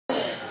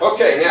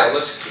Okay, now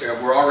let's.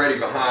 We're already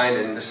behind,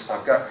 and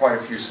I've got quite a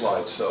few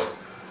slides. So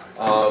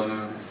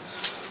I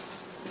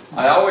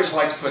always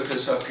like to put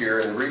this up here,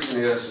 and the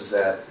reason is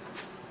that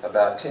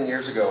about 10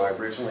 years ago, I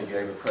originally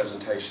gave a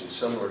presentation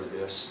similar to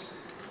this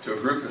to a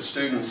group of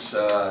students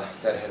that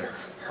had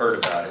heard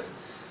about it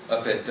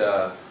up at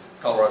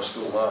Colorado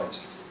School of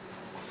Mines,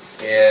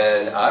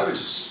 and I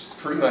was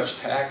pretty much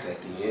attacked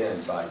at the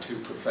end by two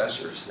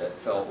professors that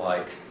felt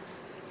like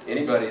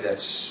anybody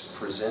that's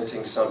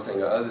presenting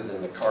something other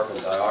than the carbon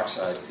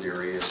dioxide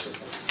theory as to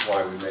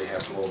why we may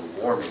have global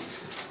warming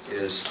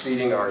is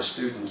feeding our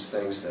students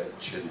things that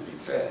shouldn't be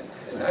fed.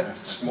 And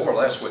that's more or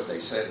less what they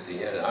said at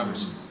the end, and I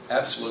was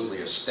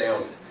absolutely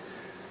astounded.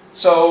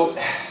 So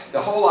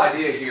the whole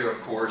idea here,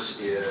 of course,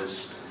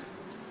 is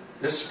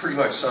this pretty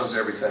much sums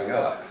everything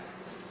up.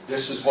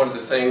 This is one of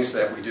the things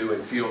that we do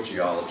in field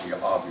geology,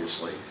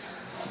 obviously,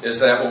 is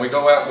that when we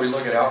go out and we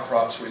look at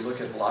outcrops, we look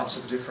at lots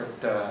of different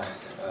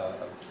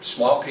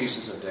small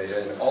pieces of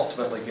data and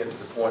ultimately get to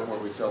the point where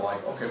we feel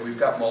like, okay, we've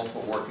got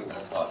multiple working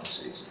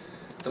hypotheses.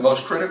 The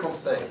most critical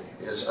thing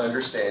is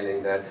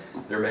understanding that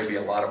there may be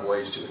a lot of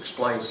ways to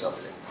explain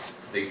something.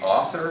 The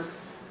author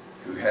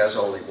who has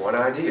only one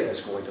idea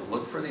is going to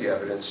look for the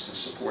evidence to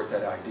support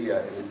that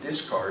idea and then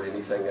discard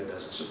anything that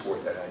doesn't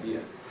support that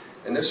idea.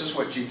 And this is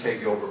what G.K.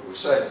 Gilbert was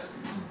saying.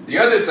 The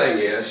other thing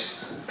is,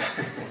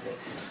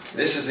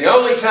 this is the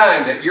only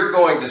time that you're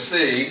going to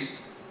see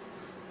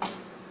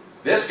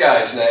this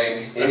guy's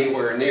name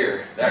anywhere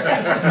near that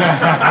guy's name.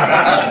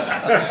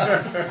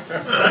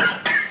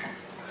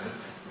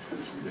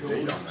 The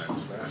date on that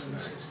is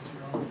fascinating.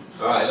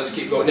 All right, let's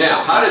keep going.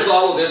 Now, how does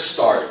all of this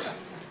start?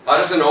 How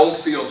does an old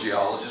field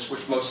geologist,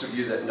 which most of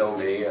you that know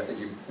me,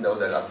 you know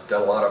that I've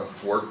done a lot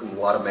of work and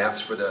a lot of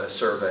maps for the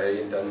survey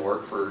and done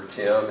work for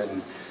Tim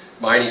and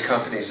mining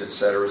companies,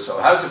 etc. So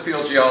how does a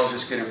field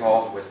geologist get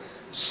involved with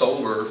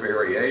solar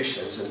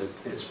variations and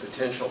its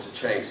potential to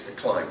change the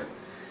climate?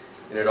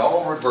 And it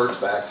all reverts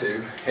back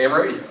to ham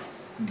radio.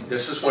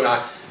 This is when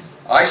I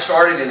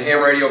started in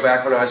ham radio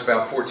back when I was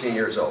about 14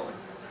 years old.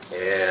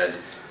 And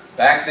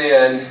back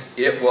then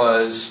it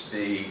was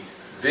the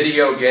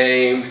video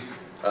game,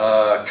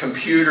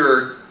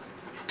 computer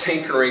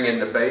tinkering in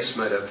the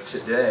basement of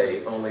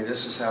today, only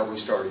this is how we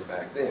started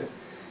back then.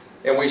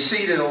 And we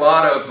seeded a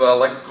lot of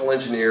electrical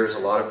engineers, a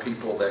lot of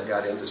people that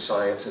got into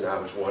science, and I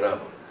was one of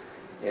them.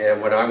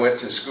 And when I went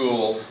to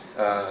school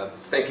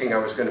thinking I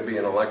was going to be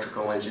an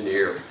electrical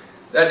engineer,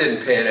 that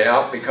didn't pan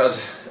out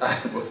because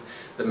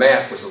the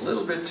math was a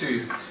little bit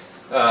too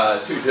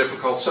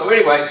difficult. So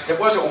anyway, it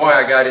wasn't why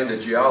I got into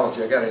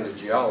geology. I got into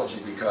geology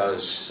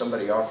because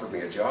somebody offered me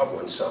a job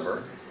one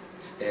summer,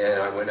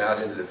 and I went out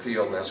into the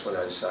field, and that's when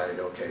I decided,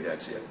 okay,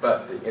 that's it.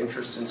 But the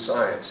interest in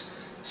science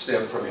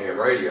stemmed from ham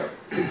radio.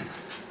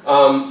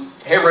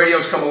 Ham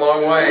radio's come a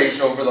long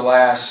ways over the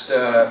last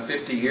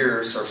 50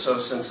 years or so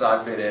since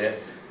I've been in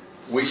it.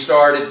 We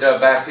started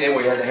back then,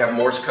 we had to have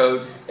Morse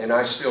code, and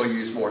I still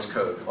use Morse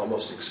code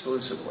almost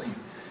exclusively.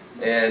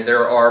 And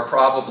there are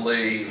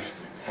probably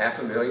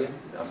 500,000,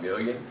 1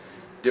 million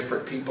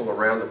different people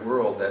around the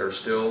world that are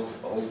still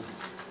old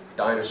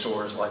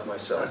dinosaurs like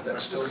myself that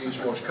still use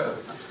Morse code.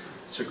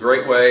 It's a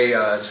great way,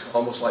 it's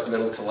almost like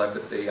mental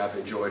telepathy. I've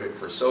enjoyed it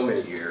for so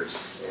many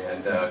years.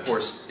 And of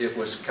course, it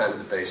was kind of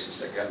the basis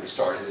that got me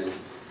started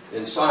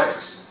in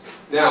science.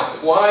 Now,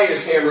 why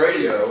is ham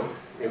radio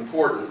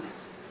important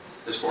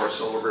as far as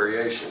solar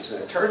variations?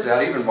 And it turns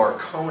out even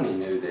Marconi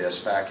knew this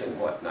back in,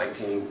 what,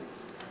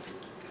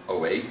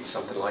 1908,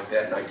 something like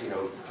that,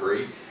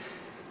 1903.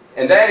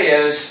 And that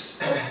is,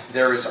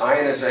 there is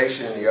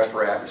ionization in the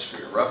upper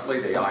atmosphere. Roughly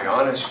the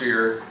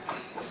ionosphere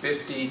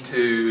 50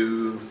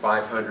 to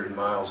 500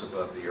 miles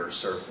above the Earth's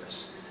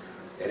surface.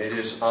 And it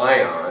is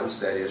ions,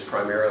 that is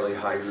primarily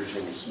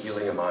hydrogen and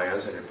helium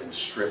ions that have been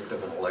stripped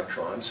of an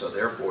electron, so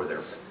therefore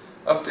they're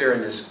up there in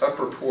this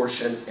upper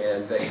portion,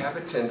 and they have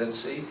a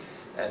tendency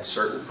at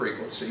certain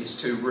frequencies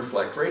to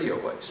reflect radio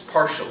waves,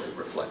 partially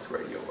reflect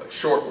radio waves,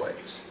 short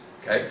waves.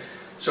 Okay?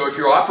 So if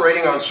you're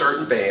operating on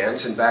certain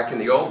bands, and back in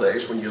the old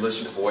days when you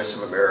listened to Voice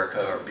of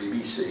America or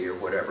BBC or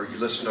whatever, you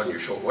listened on your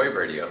shortwave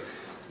radio,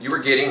 you were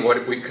getting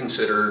what we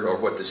consider, or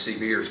what the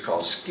CBers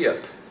call,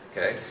 skip.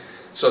 Okay?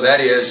 So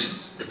that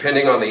is,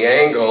 depending on the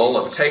angle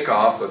of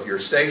takeoff of your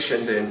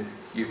station, then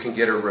you can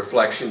get a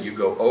reflection. You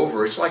go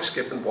over. It's like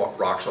skipping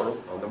rocks on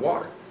the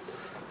water.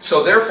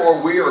 So therefore,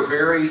 we are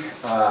very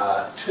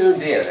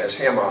tuned in as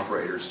ham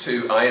operators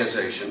to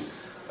ionization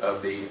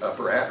of the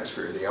upper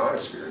atmosphere, the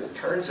ionosphere. And it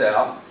turns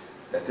out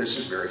that this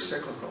is very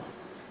cyclical.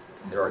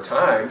 There are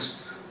times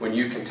when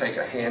you can take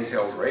a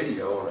handheld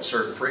radio on a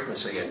certain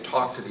frequency and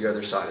talk to the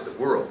other side of the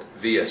world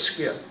via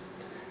skip.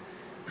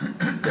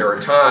 There are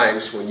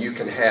times when you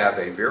can have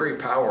a very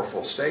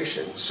powerful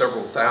station,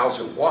 several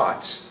thousand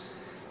watts,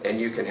 and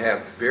you can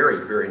have very,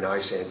 very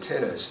nice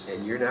antennas,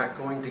 and you're not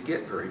going to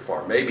get very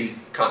far. Maybe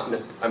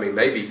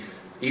maybe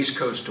East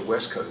Coast to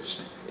West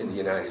Coast in the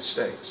United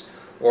States,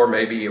 or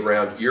maybe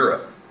around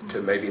Europe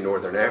to maybe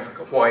Northern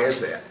Africa. Why is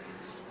that?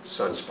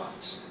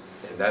 Sunspots.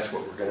 And that's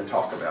what we're going to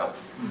talk about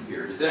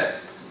here today.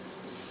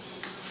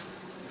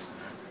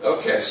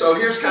 Okay, so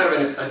here's kind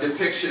of a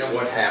depiction of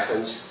what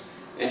happens,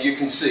 and you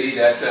can see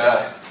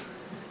that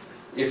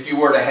if you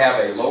were to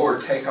have a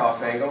lower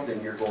takeoff angle, then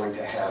you're going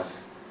to have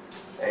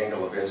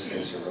angle of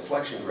incidence and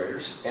reflection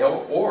graters,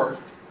 or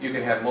you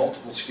can have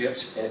multiple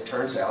skips, and it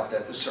turns out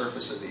that the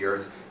surface of the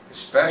Earth,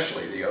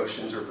 especially the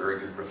oceans, are very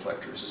good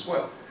reflectors as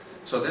well.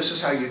 So this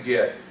is how you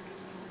get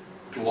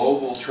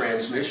global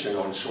transmission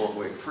on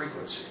shortwave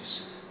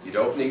frequencies. You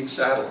don't need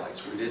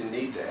satellites. We didn't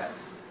need that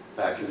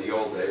back in the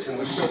old days, and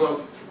we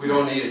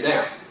don't need it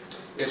now.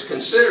 It's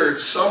considered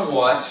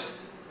somewhat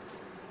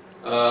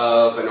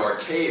of an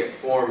archaic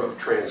form of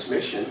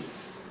transmission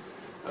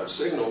of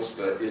signals,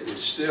 but it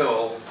is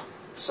still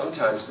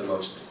sometimes the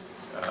most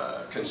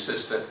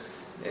consistent,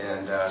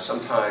 and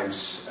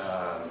sometimes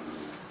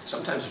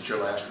it's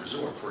your last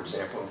resort. For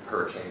example,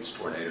 hurricanes,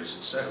 tornadoes,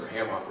 etc.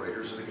 Ham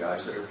operators are the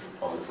guys that are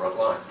on the front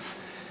line.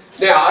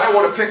 Now, I don't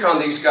want to pick on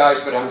these guys,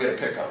 but I'm going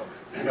to pick on them.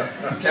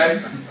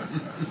 Okay?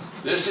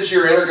 This is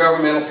your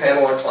Intergovernmental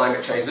Panel on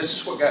Climate Change. This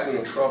is what got me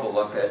in trouble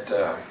up at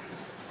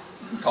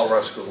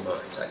Colorado School of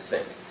Mines, I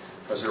think.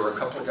 Because there were a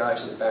couple of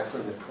guys in the back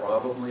room that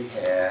probably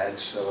had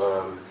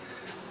some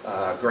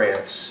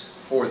grants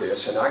for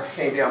this, and I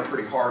came down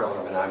pretty hard on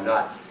them, and I'm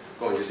not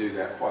going to do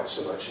that quite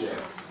so much now.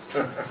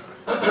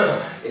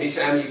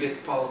 Anytime you get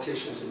the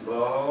politicians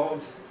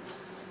involved,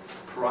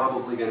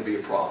 probably going to be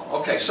a problem.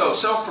 Okay, so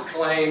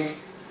self-proclaimed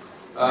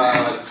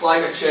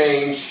climate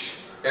change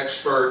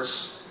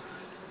experts.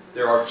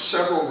 There are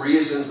several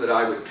reasons that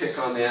I would pick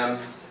on them,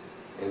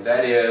 and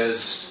that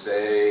is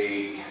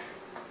they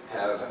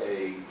have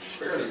a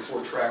fairly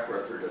poor track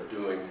record of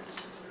doing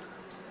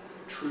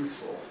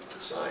truthful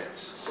science.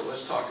 So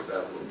let's talk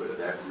about a little bit of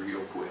that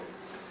real quick.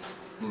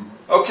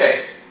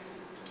 Okay.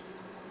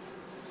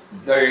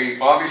 They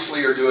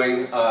obviously are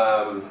doing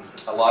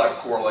a lot of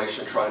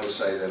correlation, trying to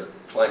say that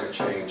climate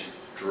change,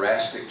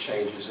 drastic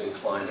changes in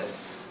climate,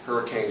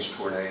 hurricanes,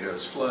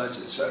 tornadoes,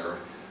 floods, etc.,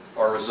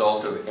 are a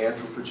result of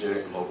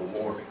anthropogenic global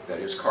warming, that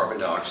is carbon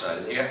dioxide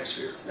in the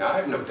atmosphere. Now, I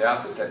have no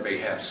doubt that that may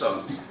have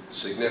some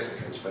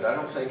significance, but I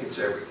don't think it's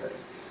everything.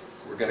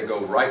 We're going to go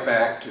right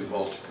back to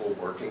multiple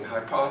working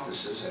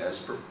hypotheses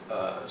as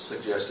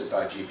suggested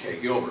by G.K.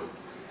 Gilbert.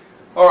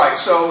 All right,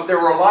 so there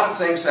were a lot of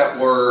things that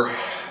were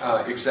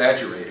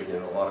exaggerated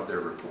in a lot of their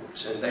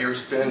reports, and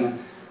there's been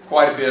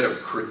quite a bit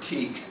of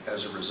critique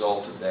as a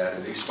result of that,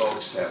 and these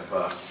folks have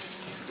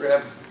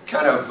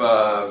kind of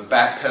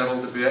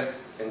backpedaled a bit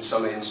in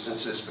some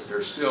instances, but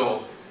they're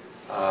still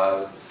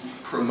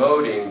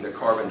promoting the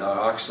carbon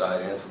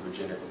dioxide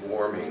anthropogenic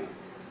warming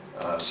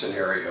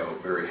scenario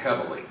very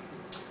heavily.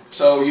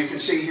 So you can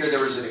see here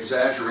there was an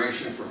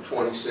exaggeration from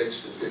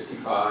 26 to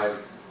 55.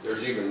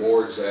 There's even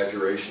more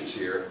exaggerations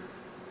here.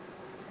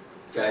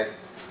 Okay?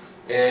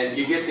 And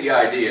you get the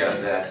idea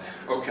that,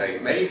 okay,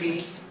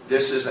 maybe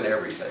this isn't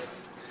everything.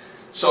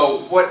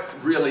 So what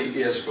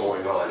really is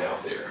going on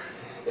out there?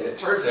 And it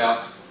turns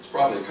out it's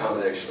probably a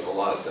combination of a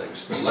lot of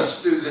things. But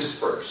let's do this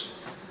first.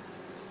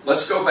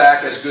 Let's go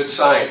back as good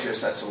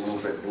scientists. That's a little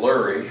bit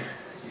blurry,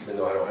 even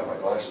though I don't have my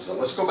glasses on.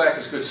 Let's go back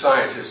as good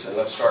scientists and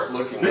let's start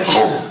looking at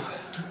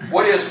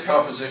what is the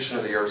composition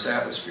of the Earth's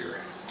atmosphere.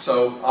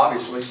 So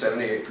obviously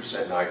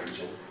 78%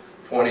 nitrogen,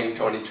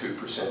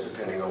 22%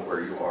 depending on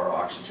where you are,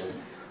 oxygen.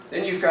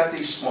 Then you've got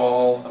these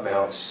small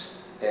amounts,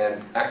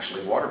 and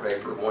actually water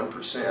vapor,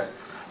 1%.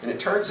 And it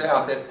turns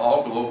out that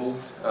all global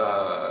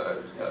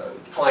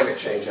climate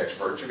change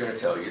experts are going to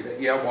tell you that,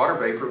 yeah, water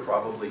vapor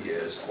probably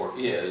is, or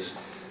is,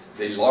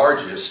 the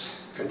largest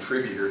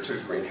contributor to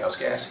greenhouse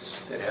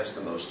gases. It has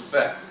the most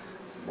effect,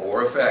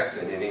 more effect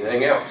than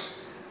anything else.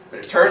 But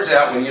it turns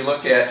out when you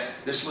look at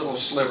this little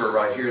sliver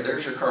right here,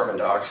 there's your carbon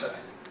dioxide,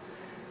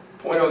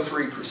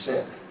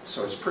 0.03%.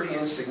 So it's pretty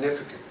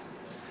insignificant.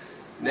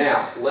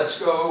 Now, let's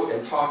go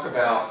and talk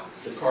about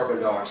the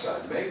carbon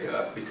dioxide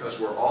makeup,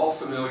 because we're all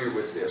familiar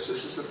with this.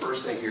 This is the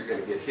first thing you're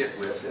going to get hit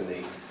with in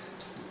the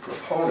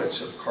proponents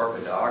of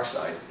carbon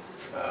dioxide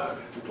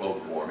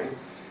global warming,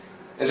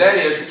 and that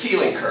is the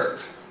Keeling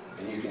curve.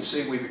 And you can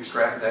see we've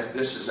extracted that.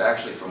 This is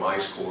actually from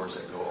ice cores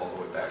that go all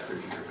the way back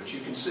through here. But you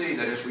can see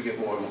that as we get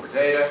more and more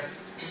data,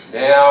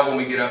 now when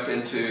we get up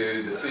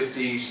into the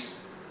 50s,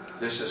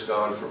 this has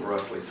gone from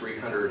roughly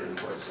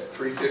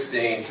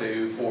 315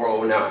 to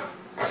 409.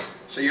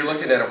 So you're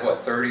looking at a,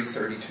 what, 30,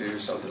 32,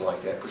 something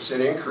like that, %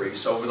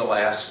 increase over the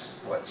last,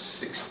 what,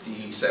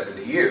 60,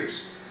 70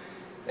 years.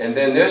 And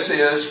then this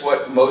is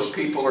what most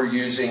people are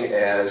using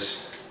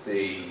as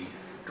the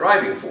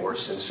driving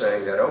force in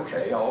saying that,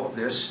 okay, all of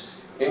this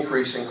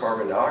increase in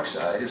carbon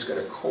dioxide is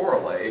going to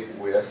correlate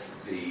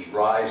with the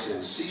rise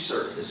in sea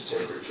surface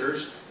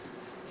temperatures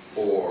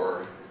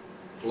or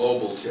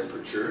global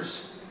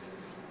temperatures,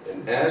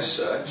 and as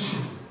such,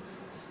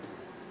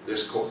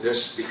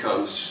 this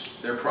becomes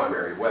their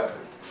primary weapon.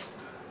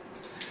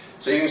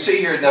 So you can see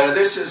here, now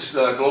this is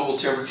the global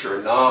temperature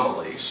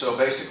anomaly, so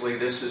basically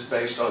this is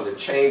based on the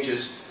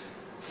changes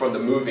from the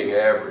moving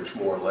average,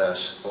 more or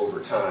less,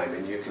 over time.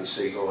 And you can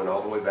see going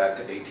all the way back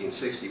to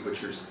 1860, which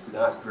there's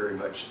not very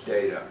much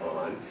data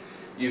on.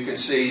 You can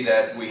see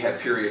that we had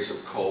periods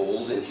of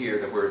cold, and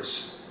here where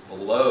it's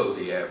below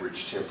the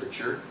average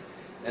temperature.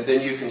 And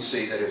then you can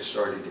see that it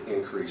started to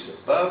increase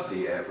above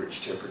the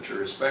average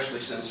temperature, especially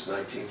since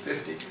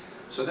 1950.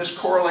 So this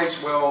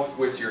correlates well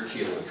with your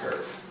Keeling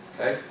curve,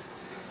 okay?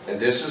 And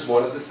this is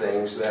one of the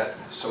things that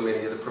so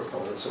many of the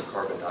proponents of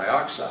carbon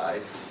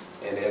dioxide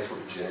and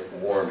anthropogenic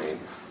warming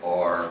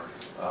are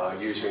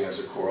using as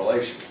a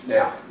correlation.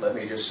 Now, let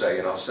me just say,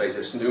 and I'll say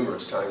this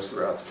numerous times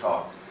throughout the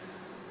talk,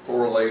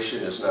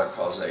 correlation is not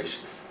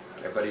causation.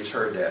 Everybody's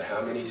heard that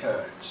how many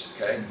times,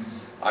 okay?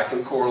 I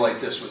can correlate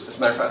this with, as a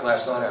matter of fact,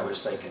 last night I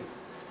was thinking,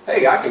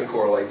 hey, I can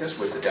correlate this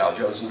with the Dow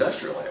Jones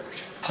Industrial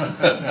Average.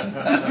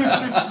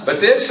 But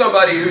then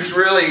somebody who's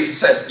really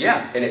says,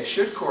 yeah, and it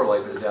should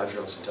correlate with the Dow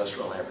Jones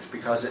Industrial Average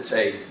because it's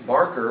a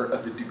marker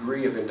of the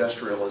degree of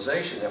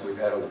industrialization that we've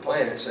had on the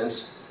planet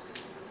since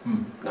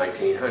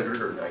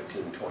 1900 or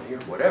 1920 or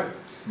whatever.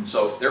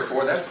 So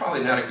therefore, that's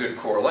probably not a good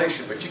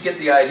correlation, but you get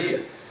the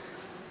idea.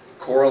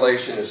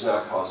 Correlation is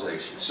not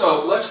causation.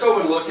 So let's go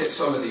and look at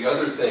some of the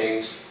other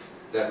things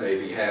that may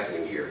be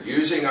happening here,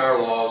 using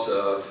our laws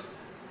of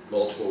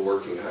multiple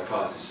working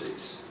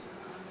hypotheses.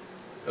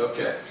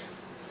 Okay,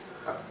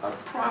 I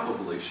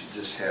probably should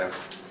just have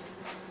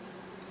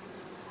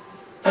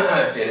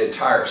an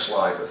entire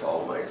slide with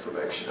all of my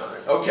information on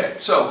it. Okay,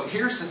 so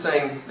here's the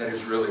thing that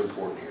is really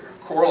important here.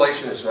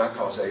 Correlation is not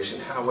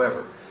causation.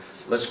 However,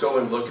 let's go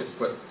and look at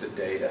what the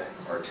data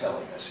are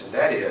telling us, and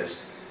that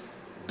is,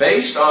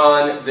 based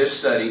on this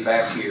study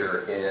back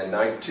here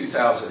in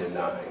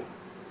 2009,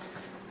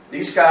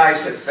 these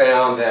guys had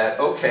found that,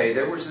 okay,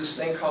 there was this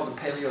thing called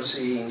the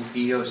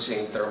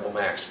Paleocene-Eocene thermal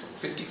maximum,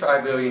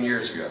 55 million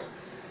years ago.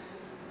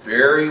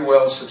 Very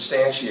well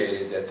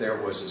substantiated that there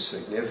was a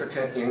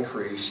significant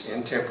increase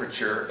in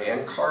temperature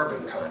and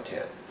carbon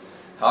content.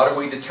 How do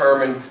we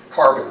determine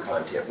carbon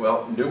content?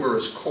 Well,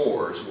 numerous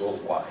cores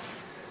worldwide.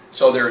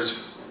 So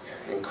there's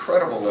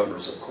incredible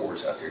numbers of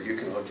cores out there. You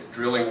can look at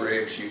drilling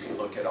rigs, you can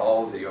look at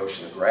all of the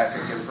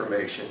oceanographic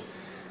information,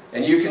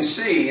 and you can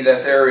see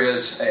that there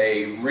is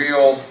a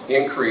real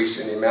increase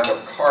in the amount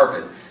of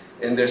carbon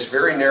in this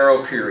very narrow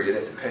period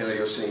at the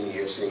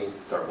Paleocene-Eocene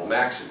thermal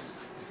maximum.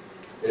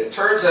 And it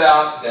turns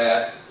out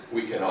that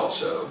we can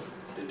also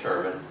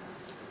determine,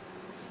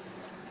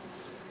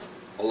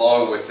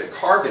 along with the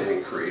carbon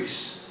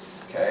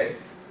increase, okay,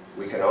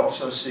 we can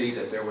also see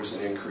that there was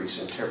an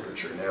increase in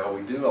temperature. Now,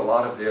 we do a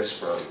lot of this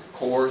from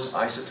cores,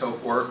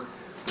 isotope work.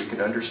 We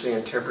can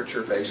understand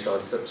temperature based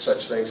on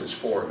such things as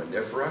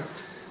foraminifera.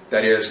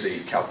 That is,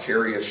 the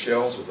calcareous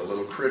shells of the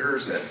little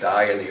critters that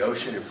die in the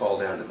ocean and fall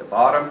down to the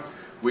bottom.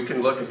 We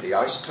can look at the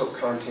isotope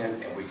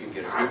content and we can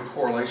get a good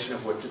correlation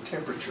of what the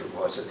temperature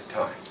was at the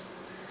time.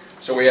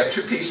 So we have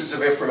two pieces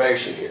of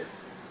information here.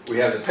 We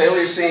have the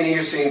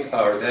Paleocene-Eocene,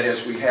 or that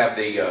is, we have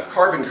the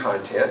carbon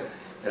content,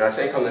 and I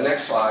think on the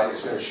next slide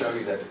it's going to show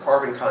you that the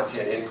carbon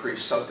content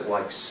increased something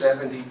like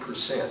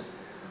 70%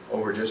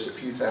 over just a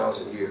few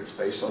thousand years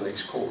based on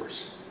these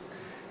cores.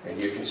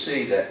 And you can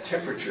see that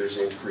temperatures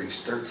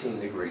increased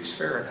 13 degrees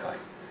Fahrenheit.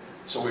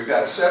 So we've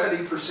got a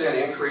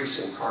 70%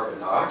 increase in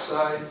carbon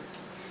dioxide.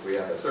 We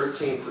have a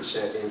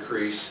 13%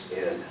 increase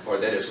in, or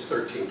that is a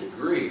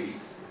 13-degree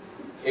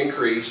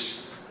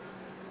increase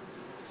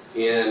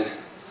in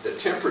the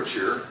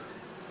temperature.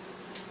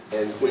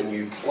 And when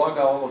you plug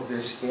all of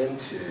this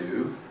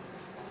into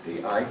the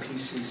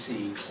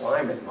IPCC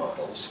climate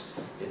models,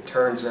 it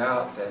turns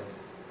out that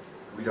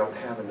we don't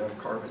have enough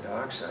carbon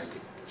dioxide to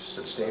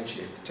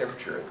substantiate the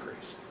temperature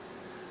increase.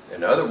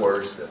 In other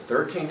words, the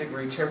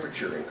 13-degree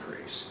temperature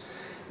increase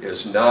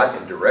is not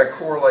in direct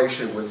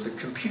correlation with the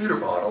computer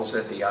models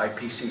that the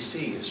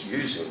IPCC is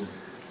using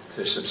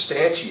to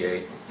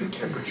substantiate the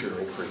temperature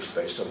increase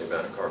based on the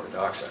amount of carbon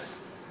dioxide.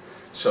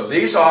 So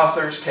these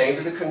authors came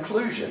to the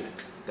conclusion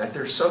that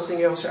there's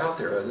something else out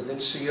there other than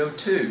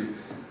CO2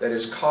 that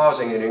is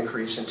causing an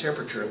increase in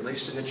temperature, at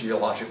least in the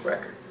geologic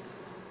record.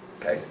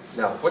 Okay?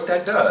 Now, what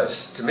that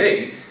does, to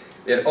me,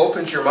 it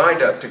opens your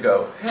mind up to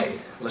go, hey,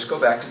 let's go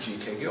back to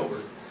G.K.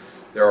 Gilbert.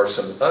 There are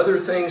some other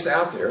things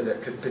out there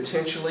that could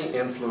potentially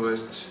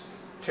influence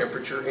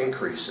temperature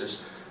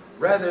increases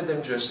rather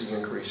than just the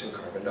increase in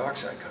carbon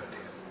dioxide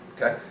content.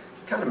 Okay?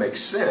 It kind of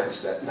makes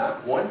sense that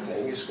not one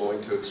thing is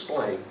going to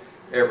explain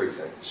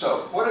everything.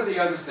 So, what are the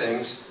other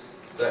things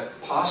that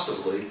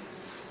possibly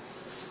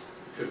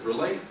could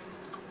relate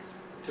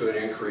to an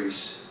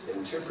increase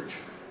in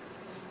temperature?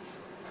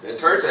 It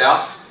turns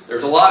out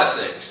there's a lot of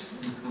things,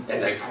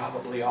 and they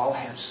probably all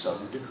have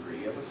some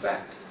degree of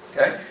effect.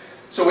 Okay?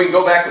 So we can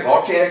go back to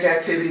volcanic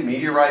activity,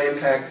 meteorite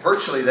impact.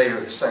 Virtually they are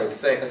the same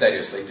thing. That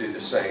is, they do the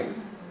same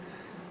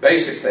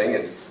basic thing.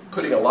 It's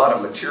putting a lot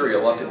of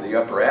material up in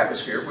the upper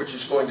atmosphere, which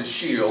is going to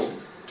shield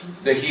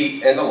the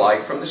heat and the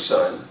light from the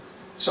sun,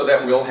 so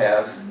that we'll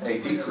have a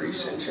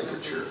decrease in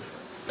temperature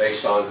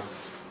based on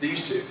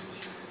these two.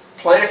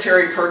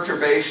 Planetary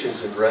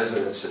perturbations and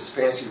resonance is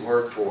fancy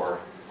word for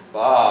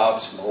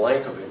Bob's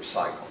Milankovitch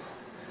cycle.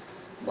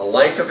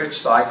 Milankovitch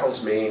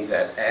cycles mean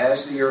that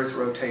as the Earth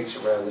rotates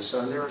around the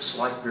sun, there are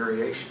slight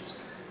variations.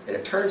 And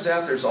it turns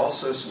out there's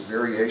also some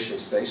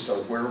variations based on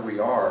where we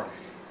are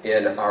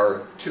in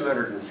our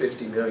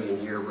 250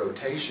 million year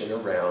rotation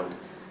around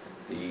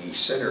the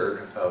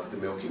center of the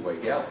Milky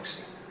Way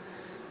galaxy.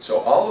 So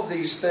all of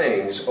these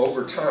things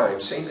over time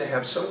seem to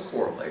have some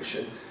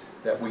correlation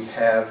that we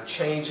have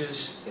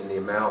changes in the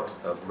amount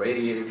of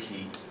radiative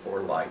heat or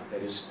light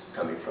that is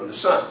coming from the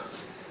sun.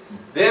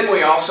 Then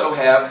we also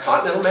have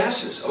continental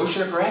masses,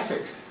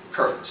 oceanographic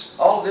currents.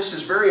 All of this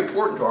is very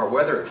important to our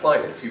weather and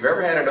climate. If you've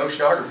ever had an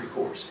oceanography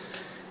course,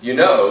 you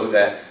know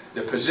that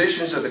the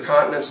positions of the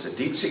continents, the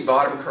deep sea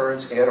bottom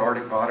currents,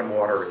 Antarctic bottom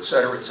water,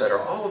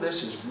 etc., all of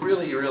this is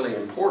really, really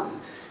important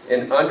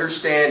in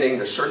understanding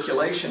the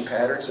circulation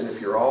patterns. And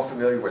if you're all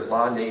familiar with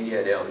La Nina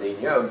and El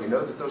Nino, you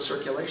know that those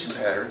circulation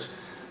patterns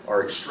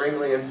are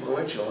extremely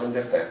influential in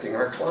affecting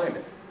our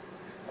climate,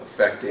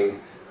 affecting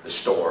the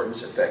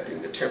storms,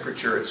 affecting the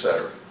temperature,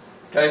 etc.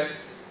 Okay?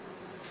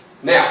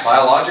 Now,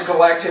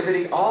 biological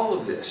activity, all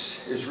of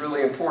this is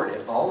really important.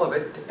 And all of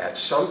it, at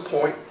some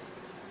point,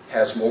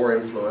 has more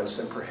influence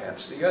than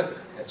perhaps the other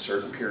at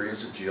certain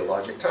periods of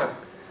geologic time.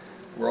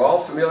 We're all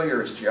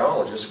familiar as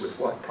geologists with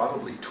what?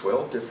 Probably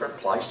 12 different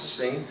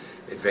Pleistocene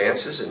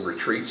advances and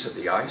retreats of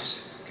the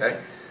ice. Okay?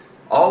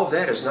 All of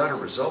that is not a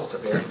result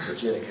of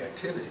anthropogenic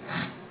activity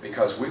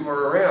because we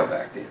were around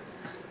back then.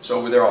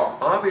 So there are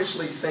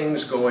obviously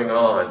things going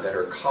on that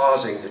are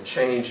causing the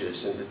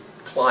changes in the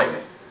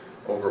climate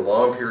over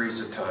long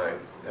periods of time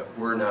that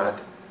we're not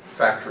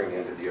factoring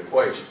into the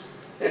equation.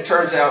 And it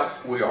turns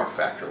out we are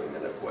factoring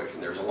in the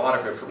equation. There's a lot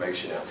of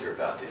information out there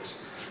about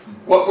this.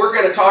 What we're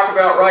going to talk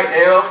about right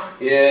now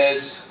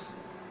is,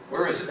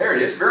 where is it? There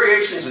it is,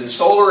 variations in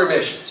solar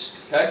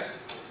emissions. Okay?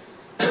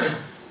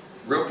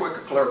 Real quick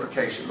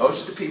clarification.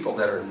 Most of the people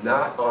that are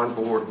not on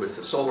board with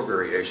the solar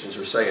variations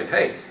are saying,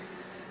 hey,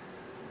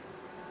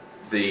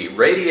 the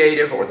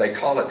radiative, or they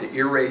call it the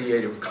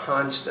irradiative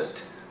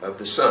constant of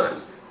the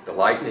sun, the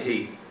light and the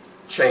heat,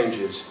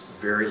 changes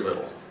very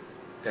little.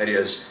 That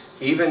is,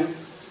 even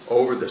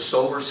over the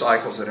solar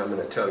cycles that I'm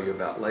going to tell you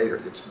about later,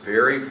 that's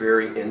very,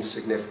 very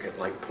insignificant,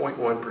 like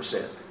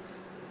 0.1%.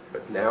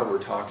 But now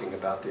we're talking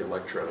about the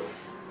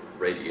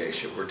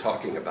electroradiation. We're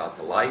talking about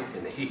the light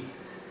and the heat.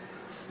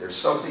 There's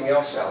something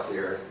else out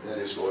there that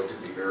is going to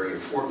be very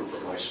important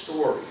for my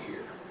story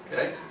here,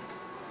 okay?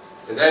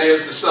 And that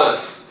is the sun.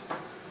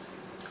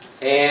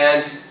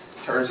 And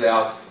it turns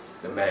out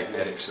the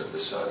magnetics of the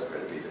sun are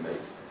going to be the main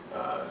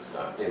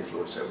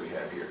influence that we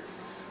have here.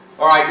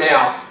 All right,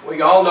 now,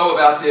 we all know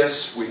about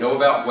this. We know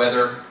about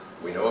weather.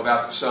 We know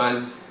about the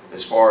sun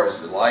as far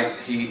as the light,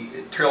 heat,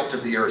 the tilt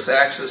of the Earth's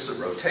axis,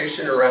 the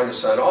rotation around the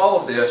sun. All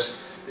of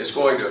this is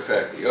going to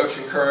affect the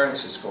ocean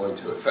currents. It's going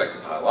to affect the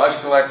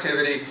biological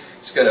activity.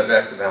 It's going to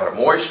affect the amount of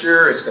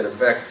moisture. It's going to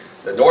affect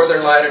the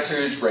northern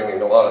latitudes,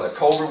 bringing a lot of the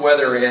colder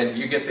weather in.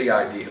 You get the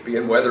idea.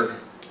 Being weather,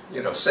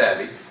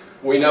 savvy,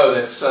 we know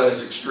that the sun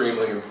is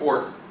extremely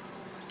important.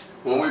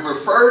 When we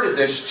refer to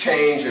this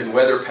change in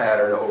weather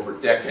pattern over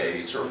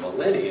decades or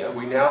millennia,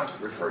 we now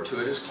refer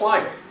to it as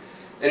climate.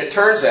 And it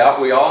turns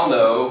out, we all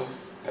know,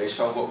 based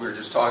on what we were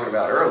just talking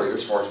about earlier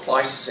as far as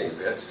Pleistocene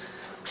events,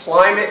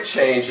 climate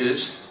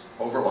changes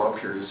over long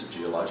periods of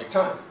geologic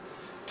time.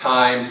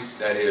 Time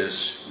that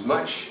is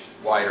much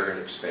wider in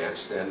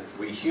expanse than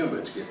we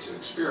humans get to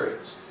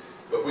experience.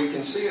 But we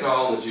can see it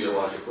all in the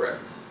geologic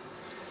record.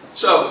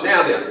 So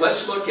now then,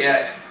 let's look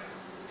at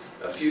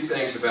a few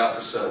things about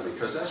the sun,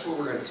 because that's what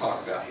we're going to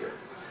talk about here.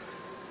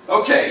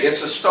 Okay,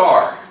 it's a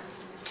star,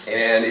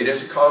 and it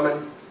is a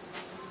common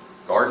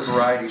garden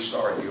variety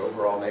star in the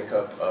overall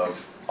makeup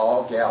of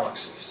all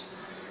galaxies.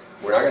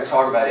 We're not going to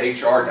talk about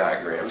HR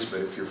diagrams, but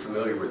if you're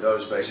familiar with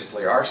those,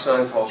 basically our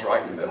sun falls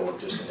right in the middle of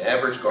just an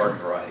average garden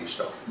variety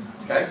star.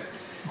 Okay?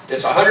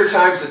 It's 100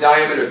 times the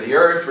diameter of the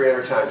Earth,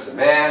 300 times the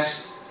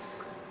mass.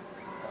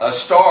 A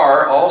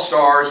star, all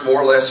stars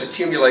more or less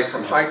accumulate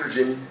from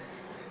hydrogen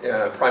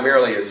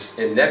primarily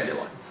in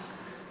nebula.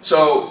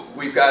 So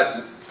we've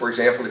got, for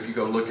example, if you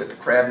go look at the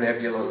Crab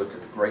Nebula, look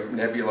at the Great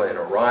Nebula in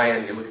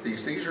Orion, you look at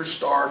these are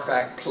star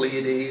fact.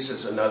 Pleiades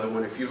is another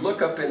one. If you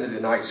look up into the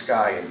night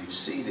sky and you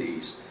see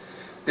these,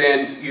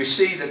 then you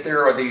see that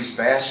there are these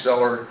vast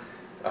stellar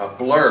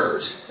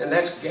blurs, and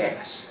that's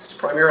gas. It's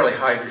primarily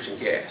hydrogen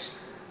gas.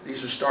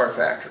 These are star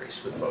factories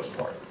for the most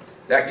part.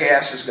 That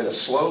gas is going to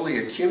slowly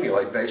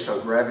accumulate based on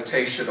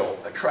gravitational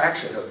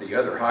attraction of the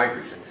other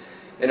hydrogen.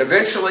 And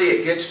eventually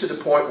it gets to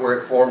the point where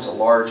it forms a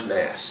large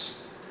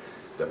mass.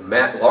 The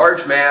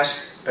large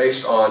mass,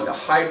 based on the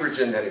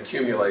hydrogen that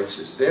accumulates,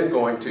 is then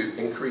going to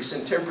increase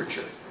in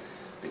temperature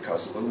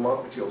because the little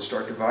molecules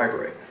start to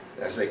vibrate.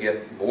 As they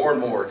get more and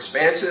more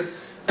expansive,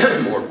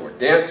 more and more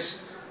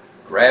dense,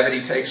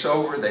 gravity takes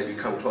over, they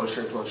become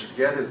closer and closer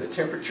together, the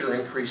temperature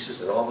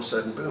increases, and all of a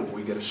sudden, boom,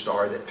 we get a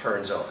star that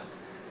turns on.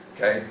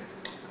 Okay?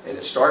 And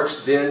it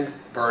starts then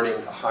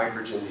burning the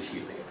hydrogen to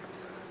helium.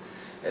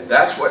 And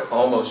that's what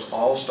almost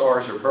all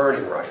stars are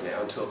burning right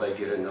now until they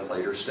get in the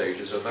later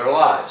stages of their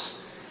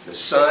lives. The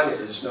sun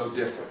is no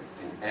different.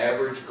 An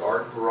average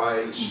garden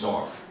variety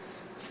star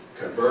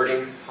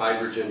converting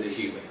hydrogen to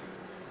helium.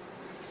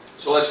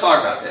 So let's talk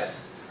about that.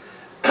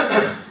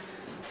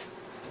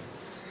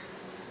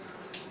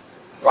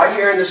 Right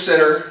here in the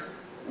center,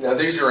 now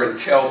these are in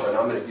Kelvin,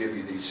 I'm going to give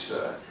you these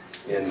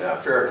in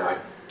Fahrenheit.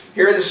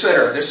 Here in the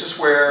center, this is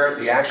where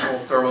the actual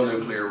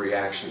thermonuclear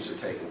reactions are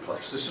taking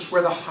place. This is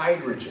where the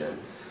hydrogen,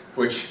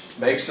 which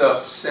makes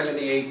up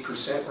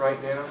 78%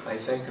 right now, I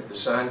think, of the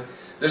sun,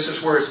 this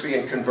is where it's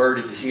being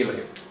converted to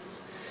helium.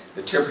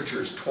 The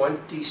temperature is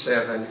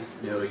 27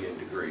 million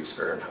degrees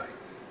Fahrenheit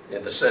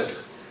in the center.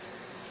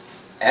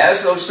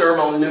 As those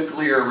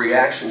thermonuclear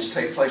reactions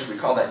take place, we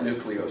call that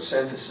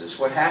nucleosynthesis.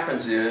 What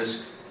happens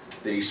is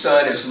the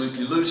sun is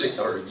losing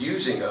or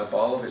using up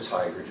all of its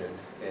hydrogen,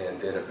 and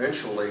then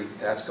eventually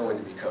that's going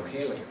to become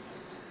helium.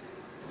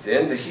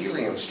 Then the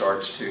helium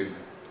starts to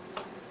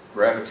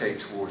gravitate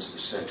towards the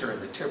center,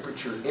 and the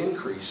temperature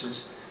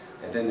increases,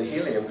 and then the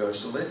helium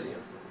goes to lithium.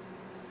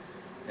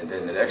 And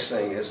then the next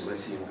thing is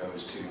lithium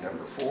goes to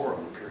number 4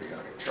 on the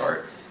periodic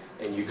chart,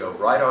 and you go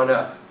right on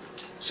up.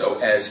 So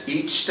as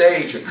each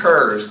stage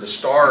occurs, the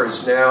star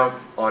is now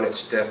on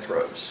its death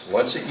throes.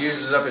 Once it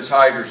uses up its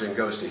hydrogen, it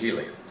goes to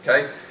helium.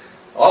 Okay?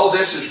 All of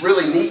this is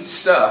really neat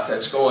stuff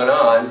that's going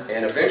on,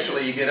 and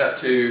eventually you get up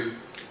to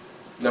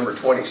number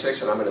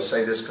 26, and I'm going to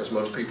say this because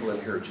most people in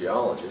here are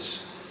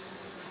geologists.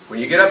 When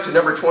you get up to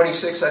number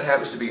 26, that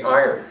happens to be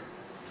iron.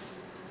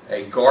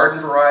 A garden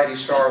variety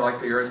star like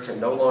the Earth can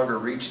no longer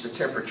reach the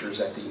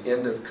temperatures at the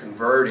end of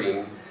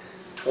converting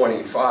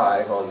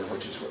 25 on the,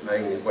 which is what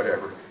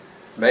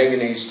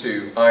manganese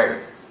to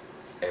iron.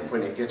 And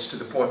when it gets to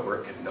the point where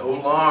it can no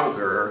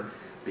longer,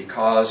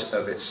 because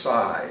of its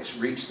size,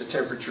 reach the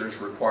temperatures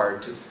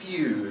required to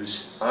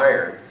fuse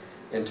iron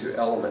into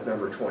element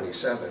number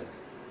 27,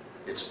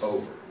 it's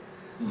over.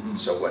 Mm-hmm.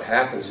 So what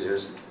happens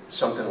is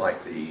something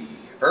like the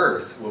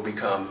Earth will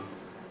become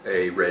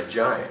a red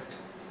giant.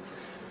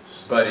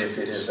 But if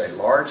it is a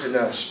large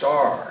enough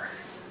star,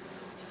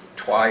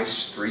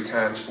 twice, 3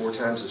 times, 4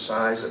 times the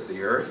size of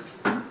the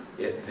Earth,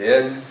 it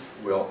then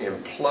will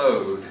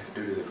implode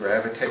due to the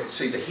gravitation.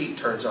 See, the heat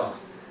turns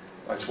off.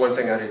 That's one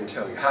thing I didn't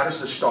tell you. How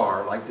does the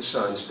star, like the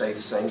sun, stay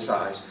the same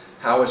size?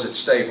 How is it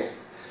stable?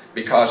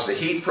 Because the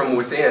heat from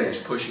within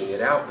is pushing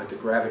it out, but the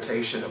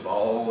gravitation of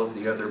all of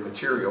the other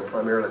material,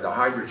 primarily the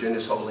hydrogen,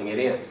 is holding it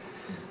in.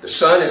 The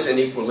sun is in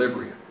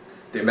equilibrium.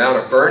 The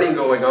amount of burning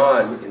going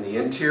on in the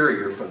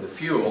interior from the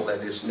fuel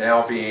that is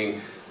now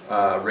being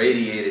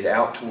radiated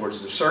out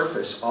towards the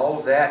surface, all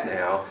of that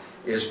now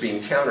is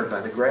being countered by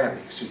the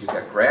gravity. So you've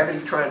got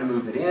gravity trying to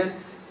move it in,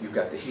 you've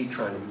got the heat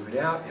trying to move it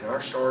out, and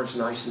our star is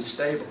nice and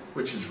stable,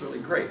 which is really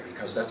great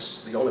because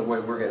that's the only way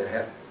we're going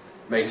to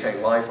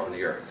maintain life on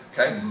the Earth.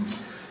 Okay?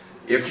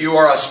 If you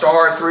are a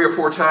star 3 or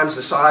 4 times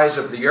the size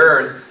of the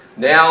Earth,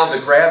 now the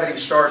gravity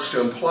starts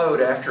to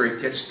implode after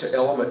it gets to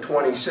element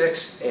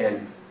 26,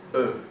 and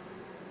boom,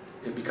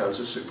 it becomes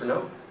a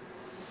supernova.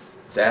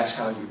 That's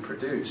how you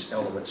produce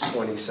elements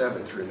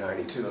 27 through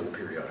 92 on the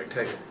periodic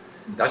table.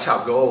 That's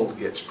how gold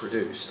gets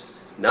produced.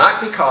 Not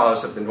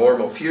because of the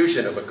normal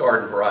fusion of a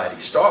garden variety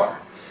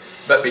star,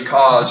 but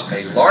because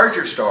a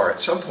larger star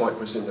at some point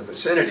was in the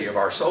vicinity of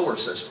our solar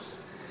system.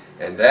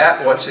 And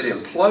that, once it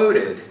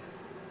imploded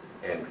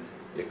and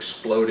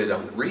exploded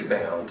on the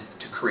rebound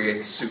to create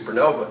the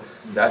supernova,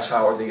 that's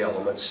how the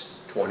elements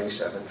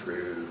 27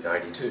 through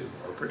 92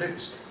 are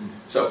produced.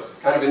 So,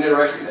 kind of an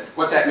interesting thing.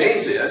 What that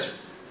means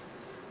is,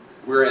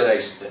 we're in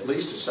at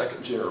least a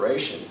second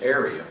generation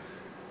area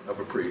of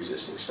a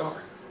pre-existing star.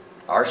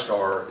 Our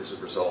star is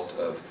a result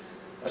of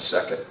a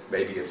second,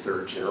 maybe a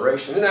third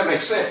generation. And that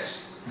makes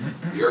sense.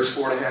 The Earth's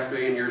 4.5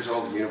 billion years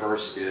old. The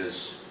universe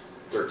is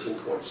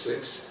 13.6,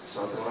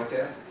 something like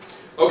that.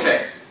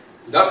 Okay,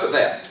 enough of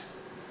that.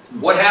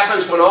 What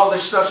happens when all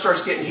this stuff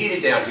starts getting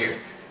heated down here?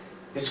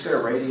 It's going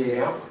to radiate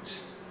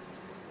outwards.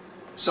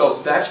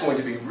 So that's going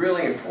to be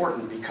really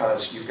important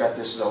because you've got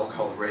this zone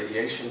called the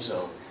radiation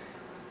zone.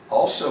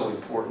 Also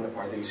important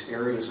are these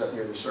areas up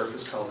near the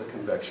surface called the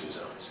convection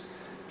zones.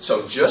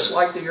 So just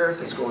like the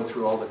Earth is going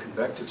through all the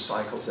convective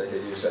cycles that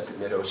it is at the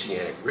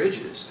mid-oceanic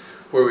ridges,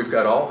 where we've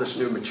got all this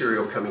new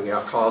material coming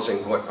out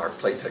causing what our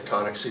plate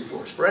tectonic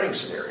seafloor spreading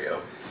scenario,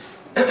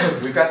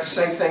 we've got the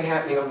same thing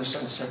happening on the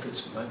sun, except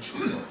it's much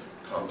more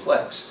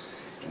complex.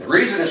 And the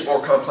reason it's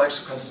more complex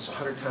is because it's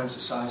 100 times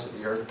the size of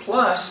the Earth,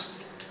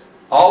 plus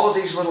all of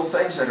these little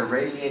things that are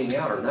radiating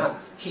out are not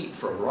heat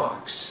from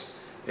rocks.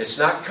 It's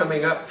not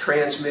coming up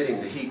transmitting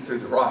the heat through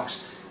the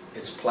rocks.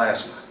 It's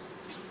plasma.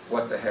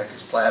 What the heck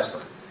is plasma?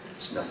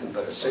 It's nothing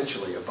but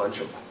essentially a bunch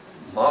of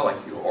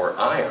molecules or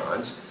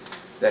ions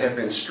that have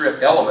been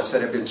stripped, elements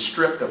that have been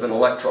stripped of an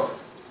electron.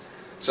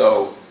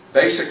 So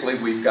basically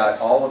we've got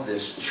all of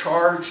this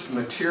charged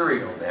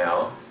material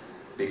now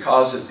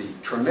because of the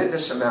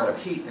tremendous amount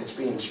of heat that's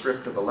being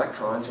stripped of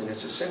electrons, and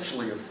it's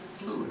essentially a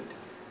fluid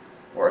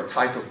or a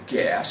type of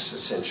gas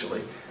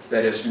essentially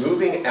that is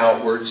moving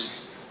outwards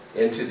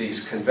into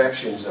these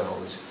convection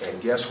zones.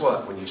 And guess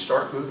what? When you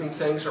start moving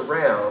things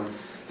around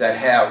that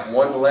have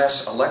one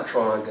less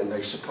electron than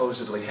they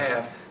supposedly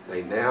have,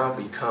 they now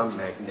become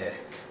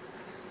magnetic.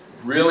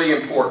 Really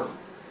important.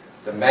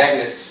 The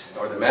magnet,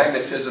 or the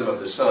magnetism of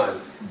the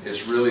sun,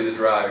 is really the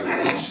driving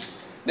force.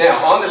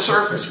 Now, on the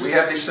surface, we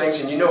have these things,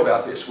 and you know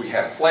about this. We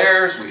have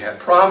flares, we have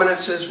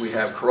prominences, we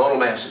have coronal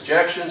mass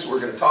ejections.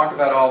 We're going to talk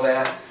about all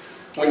that.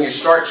 When you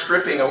start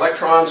stripping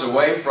electrons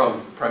away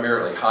from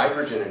primarily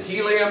hydrogen and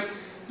helium,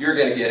 you're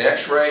going to get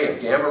X-ray and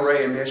gamma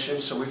ray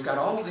emissions. So we've got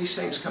all of these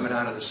things coming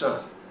out of the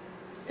sun.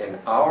 And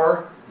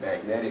our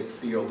magnetic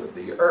field of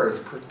the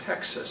Earth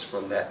protects us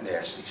from that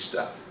nasty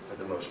stuff for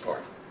the most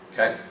part.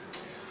 Okay?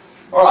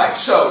 All right,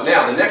 so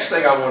now the next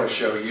thing I want to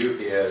show you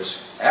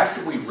is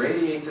after we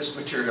radiate this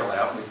material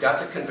out, we've got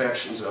the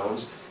convection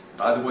zones.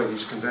 By the way,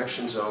 these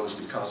convection zones,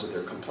 because of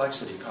their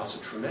complexity, cause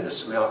a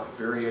tremendous amount of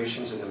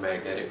variations in the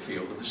magnetic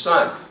field of the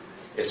sun.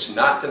 It's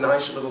not the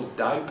nice little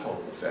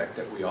dipole effect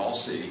that we all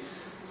see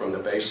from the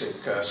basic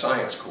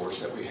science course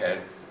that we had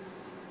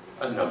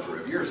a number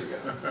of years ago.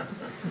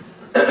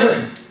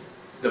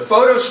 The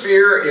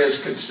photosphere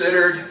is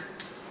considered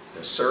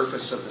the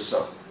surface of the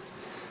sun.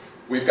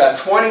 We've got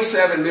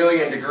 27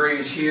 million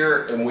degrees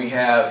here, and we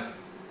have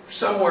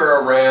somewhere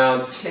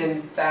around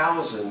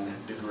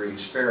 10,000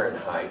 degrees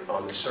Fahrenheit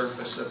on the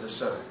surface of the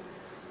sun.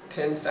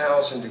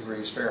 10,000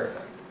 degrees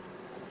Fahrenheit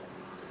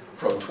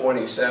from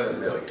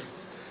 27 million.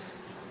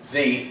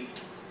 The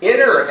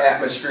inner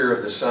atmosphere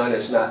of the sun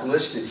is not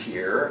listed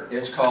here.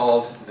 It's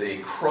called the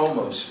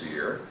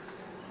chromosphere,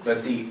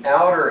 but the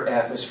outer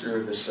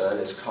atmosphere of the sun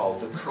is called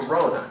the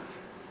corona.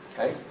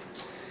 Okay?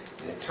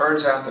 And it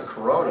turns out the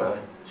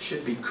corona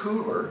should be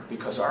cooler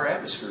because our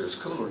atmosphere is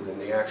cooler than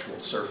the actual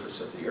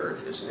surface of the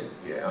Earth, isn't it?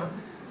 Yeah.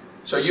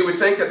 So you would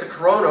think that the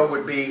corona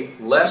would be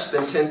less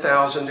than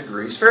 10,000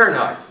 degrees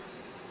Fahrenheit.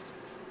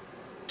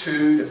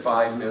 2 to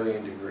 5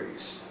 million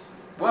degrees.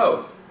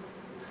 Whoa.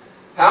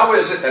 How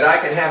is it that I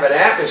can have an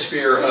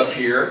atmosphere up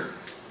here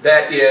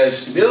that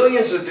is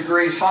millions of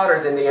degrees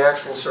hotter than the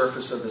actual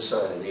surface of the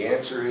sun? And the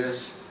answer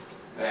is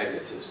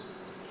magnetism.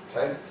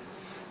 Okay?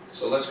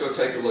 So let's go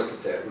take a look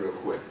at that real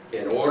quick.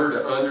 In order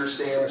to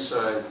understand the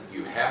sun,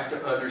 you have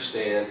to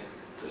understand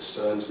the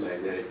sun's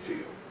magnetic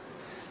field.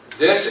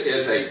 This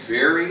is a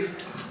very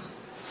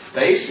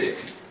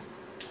basic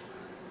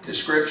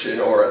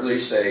description, or at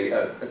least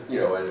a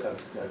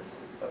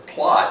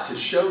plot to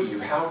show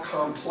you how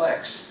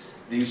complex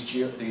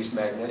these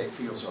magnetic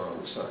fields are on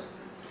the sun.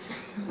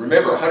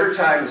 Remember, 100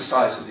 times the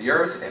size of the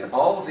Earth, and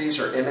all of these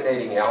are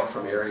emanating out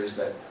from areas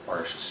that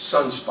are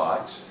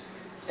sunspots.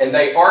 And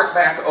they arc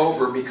back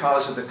over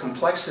because of the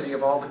complexity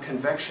of all the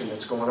convection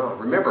that's going on.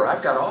 Remember,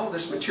 I've got all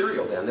this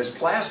material down, this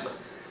plasma,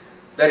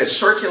 that is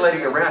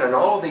circulating around in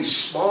all of these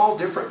small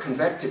different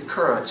convective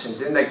currents, and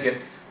then they get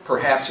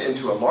perhaps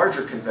into a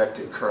larger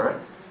convective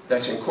current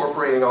that's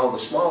incorporating all the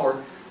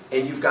smaller,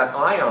 and you've got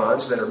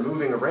ions that are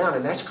moving around,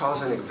 and that's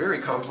causing a very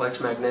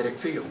complex magnetic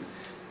field.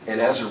 And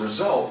as a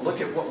result,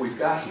 look at what we've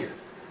got here.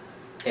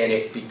 And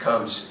it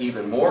becomes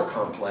even more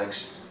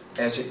complex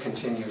as it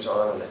continues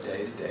on a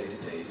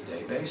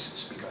day-to-day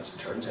basis, because it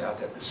turns out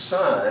that the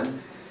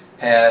sun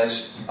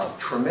has a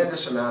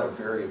tremendous amount of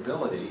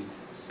variability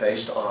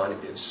based on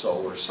its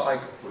solar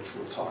cycle, which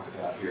we'll talk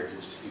about here in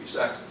just a few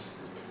seconds.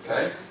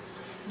 Okay?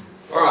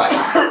 All right,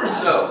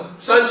 so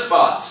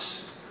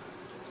sunspots.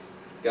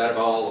 Got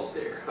them all up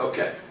there.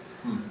 Okay.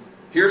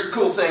 Here's the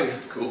cool thing.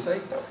 Cool thing?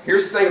 No.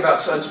 Here's the thing about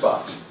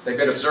sunspots. They've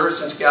been observed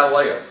since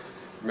Galileo.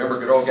 Remember,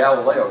 good old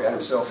Galileo got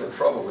himself in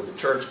trouble with the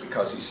church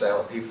because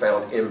he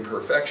found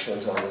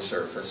imperfections on the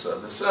surface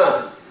of the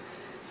sun.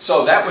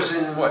 So that was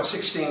in, what,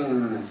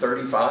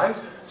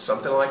 1635?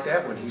 Something like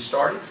that when he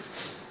started.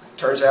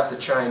 Turns out the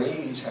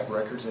Chinese have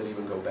records that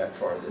even go back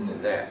farther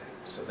than that.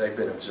 So they've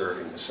been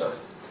observing the sun.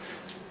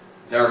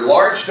 There are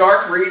large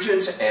dark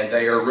regions, and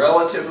they are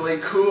relatively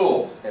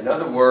cool. In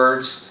other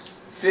words,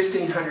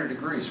 1,500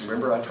 degrees.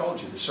 Remember, I told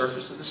you the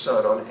surface of the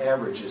sun on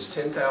average is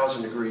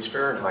 10,000 degrees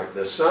Fahrenheit.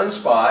 The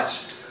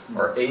sunspots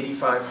are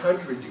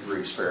 8,500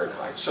 degrees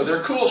Fahrenheit. So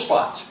they're cool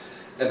spots,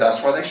 and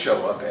that's why they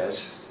show up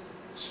as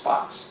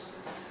spots.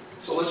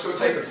 So let's go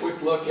take a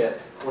quick look at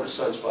what a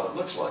sunspot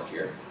looks like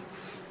here.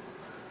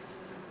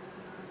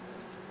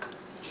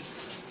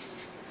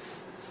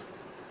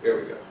 There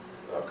we go.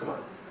 Oh, come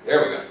on. There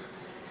we go.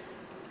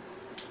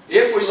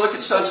 If we look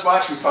at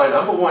sunspots, we find,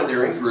 number one,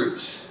 they're in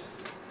groups.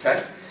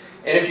 Okay?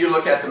 And if you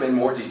look at them in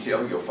more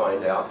detail, you'll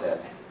find out that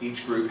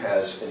each group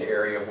has an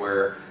area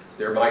where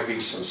there might be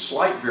some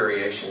slight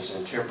variations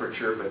in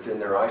temperature, but then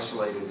they're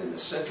isolated in the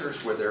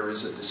centers where there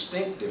is a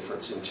distinct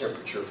difference in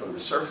temperature from the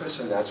surface,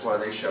 and that's why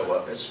they show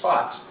up as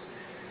spots.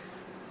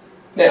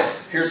 Now,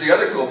 here's the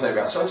other cool thing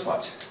about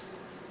sunspots.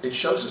 It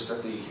shows us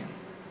that the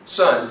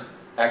sun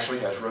actually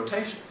has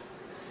rotation.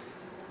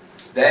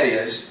 That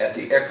is, at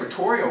the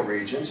equatorial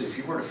regions, if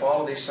you were to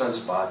follow these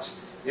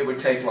sunspots, it would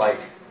take like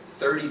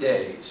 30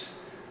 days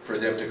for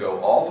them to go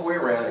all the way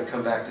around and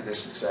come back to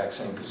this exact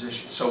same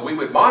position. So we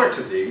would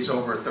monitor these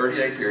over a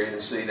 30-day period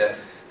and see that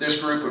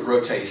this group would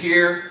rotate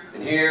here,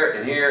 and here,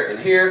 and here, and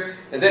here,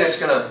 and then it's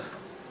going to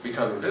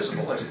become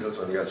invisible as it goes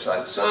on the other side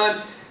of the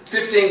sun.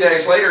 15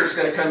 days later, it's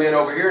going to come in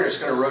over here, and it's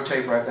going to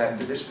rotate right back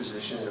to this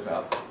position in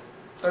about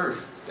 30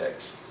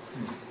 days.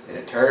 And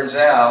it turns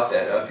out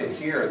that up in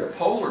here in the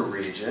polar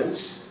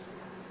regions,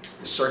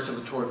 The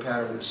circulatory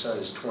pattern of the sun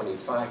is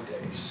 25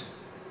 days.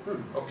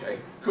 Okay,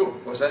 cool.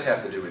 What does that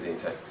have to do with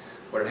anything?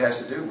 What it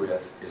has to do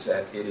with is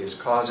that it is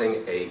causing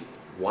a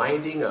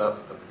winding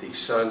up of the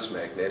sun's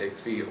magnetic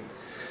field.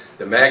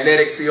 The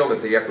magnetic field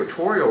of the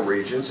equatorial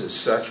regions is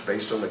such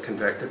based on the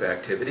convective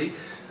activity,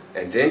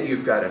 and then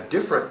you've got a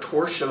different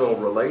torsional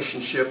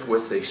relationship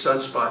with the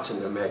sunspots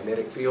in the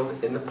magnetic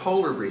field in the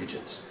polar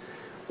regions.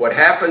 What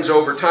happens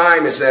over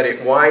time is that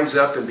it winds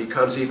up and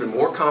becomes even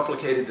more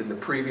complicated than the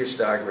previous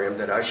diagram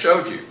that I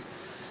showed you.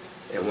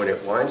 And when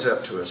it winds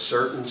up to a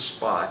certain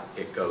spot,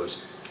 it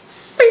goes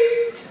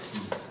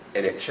beep,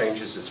 and it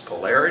changes its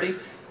polarity,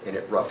 and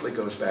it roughly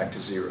goes back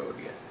to 0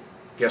 again.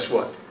 Guess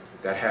what?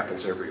 That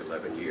happens every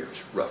 11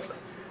 years, roughly.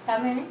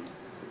 How many?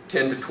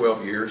 10 to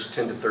 12 years,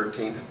 10 to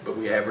 13, but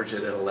we average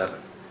it at 11.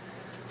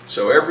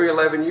 So every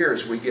 11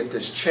 years we get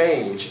this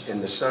change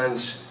in the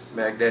sun's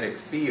magnetic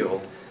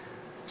field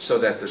so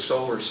that the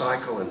solar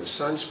cycle and the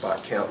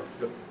sunspot count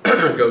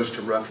goes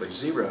to roughly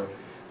 0,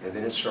 and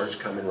then it starts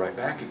coming right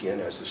back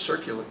again as the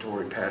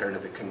circulatory pattern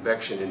of the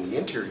convection in the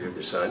interior of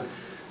the sun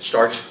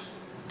starts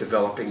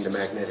developing the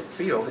magnetic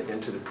field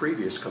into the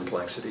previous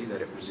complexity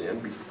that it was in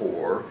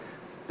before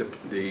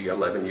the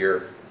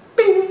 11-year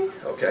bing,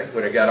 okay,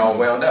 when it got all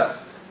wound up.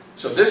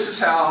 So this is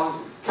how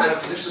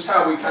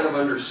we kind of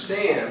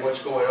understand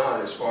what's going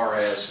on as far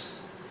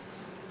as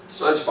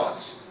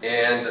sunspots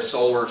and the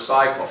solar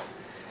cycle.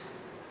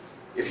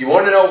 If you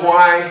want to know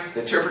why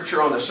the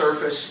temperature on the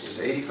surface is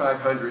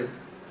 8,500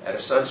 at a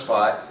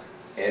sunspot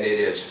and it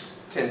is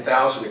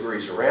 10,000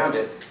 degrees around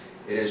it,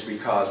 it is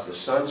because the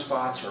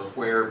sunspots are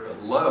where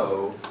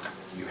below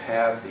you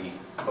have the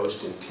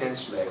most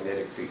intense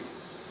magnetic field.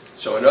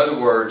 So in other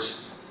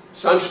words,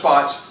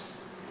 sunspots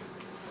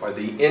are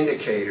the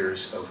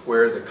indicators of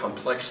where the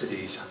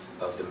complexities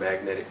of the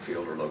magnetic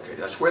field are located.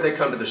 That's where they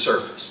come to the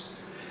surface.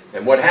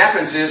 And what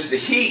happens is the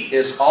heat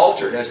is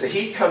altered. As the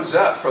heat comes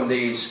up from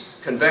these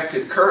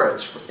convective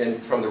currents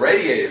from the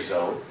radiative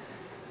zone,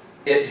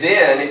 it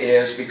then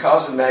is,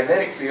 because of the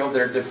magnetic field,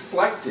 they're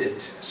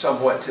deflected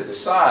somewhat to the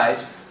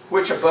sides,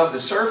 which above the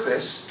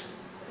surface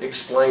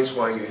explains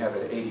why you have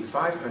an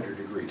 8,500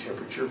 degree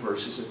temperature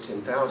versus a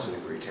 10,000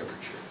 degree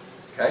temperature.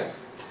 Okay?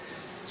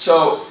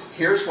 So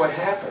here's what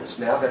happens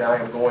now that I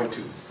am going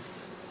to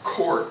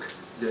cork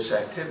this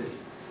activity.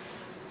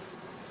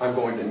 I'm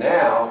going to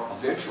now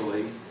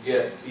eventually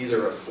get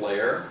either a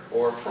flare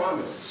or a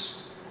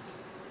prominence.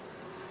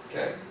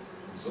 Okay?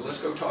 So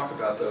let's go talk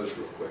about those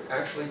real quick.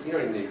 Actually, you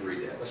don't even need to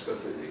read that. Let's go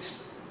through these.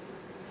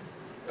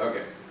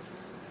 Okay.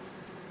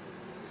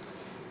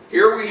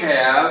 Here we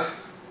have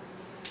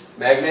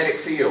magnetic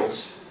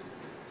fields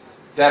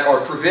that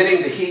are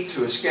preventing the heat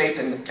to escape,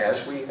 and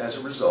as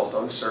a result,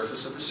 on the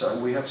surface of the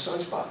sun, we have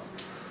sunspot.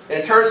 And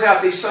it turns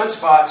out these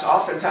sunspots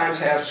oftentimes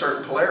have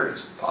certain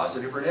polarities,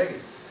 positive or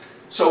negative.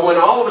 So when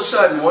all of a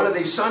sudden one of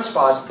these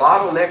sunspots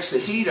bottlenecks the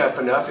heat up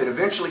enough, it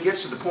eventually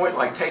gets to the point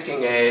like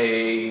taking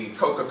a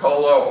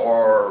Coca-Cola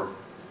or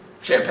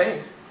champagne,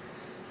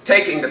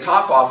 taking the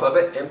top off of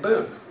it, and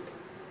boom.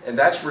 And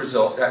that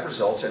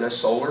results in a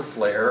solar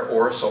flare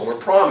or a solar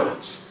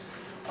prominence.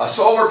 A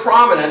solar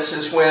prominence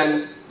is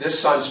when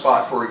this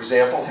sunspot, for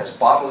example, has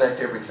bottlenecked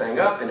everything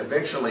up and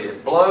eventually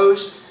it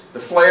blows. The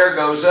flare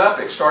goes up.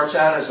 It starts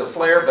out as a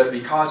flare, but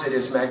because it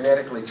is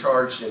magnetically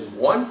charged in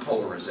one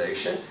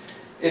polarization,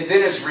 it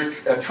then is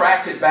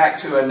attracted back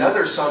to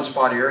another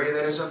sunspot area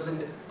that is of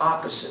the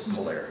opposite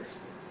polarity.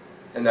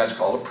 And that's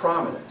called a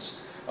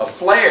prominence. A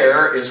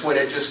flare is when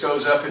it just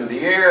goes up in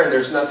the air and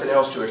there's nothing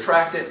else to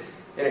attract it,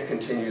 and it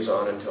continues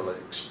on until it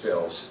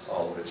expels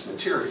all of its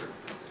material.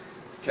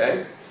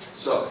 Okay?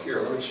 So here,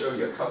 let me show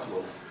you a couple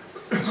of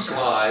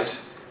slides.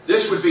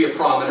 This would be a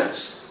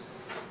prominence.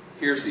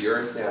 Here's the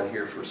Earth down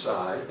here for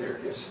side. There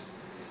it is.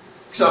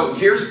 So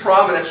here's a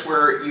prominence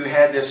where you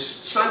had this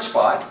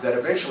sunspot that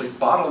eventually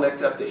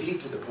bottlenecked up the heat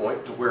to the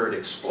point to where it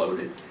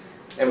exploded.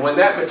 And when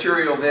that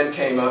material then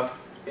came up,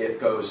 it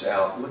goes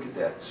out. Look at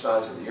that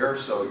size of the Earth.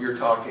 So you're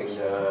talking,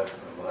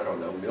 I don't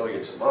know,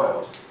 millions of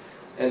miles.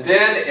 And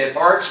then it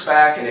arcs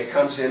back and it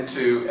comes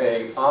into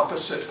an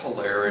opposite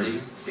polarity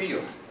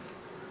field.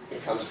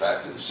 It comes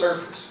back to the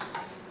surface.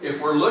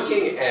 If we're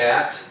looking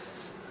at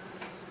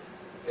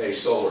a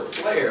solar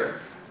flare,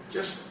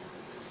 just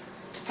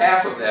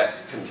half of that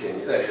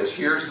continues. That is,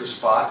 here's the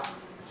spot.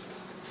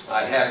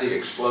 I have the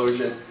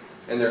explosion,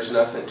 and there's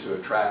nothing to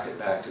attract it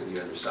back to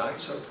the other side,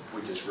 so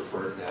we just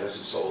refer to that as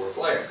a solar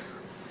flare.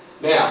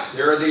 Now,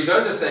 there are these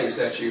other things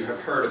that you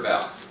have heard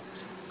about.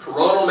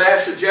 Coronal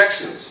mass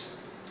ejections,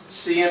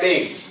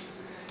 CMEs.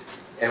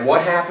 And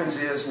what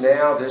happens is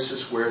now this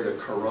is where the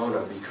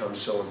corona becomes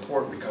so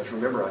important, because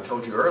remember I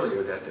told you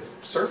earlier that the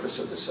surface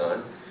of the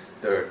sun,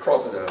 the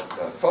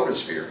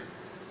photosphere,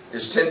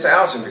 is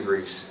 10,000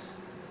 degrees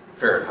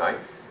Fahrenheit,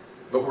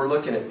 but we're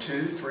looking at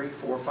 2, 3,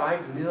 4,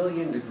 5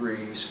 million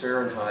degrees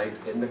Fahrenheit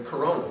in the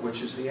corona,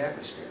 which is the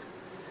atmosphere.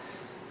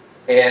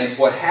 And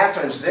what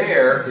happens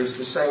there is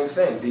the same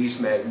thing.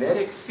 These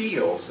magnetic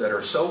fields that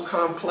are so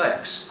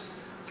complex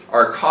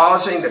are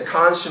causing the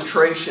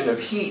concentration of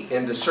heat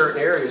into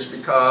certain areas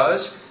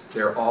because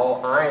They're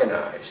all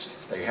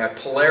ionized. They have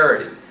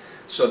polarity.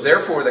 So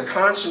therefore, the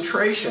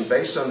concentration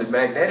based on the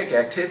magnetic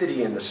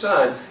activity in the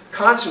sun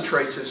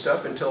concentrates this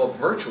stuff until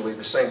virtually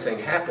the same thing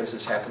happens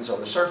as happens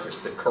on the surface.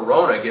 The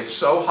corona gets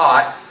so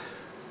hot,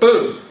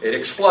 boom, it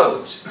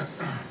explodes.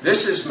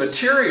 This is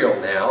material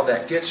now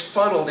that gets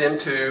funneled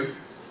into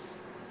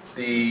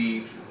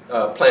the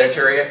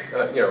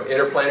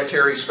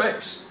interplanetary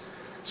space.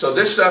 So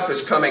this stuff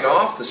is coming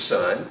off the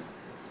sun,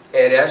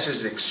 and as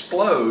it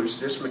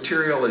explodes, this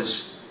material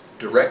is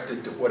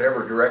directed to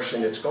whatever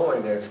direction it's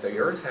going, and if the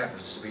Earth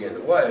happens to be in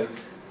the way,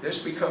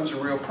 this becomes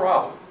a real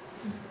problem.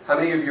 How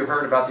many of you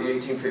heard about the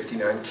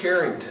 1859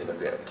 Carrington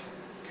event?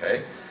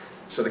 Okay,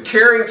 so the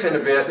Carrington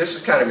event, this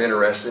is kind of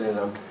interesting, and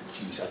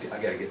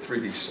I got to get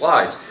through these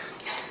slides.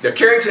 The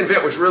Carrington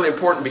event was really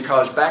important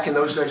because back in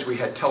those days we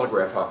had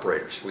telegraph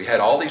operators. We had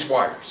all these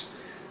wires.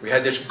 We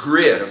had this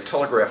grid of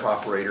telegraph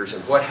operators,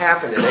 and what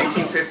happened in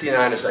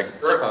 1859 is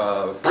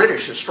a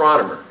British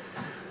astronomer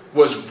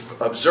was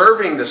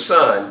observing the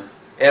sun,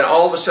 and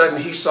all of a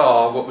sudden he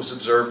saw what was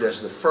observed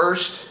as the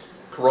first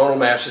coronal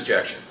mass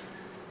ejection.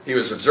 He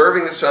was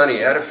observing the sun, he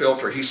had a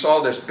filter, he saw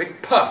this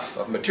big puff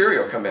of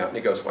material come out, and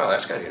he goes, wow,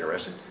 that's kind of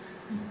interesting.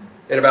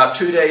 And about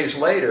 2 days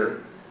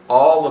later,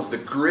 all of the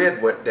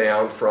grid went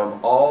down from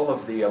all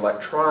of the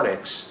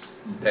electronics,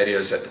 that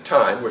is at the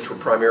time, which were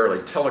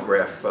primarily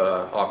telegraph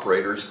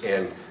operators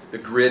and the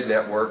grid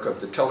network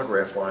of the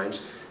telegraph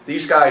lines.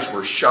 These guys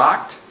were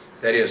shocked,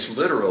 that is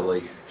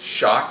literally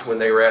shocked when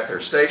they were at their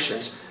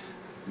stations.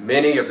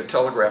 Many of the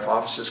telegraph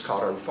offices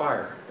caught on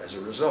fire as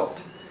a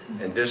result.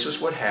 And this is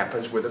what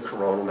happens with a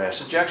coronal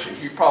mass ejection.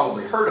 You've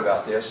probably heard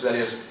about this. That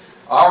is,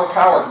 our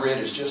power grid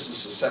is just as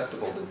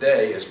susceptible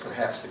today as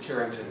perhaps the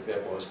Carrington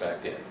event was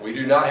back then. We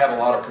do not have a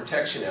lot of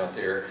protection out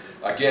there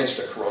against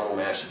a coronal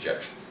mass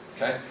ejection.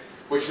 Okay?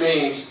 Which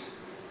means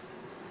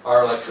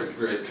our electric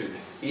grid could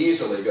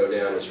easily go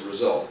down as a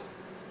result.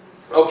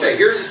 Okay,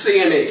 here's a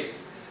CME.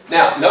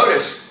 Now,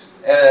 notice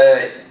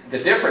the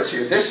difference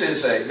here. This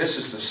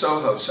is the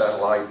SOHO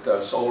satellite,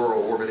 Solar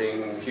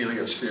Orbiting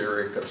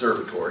Heliospheric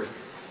Observatory.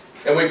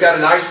 And we've got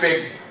a nice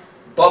big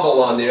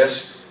bubble on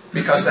this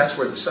because that's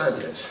where the sun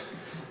is.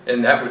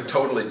 And that would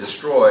totally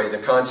destroy the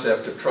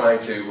concept of trying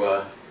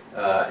to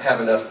have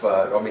enough,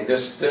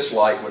 this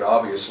light would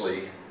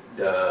obviously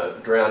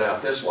drown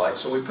out this light.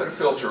 So we put a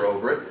filter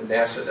over it, and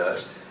NASA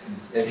does.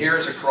 And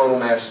here's a coronal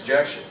mass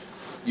ejection.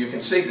 You can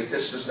see that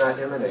this does not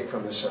emanate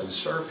from the sun's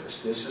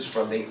surface. This is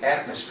from the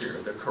atmosphere,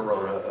 the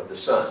corona of the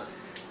sun.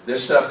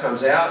 This stuff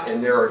comes out,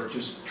 and there are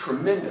just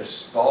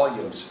tremendous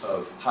volumes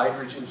of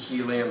hydrogen,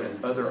 helium,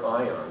 and other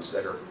ions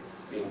that are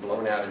being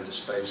blown out into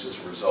space as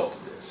a result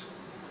of this.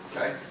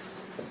 Okay?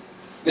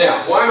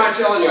 Now, why am I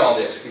telling you all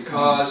this?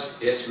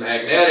 Because it's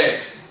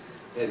magnetic.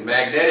 And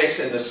magnetics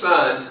and the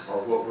sun are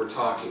what we're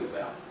talking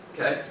about.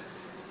 Okay?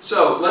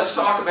 So, let's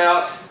talk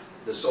about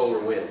the solar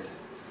wind.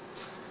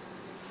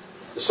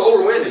 The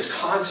solar wind is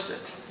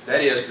constant.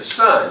 That is, the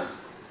sun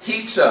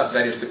heats up,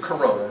 that is the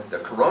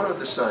corona of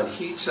the sun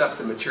heats up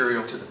the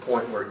material to the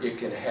point where it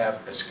can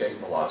have escape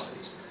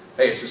velocities.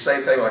 Hey, it's the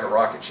same thing like a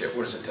rocket ship.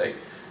 What does it take?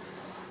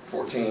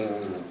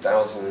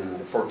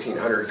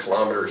 1,400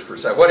 kilometers per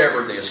second.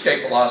 Whatever the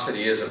escape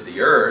velocity is of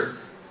the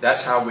Earth,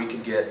 that's how we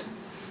can get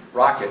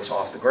rockets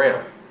off the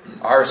ground.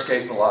 Our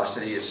escape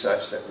velocity is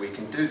such that we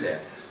can do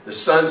that. The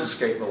sun's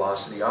escape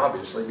velocity,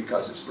 obviously,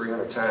 because it's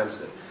 300 times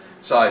the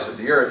size of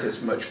the Earth,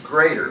 is much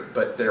greater,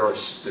 but there's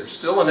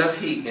still enough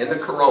heat in the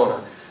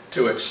corona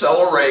to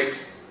accelerate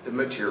the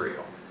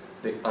material,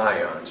 the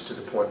ions, to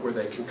the point where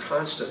they can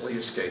constantly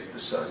escape the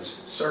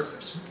sun's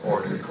surface,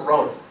 or the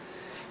corona.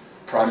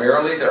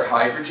 Primarily they're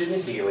hydrogen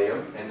and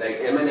helium, and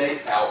they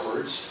emanate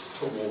outwards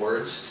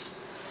towards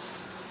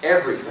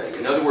everything.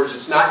 In other words,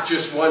 it's not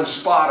just one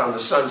spot on the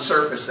sun's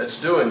surface that's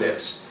doing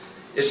this.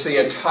 It's the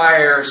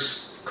entire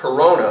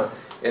corona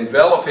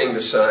enveloping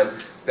the sun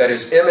that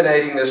is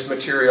emanating this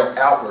material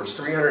outwards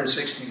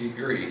 360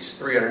 degrees,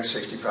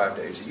 365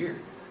 days a year.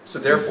 So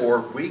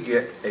therefore, we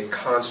get a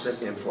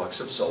constant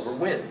influx of solar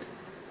wind.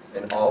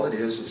 And all it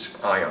is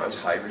ions,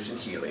 hydrogen,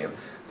 helium,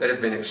 that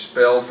have been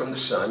expelled from the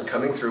sun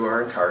coming through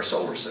our entire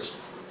solar system.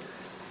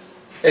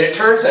 And it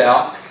turns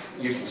out,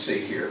 you can see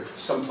here,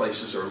 some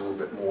places are a little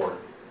bit more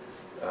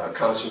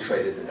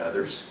concentrated than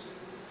others.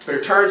 But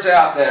it turns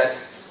out that,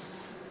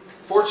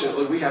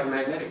 fortunately, we have a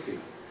magnetic field,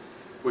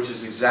 which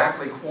is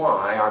exactly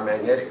why our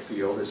magnetic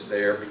field is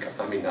there.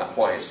 Not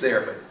why it's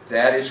there, but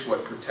that is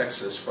what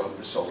protects us from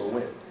the solar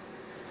wind.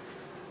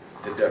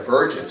 The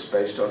divergence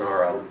based on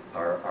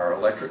our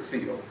electric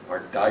field,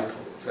 our dipole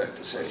effect,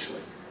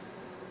 essentially,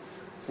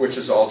 which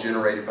is all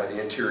generated by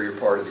the interior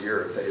part of the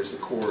Earth, that is the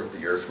core of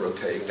the Earth,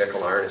 rotating,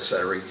 nickel, iron,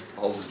 etc.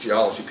 All the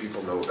geology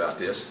people know about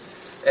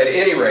this. At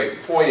any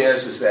rate, the point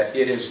is that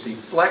it is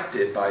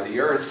deflected by the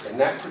Earth, and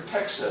that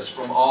protects us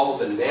from all of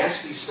the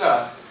nasty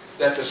stuff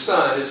that the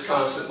sun is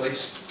constantly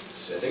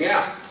sending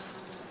out.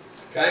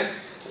 Okay?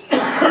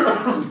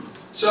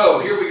 So,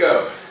 here we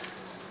go.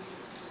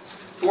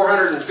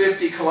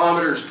 450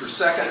 kilometers per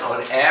second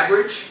on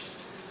average.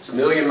 It's 1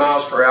 million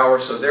miles per hour,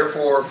 so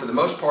therefore, for the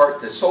most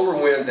part, the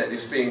solar wind that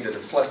is being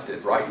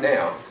deflected right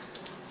now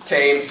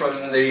came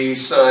from the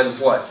sun,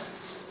 what,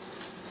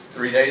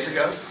 3 days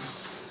ago?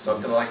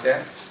 Something like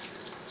that.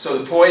 So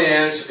the point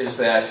is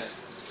that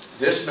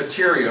this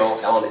material,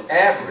 on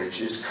average,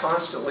 is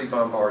constantly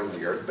bombarding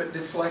the Earth, but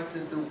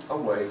deflected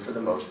away, for the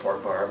most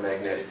part, by our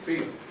magnetic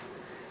field.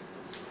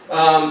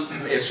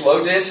 Its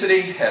low density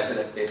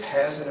it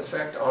has an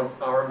effect on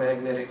our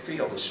magnetic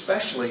field,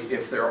 especially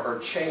if there are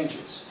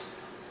changes.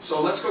 So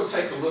let's go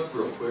take a look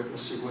real quick.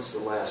 Let's see what's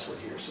the last one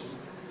here. So,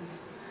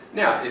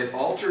 now, it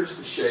alters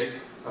the shape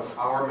of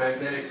our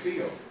magnetic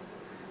field.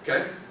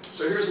 Okay?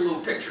 So here's a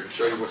little picture to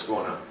show you what's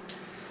going on.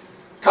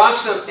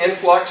 Constant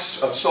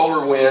influx of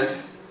solar wind,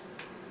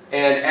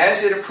 and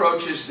as it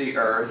approaches the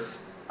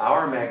Earth,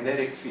 our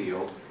magnetic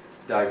field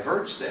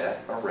diverts that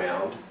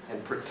around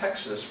and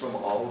protects us from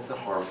all of the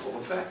harmful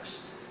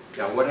effects.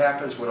 Now, what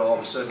happens when all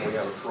of a sudden we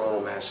have a coronal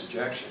mass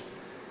ejection?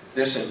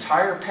 This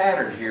entire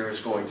pattern here is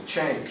going to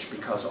change,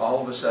 because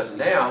all of a sudden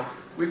now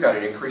we've got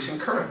an increase in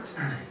current,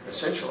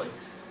 essentially.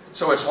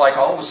 So it's like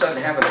all of a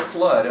sudden having a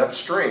flood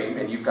upstream,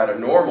 and you've got a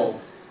normal,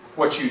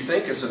 what you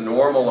think is a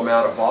normal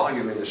amount of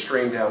volume in the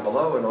stream down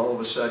below, and all of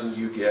a sudden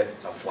you get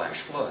a flash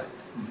flood.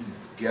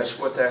 Guess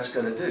what that's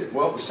going to do?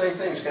 Well, the same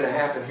thing is going to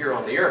happen here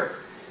on the Earth.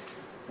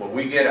 When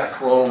we get a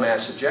coronal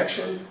mass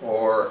ejection,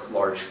 or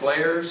large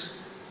flares,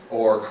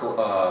 or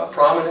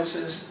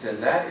prominences,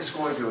 then that is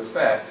going to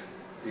affect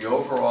the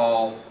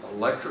overall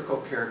electrical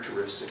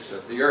characteristics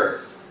of the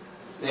Earth.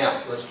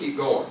 Now, let's keep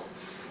going.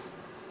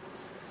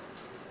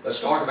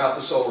 Let's talk about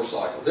the solar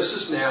cycle. This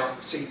is now,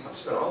 see, I've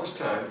spent all this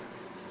time,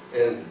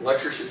 and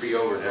lecture should be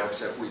over now,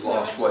 except we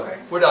lost, what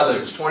did I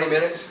lose, 20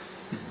 minutes?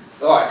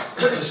 All right,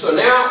 so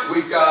now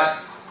we've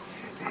got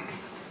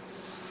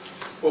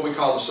what we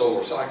call the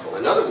solar cycle.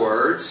 In other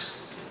words,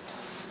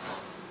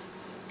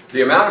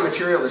 the amount of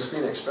material that's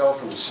being expelled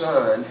from the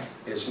sun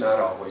is not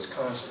always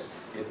constant.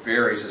 It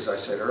varies, as I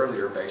said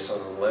earlier, based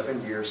on an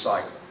 11-year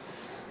cycle.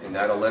 And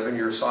that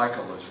 11-year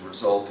cycle is a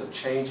result of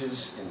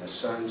changes in the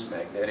sun's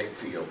magnetic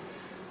field,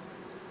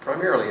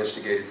 primarily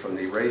instigated from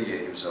the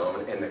radiative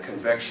zone and the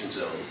convection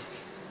zone.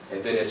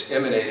 And then it's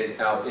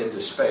emanated out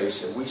into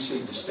space, and we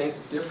see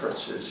distinct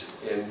differences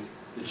in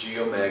the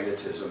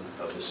geomagnetism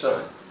of the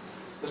sun.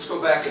 Let's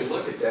go back and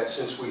look at that,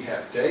 since we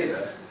have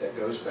data that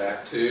goes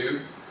back to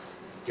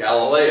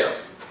Galileo.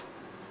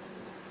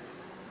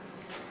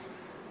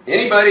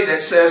 Anybody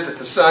that says that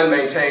the sun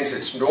maintains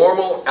its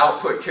normal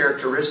output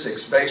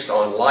characteristics based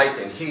on light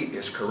and heat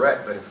is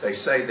correct, but if they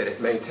say that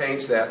it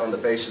maintains that on the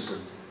basis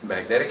of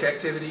magnetic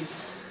activity,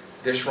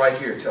 this right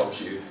here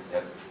tells you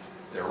that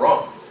they're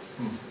wrong.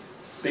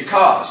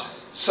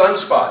 Because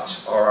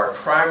sunspots are our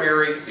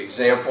primary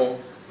example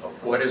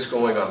of what is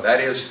going on. That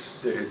is,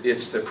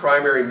 it's the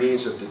primary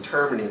means of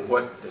determining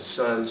what the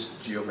sun's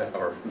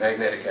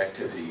magnetic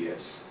activity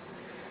is.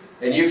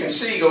 And you can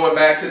see, going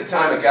back to the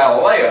time of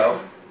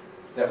Galileo,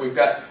 that we've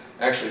got,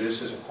 actually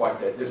this isn't quite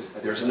that,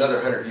 there's another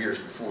 100 years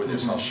before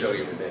this, I'll show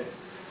you in a minute.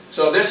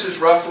 So this is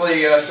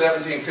roughly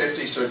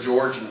 1750, so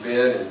George and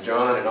Ben and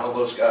John and all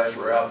those guys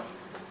were out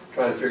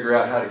trying to figure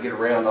out how to get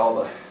around all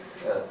the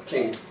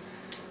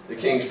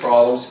king's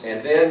problems.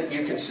 And then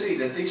you can see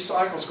that these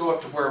cycles go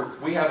up to where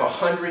we have a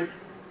 100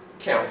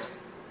 count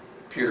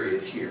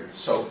period here.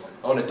 So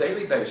on a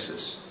daily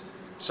basis,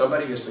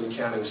 somebody has been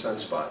counting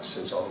sunspots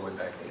since all the way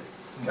back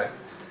then. Okay?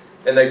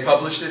 And they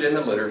published it in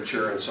the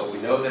literature, and so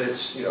we know that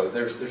it's, you know,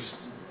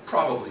 there's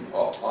probably,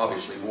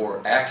 obviously,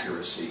 more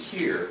accuracy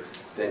here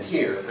than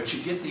here, but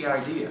you get the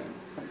idea.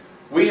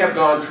 We have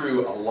gone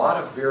through a lot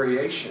of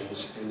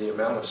variations in the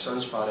amount of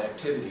sunspot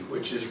activity,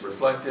 which is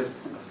reflective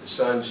of the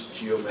sun's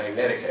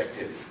geomagnetic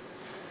activity.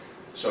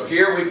 So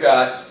here we've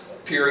got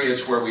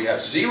periods where we have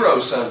 0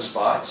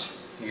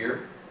 sunspots,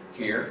 here,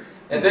 here,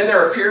 and then there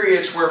are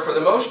periods where, for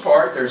the most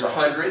part, there's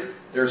 100,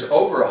 there's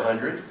over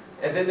 100,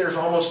 and then there's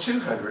almost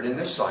 200 in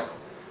this cycle.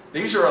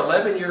 These are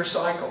 11-year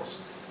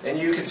cycles. And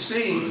you can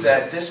see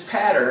that this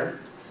pattern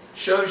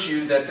shows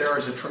you that there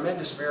is a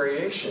tremendous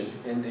variation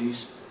in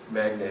these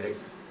magnetic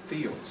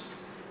fields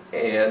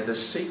and the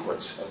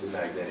sequence of the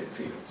magnetic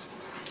fields.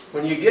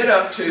 When you get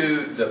up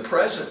to the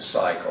present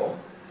cycle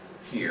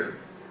here,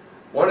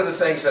 one of the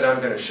things that I'm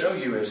going to show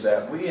you is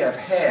that we have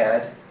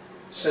had,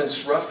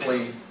 since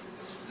roughly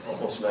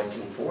almost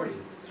 1940,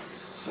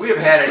 we have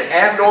had an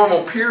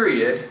abnormal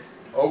period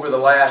over the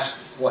last,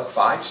 what,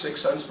 5,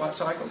 6 sunspot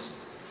cycles,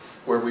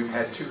 where we've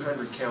had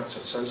 200 counts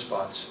of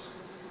sunspots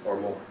or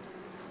more.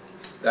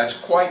 That's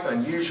quite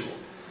unusual.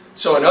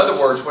 So in other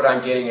words, what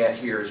I'm getting at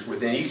here is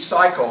within each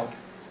cycle,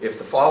 if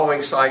the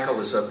following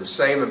cycle is of the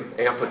same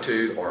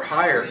amplitude or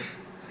higher,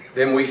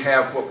 then we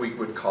have what we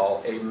would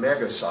call a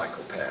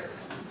megacycle pattern.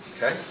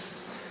 Okay?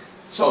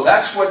 So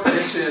that's what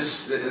this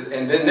is,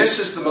 and then this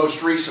is the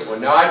most recent one.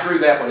 Now I drew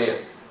that one in,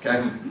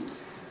 okay?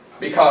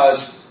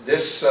 Because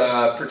this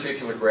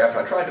particular graph,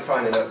 I tried to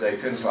find an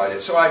update, couldn't find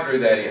it, so I drew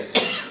that in.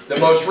 The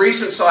most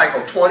recent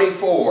cycle,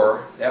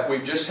 24, that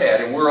we've just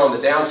had, and we're on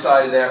the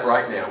downside of that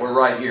right now. We're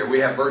right here. We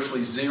have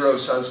virtually 0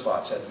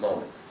 sunspots at the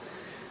moment.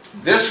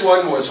 This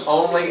one was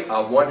only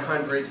a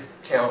 100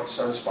 count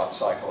sunspot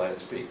cycle at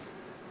its peak.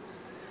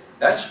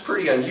 That's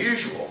pretty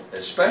unusual,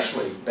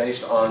 especially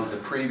based on the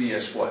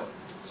previous, what,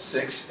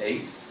 6,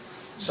 8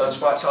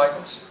 sunspot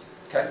cycles?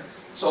 Okay,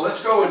 so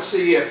let's go and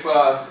see if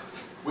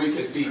we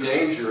could be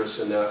dangerous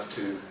enough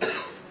to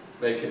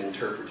make an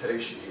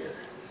interpretation here.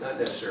 Not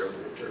necessarily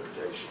an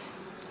interpretation.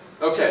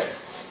 Okay,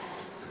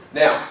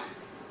 now,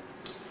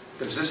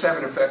 does this have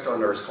an effect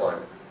on Earth's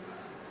climate?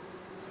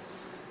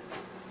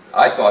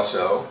 I thought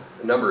so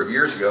a number of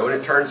years ago, and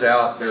it turns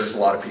out there's a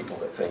lot of people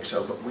that think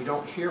so, but we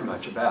don't hear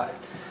much about it.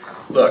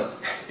 Look,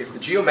 if the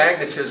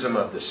geomagnetism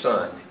of the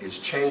sun is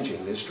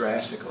changing this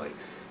drastically,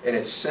 and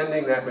it's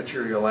sending that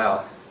material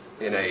out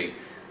in a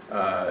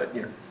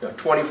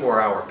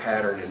 24-hour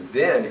pattern, and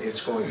then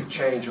it's going to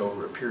change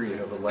over a period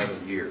of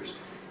 11 years,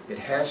 it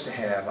has to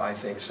have, I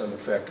think, some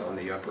effect on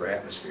the upper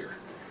atmosphere.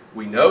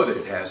 We know that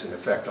it has an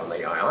effect on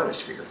the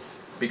ionosphere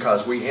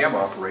because we ham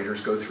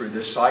operators go through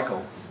this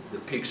cycle, the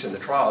peaks and the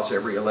troughs,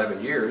 every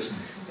 11 years.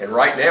 And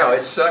right now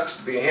it sucks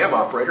to be a ham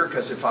operator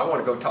because if I want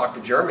to go talk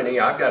to Germany,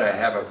 I've got to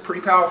have a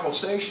pretty powerful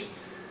station.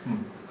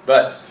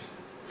 But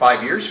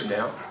 5 years from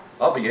now,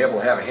 I'll be able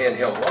to have a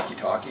handheld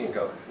walkie-talkie and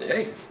go,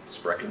 hey,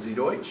 sprechen Sie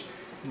Deutsch.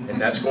 And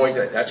that's going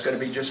to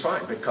be just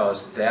fine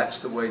because that's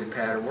the way the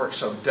pattern works.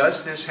 So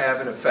does this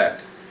have an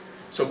effect?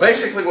 So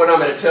basically what I'm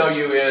going to tell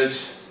you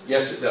is,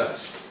 yes it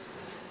does.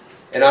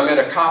 And I'm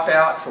going to cop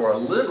out for a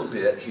little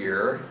bit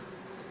here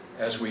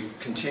as we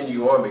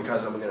continue on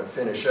because I'm going to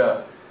finish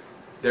up.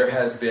 There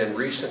have been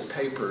recent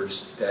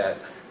papers that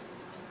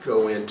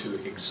go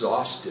into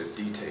exhaustive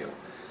detail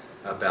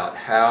about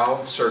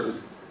how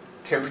certain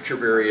temperature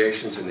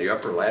variations in the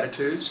upper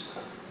latitudes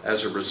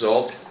as a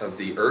result of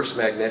the Earth's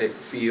magnetic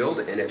field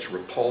and its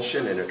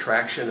repulsion and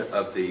attraction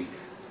of the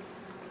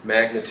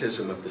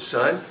magnetism of the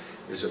sun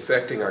is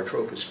affecting our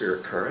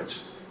tropospheric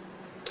currents.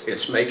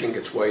 It's making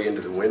its way into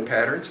the wind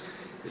patterns.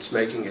 It's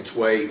making its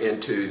way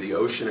into the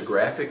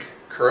oceanographic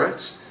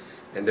currents,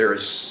 and there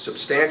is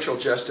substantial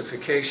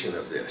justification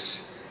of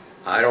this.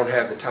 I don't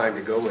have the time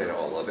to go in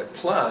all of it.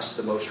 Plus,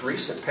 the most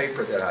recent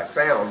paper that I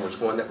found was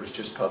one that was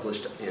just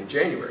published in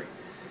January.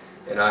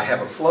 And I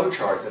have a flow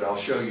chart that I'll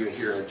show you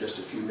here in just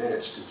a few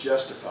minutes to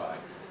justify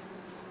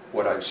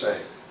what I'm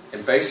saying.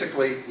 And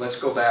basically, let's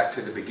go back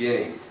to the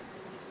beginning.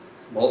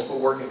 Multiple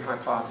working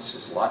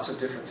hypotheses, lots of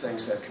different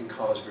things that can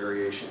cause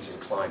variations in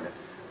climate.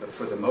 But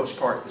for the most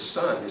part, the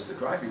sun is the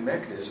driving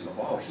mechanism of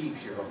all heat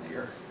here on the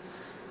Earth.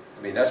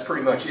 I mean, that's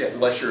pretty much it,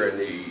 unless you're in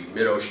the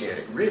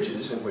mid-oceanic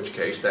ridges, in which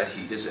case that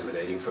heat is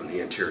emanating from the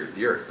interior of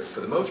the Earth. But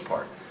for the most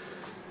part,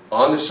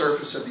 on the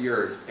surface of the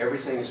Earth,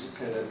 everything is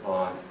dependent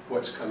on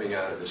what's coming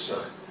out of the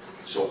sun.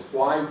 So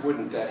why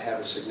wouldn't that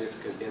have a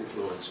significant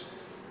influence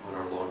on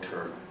our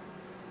long-term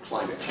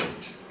climate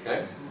change?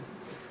 Okay?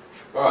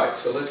 All right,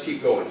 so let's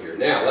keep going here.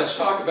 Now, let's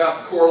talk about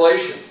the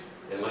correlation,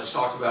 and let's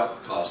talk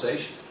about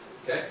causation.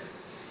 Okay?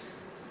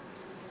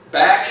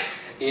 Back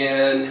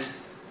in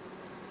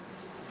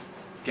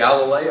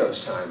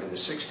Galileo's time, in the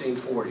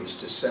 1640s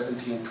to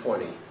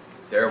 1720,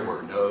 there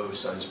were no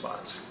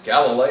sunspots.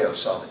 Galileo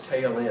saw the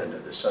tail end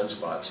of the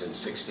sunspots in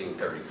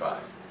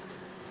 1635.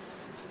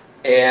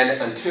 And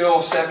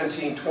until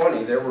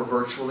 1720, there were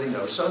virtually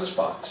no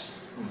sunspots.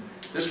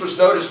 This was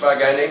noticed by a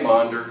guy named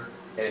Maunder,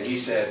 and he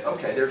said,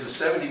 okay, there's a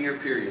 70-year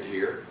period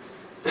here,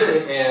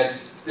 and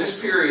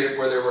this period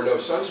where there were no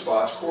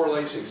sunspots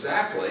correlates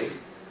exactly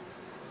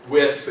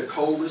with the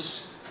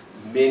coldest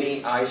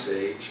mini ice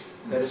age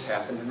that has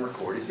happened in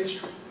recorded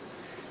history.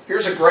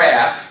 Here's a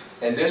graph,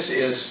 and this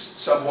is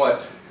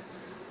somewhat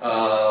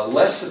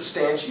less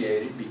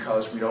substantiated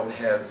because we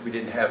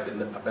didn't have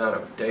the amount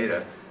of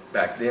data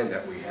back then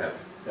that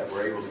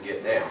we're able to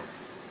get now.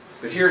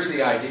 But here's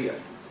the idea.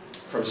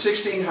 From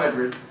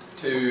 1600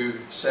 to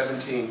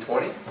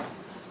 1720,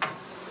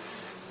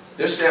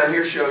 this down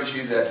here shows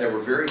you that there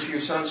were very few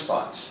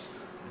sunspots.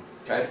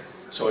 Okay?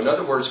 So in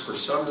other words, for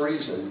some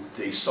reason,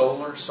 the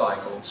solar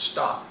cycle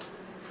stopped.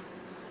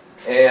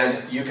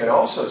 And you can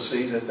also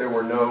see that there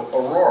were no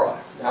aurora.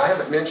 Now, I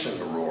haven't mentioned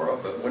aurora,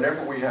 but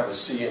whenever we have a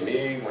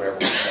CME, whenever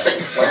we have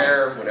a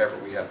flare, whenever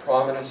we have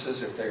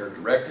prominences, if they are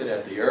directed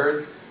at the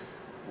Earth,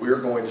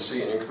 we're going to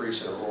see an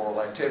increase in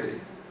auroral activity.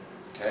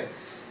 Okay?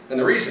 And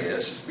the reason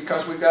is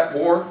because we've got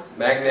more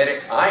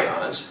magnetic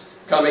ions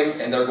coming,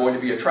 and they're going to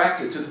be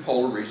attracted to the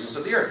polar regions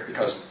of the Earth,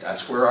 because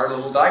that's where our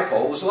little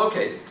dipole is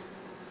located.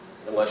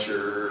 Unless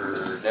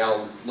you're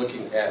now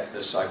looking at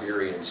the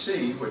Siberian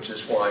Sea, which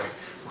is why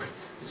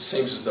it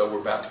seems as though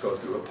we're about to go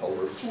through a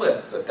polar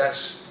flip, but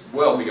that's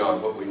well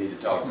beyond what we need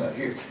to talk about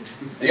here.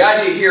 The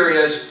idea here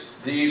is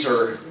these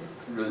are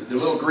the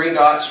little green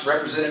dots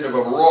representative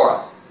of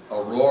aurora.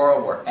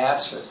 Aurora were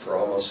absent for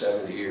almost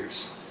 70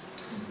 years,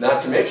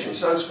 not to mention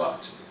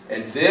sunspots.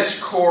 And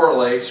this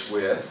correlates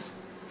with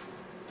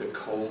the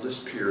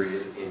coldest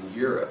period in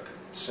Europe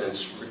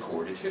since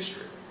recorded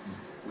history.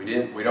 We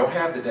don't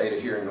have the data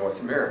here in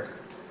North America,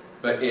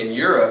 but in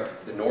Europe,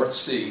 the North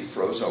Sea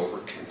froze over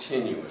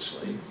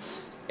continuously,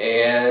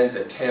 and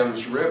the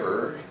Thames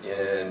River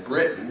in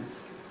Britain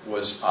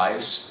was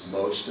ice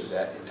most of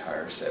that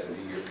entire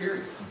 70-year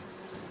period.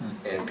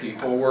 And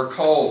people were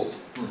cold.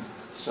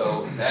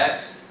 So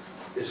that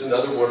is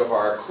another one of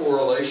our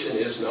correlation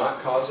is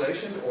not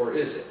causation, or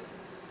is it?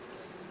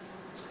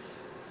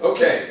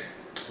 Okay,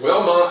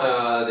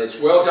 well, it's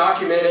well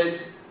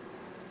documented,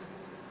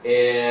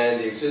 and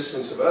the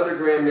existence of other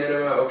grand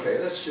minima. Okay,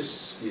 let's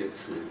just skip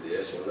through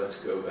this and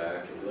let's go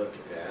back and look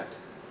at,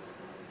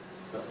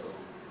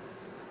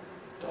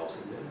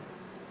 Dalton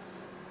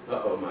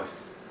minima.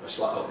 My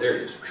slide, oh, there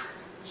it is.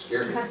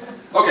 Scared me.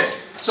 Okay,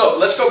 so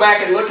let's go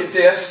back and look at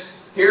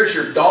this. Here's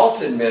your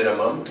Dalton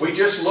minimum. We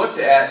just looked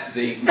at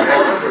the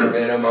Maunder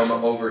minimum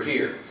over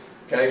here.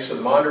 Okay, so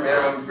the Maunder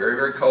minimum, very,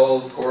 very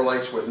cold,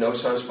 correlates with no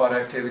sunspot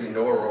activity,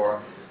 no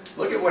aurora.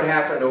 Look at what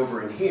happened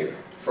over in here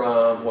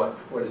from, what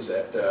is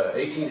that,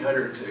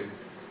 1800 to,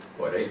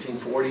 what,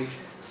 1840,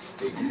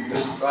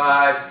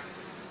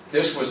 1835.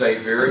 This was a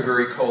very,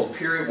 very cold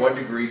period, 1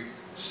 degree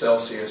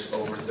Celsius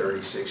over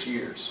 36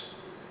 years.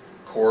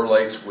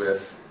 Correlates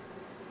with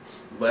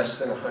less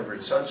than 100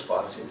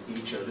 sunspots in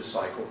each of the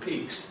cycle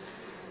peaks.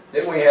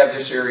 Then we have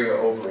this area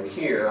over in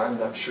here. I'm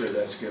not sure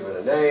that's given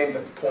a name,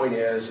 but the point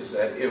is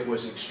that it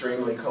was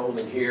extremely cold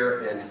in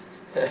here, and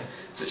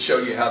to show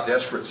you how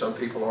desperate some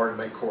people are to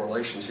make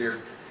correlations here.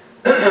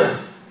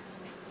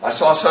 I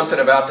saw something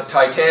about the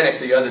Titanic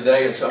the other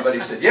day, and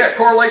somebody said, yeah, it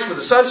correlates with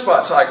the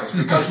sunspot cycles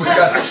because we've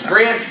got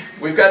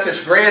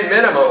this grand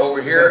minima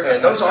over here,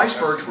 and those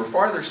icebergs were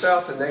farther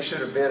south than they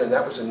should have been, and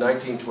that was in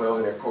 1912,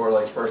 and it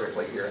correlates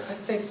perfectly here. I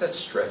think that's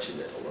stretching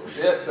it a little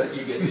bit, but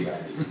you get the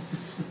idea.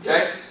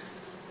 Okay?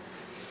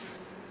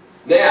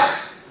 Now,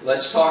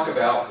 let's talk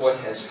about what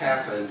has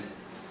happened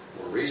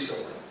more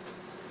recently.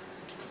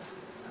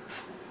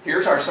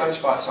 Here's our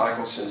sunspot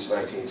cycle since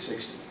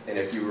 1960. And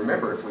if you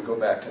remember, if we go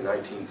back to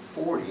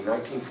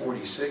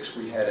 1946,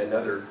 we had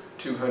another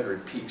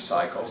 200 peak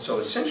cycle. So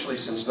essentially,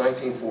 since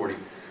 1940,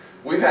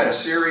 we've had a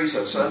series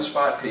of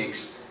sunspot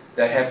peaks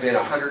that have been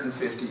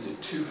 150 to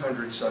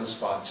 200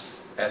 sunspots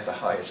at the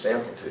highest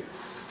amplitude.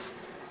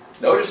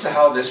 Notice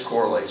how this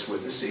correlates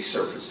with the sea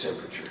surface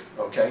temperature.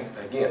 Okay,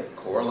 again,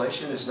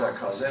 correlation is not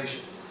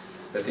causation.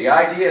 But the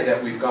idea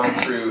that we've gone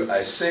through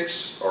a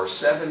 6 or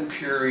 7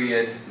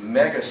 period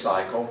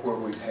megacycle where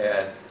we've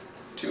had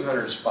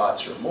 200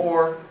 spots or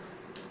more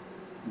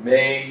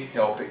may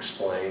help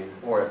explain,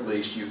 or at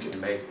least you can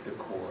make the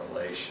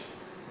correlation,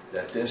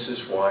 that this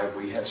is why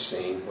we have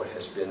seen what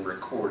has been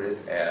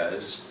recorded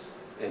as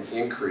an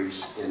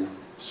increase in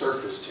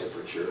surface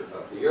temperature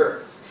of the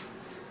Earth.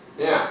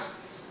 Now,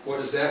 what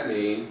does that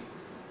mean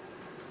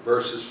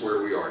versus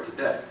where we are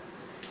today?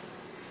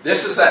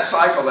 This is that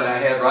cycle that I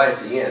had right at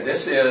the end.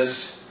 This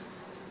is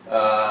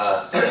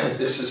a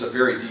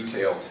very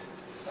detailed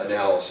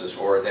analysis,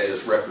 or that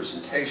is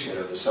representation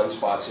of the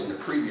sunspots in the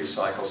previous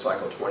cycle,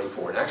 cycle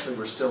 24. And actually,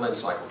 we're still in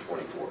cycle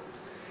 24.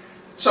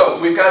 So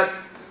we've got,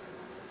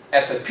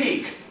 at the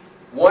peak,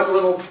 one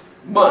little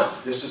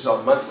month. This is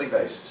on a monthly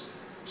basis.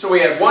 So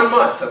we had 1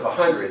 month of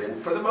 100, and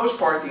for the most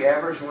part, the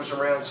average was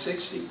around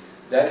 60.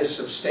 That is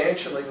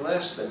substantially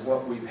less than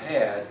what we've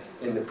had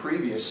in the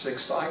previous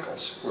 6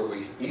 cycles, where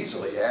we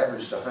easily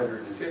averaged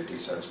 150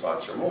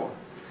 sunspots or more.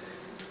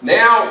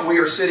 Now we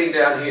are sitting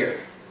down here,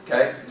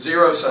 okay?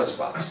 0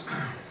 sunspots,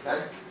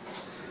 okay?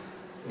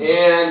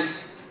 And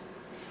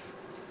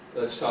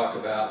let's talk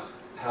about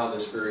how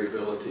this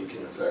variability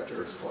can affect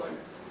Earth's climate.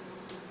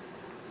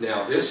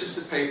 Now, this is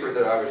the paper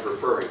that I was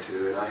referring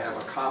to, and I have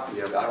a copy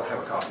of it. I don't have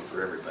a copy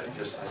for everybody, I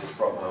just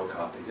brought my own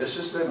copy. This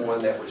is the one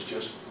that was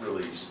just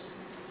released.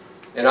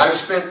 And I've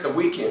spent the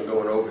weekend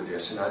going over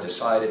this, and I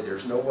decided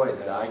there's no way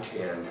that I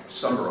can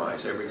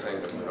summarize everything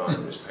that went on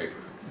in this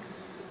paper.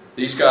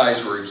 These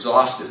guys were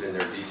exhaustive in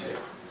their detail,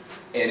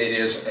 and it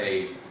is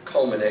a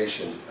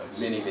culmination of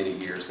many, many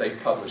years. They've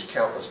published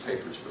countless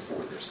papers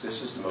before this.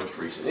 This is the most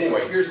recent.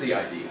 Anyway, here's the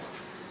idea.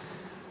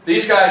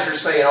 These guys are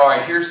saying, all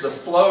right, here's the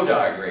flow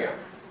diagram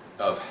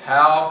of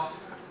how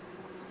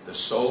the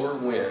solar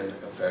wind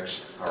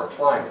affects our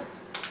climate.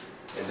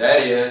 And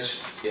that is,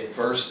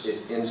 first it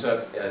ends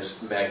up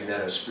as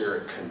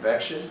magnetospheric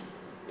convection.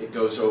 It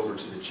goes over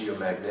to the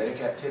geomagnetic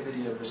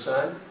activity of the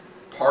sun.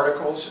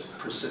 Particles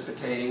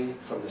precipitating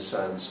from the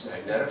sun's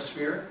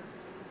magnetosphere.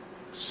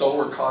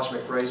 Solar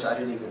cosmic rays, I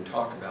didn't even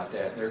talk about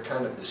that. They're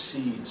kind of the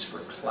seeds for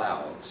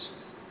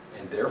clouds.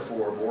 And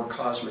therefore, more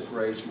cosmic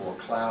rays, more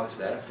clouds,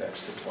 that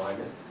affects the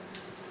climate.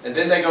 And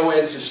then they go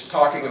into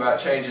talking about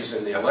changes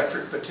in the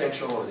electric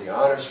potential of the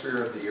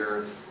ionosphere of the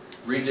Earth,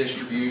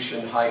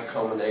 redistribution, height,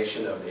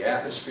 culmination of the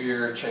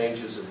atmosphere,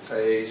 changes in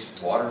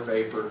phase, water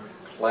vapor,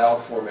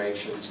 cloud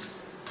formations,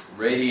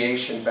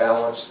 radiation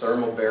balance,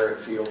 thermal Barrett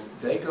field.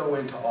 They go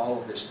into all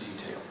of this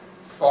detail,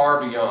 far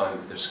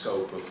beyond the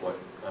scope of what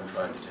I'm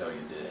trying to tell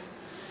you today.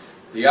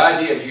 The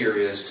idea here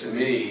is, to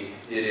me,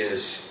 it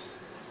is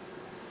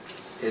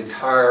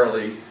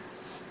entirely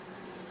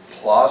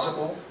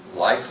plausible,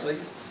 likely,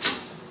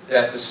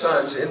 that the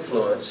sun's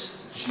influence,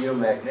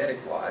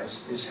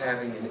 geomagnetic-wise, is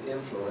having an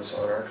influence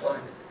on our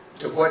climate.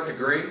 To what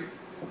degree?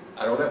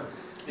 I don't know.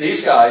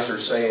 These guys are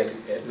saying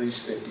at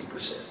least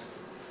 50%.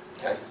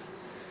 Okay?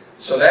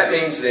 So that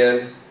means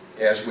then,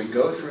 as we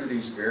go through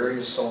these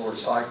various solar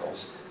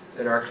cycles,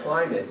 that our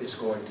climate is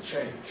going to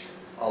change,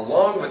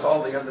 along with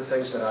all the other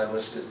things that I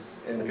listed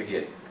in the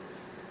beginning.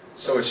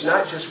 So it's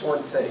not just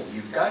one thing.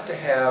 You've got to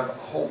have a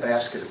whole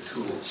basket of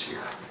tools here.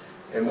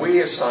 And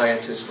we as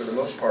scientists, for the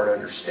most part,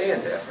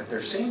 understand that, but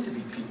there seem to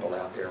be people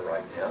out there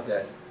right now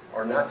that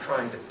are not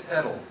trying to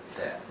peddle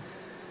that.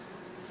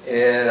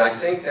 And I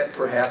think that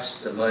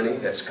perhaps the money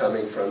that's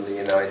coming from the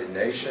United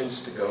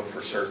Nations to go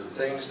for certain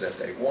things that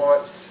they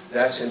want,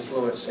 that's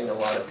influencing a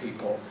lot of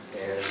people.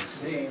 And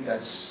to me,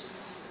 that's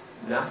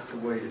not the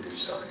way to do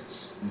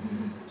science.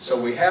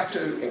 So we have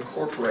to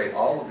incorporate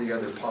all of the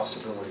other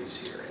possibilities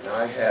here. And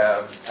I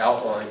have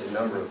outlined a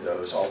number of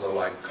those, although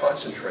I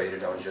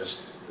concentrated on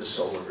just the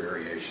solar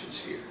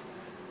variations here.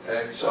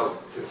 Okay, so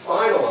to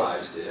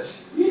finalize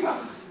this,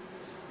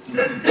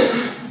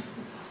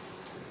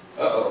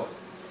 uh-oh.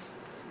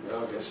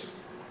 No, I guess,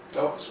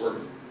 no, it's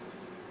working.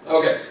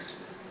 Okay.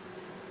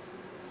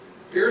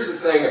 Here's the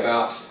thing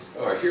about,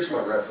 all right, here's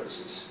my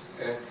references,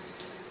 okay?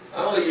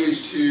 I only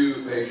use two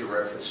major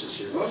references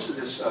here. Most of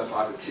this stuff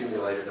I've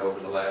accumulated over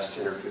the last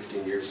 10 or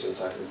 15 years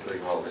since I've been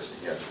putting all this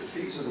together, but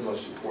these are the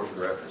most important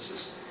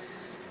references.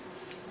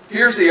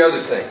 Here's the other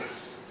thing.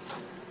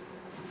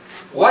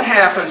 What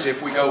happens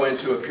if we go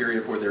into a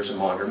period where there's a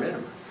moderate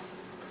minimum?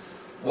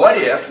 What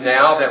if,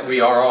 now that we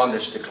are on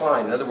this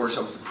decline, in other words,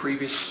 of the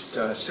previous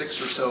 6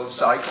 or so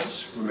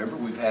cycles, remember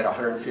we've had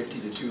 150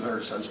 to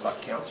 200 sunspot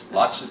counts,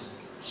 lots of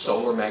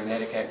solar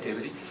magnetic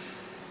activity.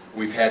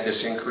 We've had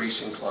this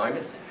increase in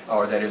climate,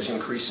 or that is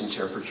increase in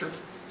temperature.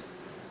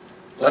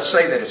 Let's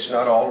say that it's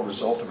not all a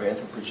result of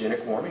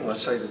anthropogenic warming.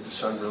 Let's say that the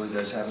sun really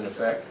does have an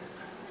effect.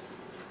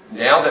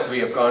 Now that we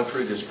have gone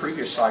through this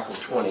previous cycle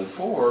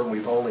 24,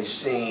 we've only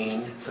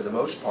seen, for the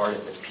most part,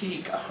 at the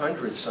peak,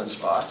 100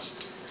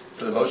 sunspots.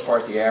 For the most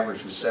part, the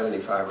average was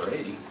 75 or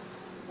 80.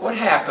 What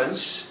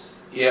happens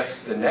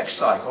if the next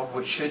cycle,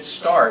 which should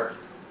start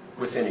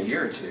within a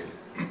year or two,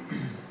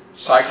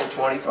 cycle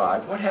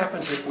 25, what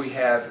happens if we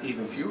have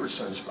even fewer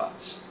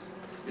sunspots?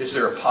 Is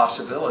there a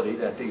possibility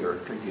that the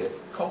Earth could get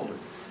colder?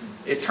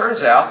 It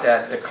turns out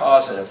that the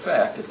cause and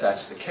effect, if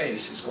that's the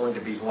case, is going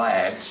to be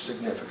lagged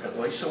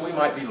significantly. So we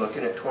might be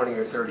looking at 20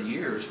 or 30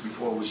 years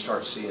before we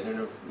start seeing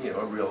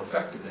a real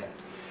effect of that.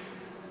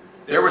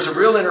 There was a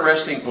real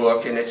interesting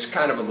book, and it's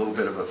kind of a little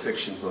bit of a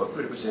fiction book,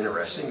 but it was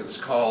interesting. It was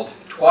called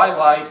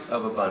Twilight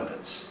of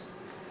Abundance.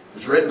 It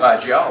was written by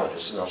a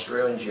geologist, an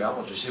Australian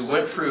geologist, who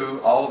went through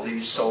all of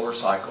these solar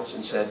cycles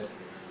and said,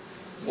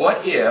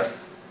 what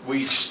if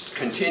we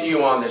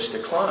continue on this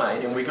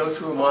decline and we go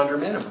through a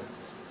moderate minimum?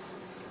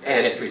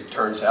 And if it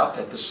turns out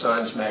that the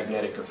sun's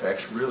magnetic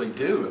effects really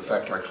do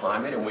affect our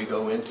climate and we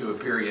go into a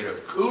period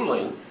of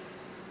cooling,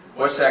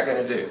 what's that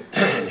going to do?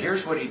 And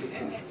here's what he did.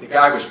 And the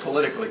guy was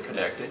politically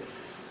connected.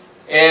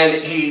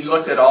 And he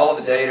looked at all of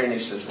the data and he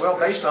says, well,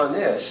 based on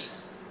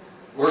this,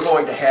 we're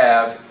going to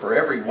have, for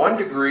every 1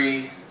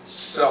 degree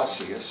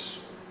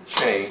Celsius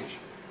change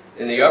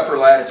in the upper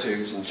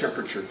latitudes in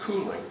temperature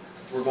cooling,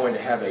 we're going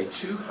to have a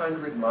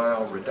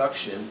 200-mile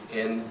reduction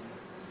in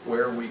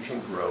where we can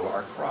grow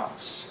our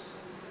crops.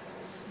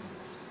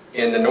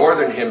 In the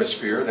northern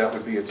hemisphere, that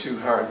would be a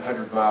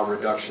 200-mile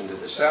reduction to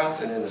the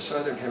south, and in the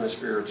southern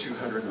hemisphere, a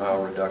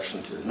 200-mile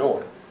reduction to the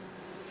north.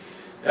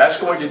 That's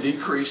going to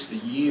decrease the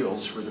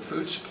yields for the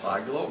food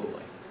supply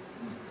globally.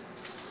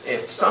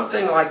 If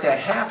something like that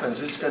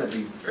happens, it's going to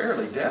be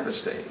fairly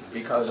devastating,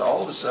 because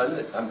all of a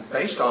sudden,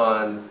 based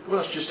on, well,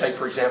 let's just take,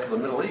 for example,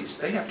 the Middle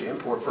East. They have to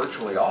import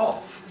virtually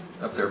all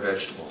of their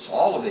vegetables,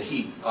 all of the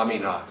wheat,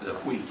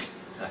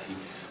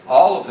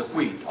 all of the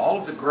wheat, all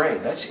of the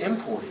grain, that's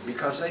imported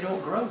because they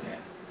don't grow that.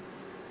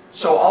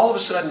 So all of a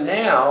sudden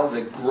now,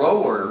 the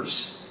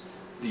growers,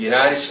 the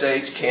United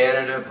States,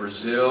 Canada,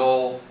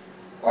 Brazil,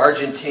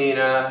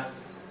 Argentina,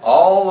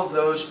 all of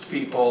those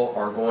people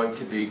are going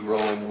to be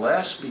growing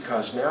less,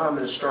 because now I'm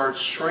going to start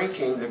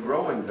shrinking the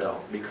growing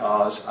belt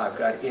because I've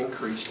got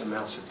increased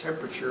amounts of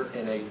temperature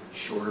and a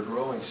shorter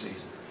growing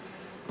season.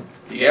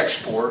 The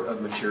export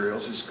of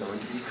materials is going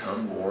to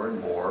become more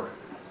and more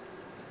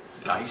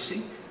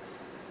dicey.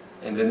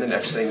 And then the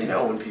next thing you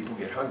know, when people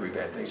get hungry,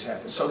 bad things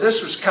happen. So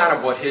this was kind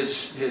of what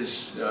his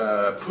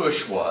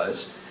push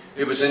was.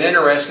 It was an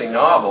interesting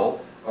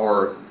novel,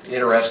 or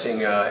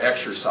interesting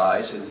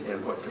exercise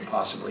in what could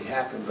possibly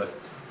happen. But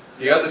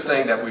the other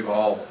thing that we've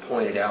all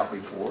pointed out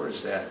before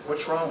is that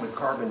what's wrong with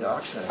carbon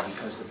dioxide?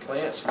 Because the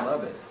plants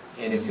love it.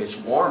 And if it's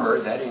warmer,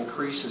 that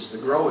increases the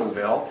growing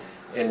belt.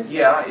 And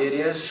yeah, it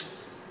is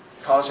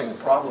causing a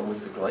problem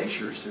with the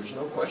glaciers. There's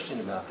no question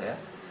about that.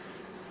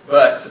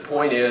 But the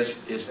point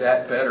is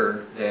that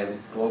better than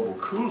global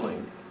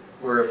cooling,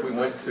 where if we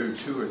went through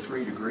 2 or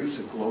 3 degrees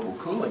of global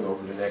cooling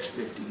over the next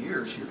 50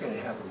 years, you're going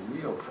to have a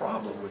real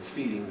problem with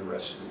feeding the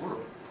rest of the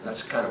world.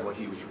 That's kind of what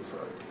he was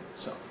referring to.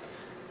 So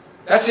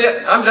that's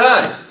it. I'm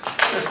done. I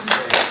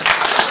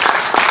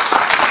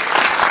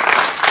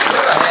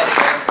had it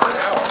down for an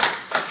hour,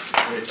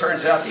 but it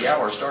turns out the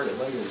hour started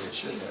later than it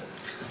should have.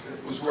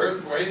 It was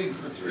worth waiting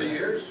for 3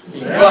 years.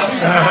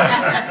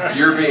 Well,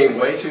 you're being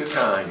way too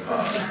kind,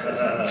 Bob.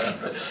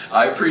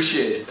 I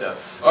appreciate it, though.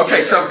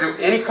 Okay, so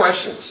any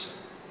questions?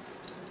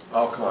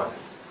 Oh, come on.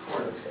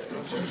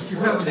 You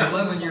have an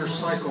 11-year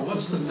cycle.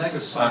 What's the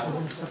megacycle?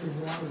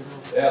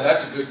 Yeah,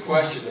 that's a good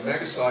question. The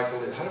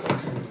megacycle is,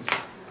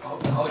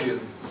 I'll get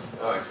them.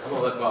 all right, I'm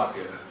going to let Bob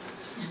get it.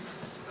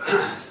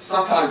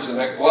 Sometimes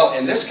well,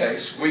 in this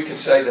case, we could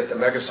say that the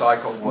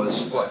megacycle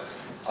was, what,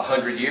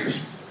 100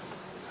 years?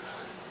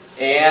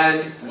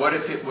 And what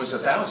if it was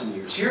 1,000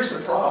 years? Here's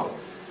the problem.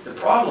 The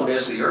problem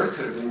is the Earth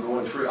could have been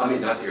going through, I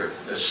mean, not the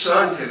Earth, the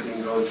Sun could have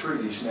been going through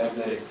these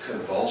magnetic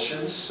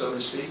convulsions, so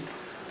to speak,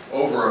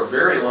 over a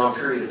very long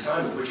period of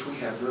time in which we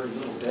have very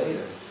little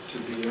data to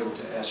be able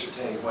to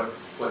ascertain what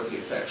the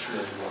effects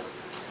really were.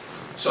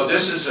 So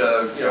this is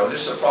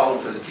a problem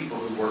for the people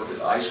who work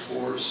with ice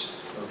cores,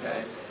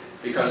 okay?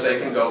 Because they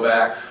can go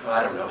back,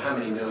 I don't know, how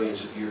many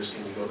millions of years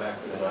can you go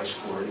back with an ice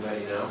core?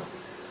 Anybody know?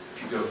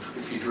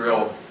 If you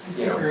drill,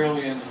 You're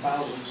only in the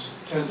thousands,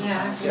 tens of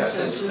thousands. yeah,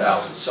 tens of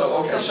thousands. So,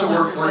 okay, so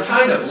we're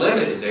kind of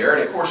limited there,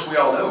 and of course we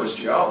all know as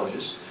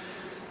geologists,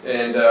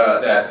 and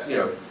that,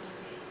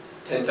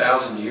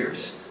 10,000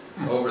 years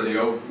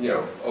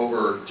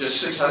over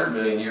just 600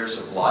 million years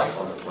of life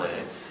on the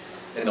planet.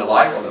 And the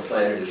life on the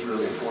planet is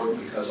really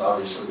important because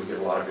obviously we get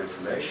a lot of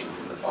information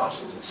from the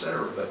fossils,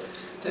 etc. But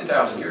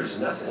 10,000 years is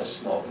nothing, that's a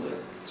small blip.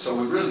 So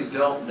we really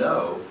don't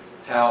know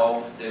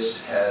how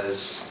this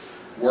has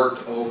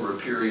worked over a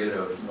period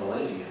of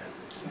millennia.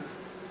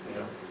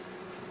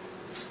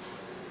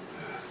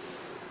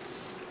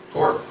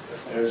 Or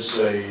There's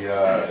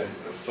a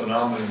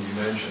phenomenon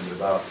you mentioned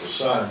about the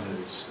sun.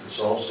 It's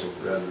also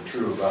rather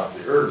true about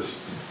the Earth.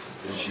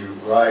 As you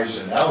rise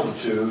in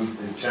altitude,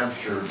 the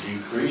temperature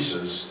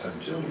decreases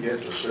until you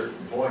get to a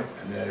certain point,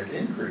 and then it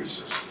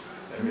increases.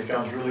 And it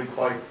becomes really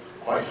quite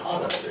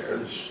hot up there.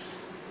 The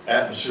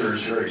atmosphere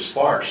is very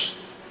sparse.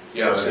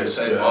 yeah, I was going to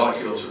say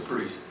molecules are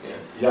pretty.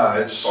 Yeah,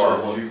 it's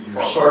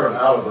you're sort of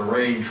out of the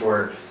range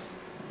where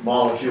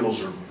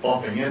molecules are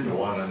bumping into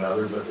one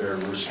another, but they're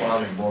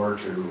responding more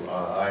to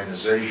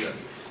ionization.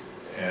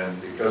 And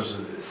because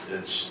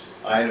it's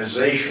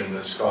ionization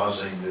that's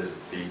causing the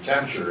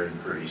temperature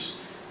increase,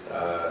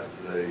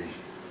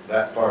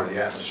 that part of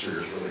the atmosphere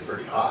is really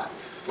pretty hot.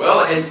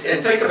 Well, and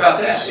think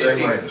about that.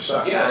 Same way in the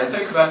sun. Yeah, and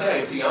think about that.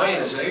 If the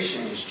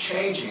ionization is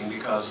changing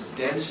because of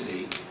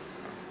density,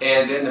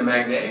 and then the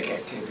magnetic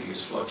activity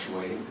is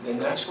fluctuating, then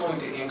that's going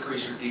to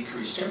increase or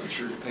decrease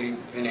temperature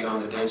depending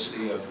on the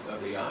density of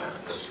the ions.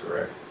 That's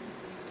correct.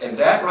 And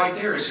that right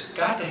there has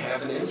got to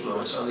have an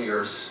influence on the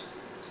Earth's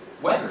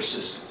weather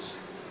systems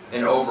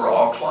and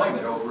overall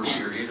climate over a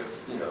period of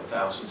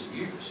thousands of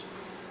years.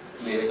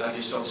 I mean, I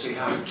just don't see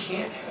how it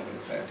can't have an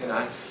effect.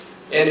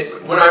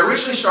 When I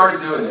originally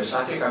started doing this,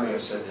 I think I may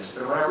have said this,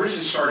 but when I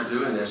originally started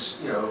doing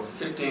this,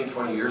 15,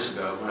 20 years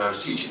ago when I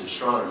was teaching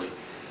astronomy,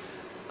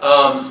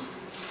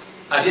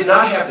 I did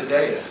not have the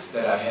data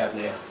that I have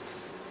now.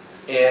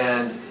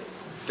 And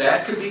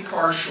that could be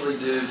partially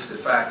due to the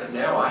fact that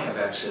now I have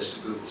access to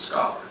Google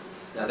Scholar.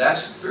 Now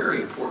that's a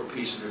very important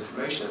piece of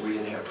information that we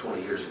didn't have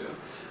 20 years ago.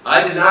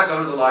 I did not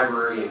go to the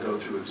library and go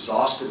through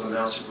exhaustive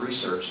amounts of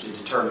research to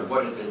determine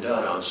what had been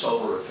done on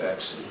solar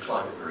effects and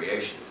climate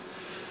variation.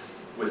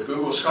 With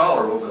Google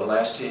Scholar over the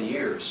last 10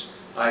 years,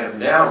 I have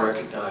now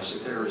recognized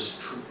that there is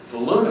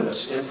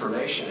voluminous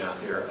information out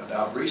there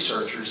about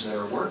researchers that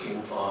are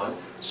working on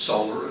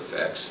solar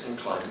effects and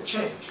climate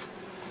change.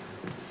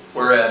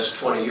 Whereas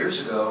 20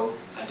 years ago,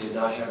 I did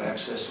not have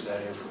access to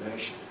that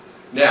information.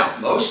 Now,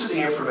 most of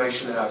the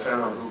information that I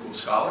found on Google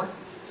Scholar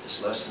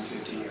is less than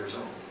 15 years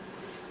old.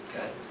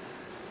 Okay?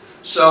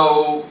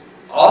 So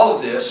all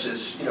of this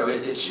is,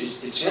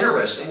 it's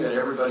interesting that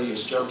everybody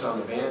has jumped on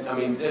the band. I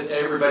mean,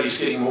 everybody's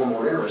getting more and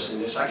more interested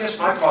in this. I guess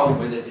my problem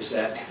with it is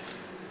that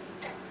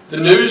the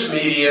news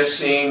media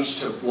seems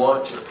to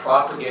want to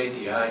propagate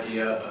the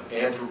idea of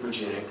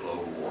anthropogenic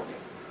global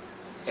warming,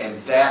 and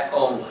that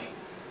only.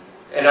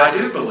 And I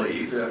do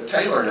believe,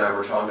 Taylor and I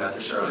were talking about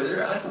this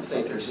earlier, I don't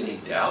think there's any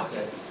doubt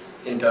that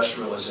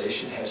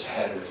industrialization has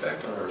had an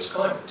effect on Earth's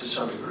climate to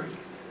some degree.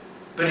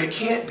 But it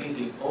can't be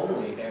the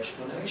only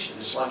explanation.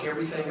 It's like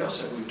everything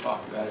else that we've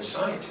talked about as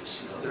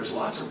scientists. There's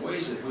lots of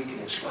ways that we can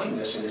explain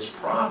this, and it's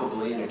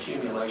probably an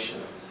accumulation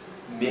of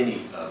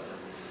many of them.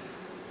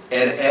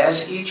 And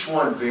as each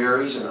one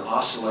varies and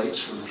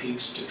oscillates from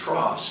peaks to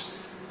troughs,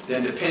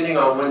 then depending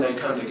on when they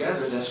come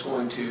together, that's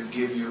going to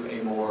give you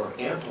a more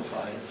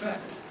amplified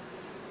effect.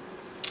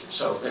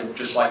 So, and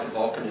just like the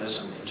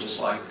volcanism, and just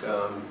like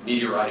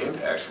meteorite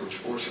impacts, which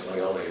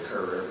fortunately only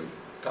occur every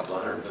couple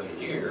of 100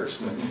 million years,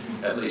 but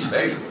at least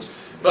major ones.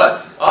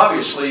 But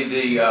obviously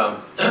the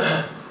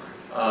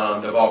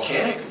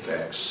volcanic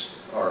effects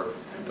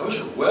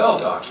those are well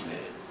documented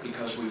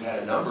because we've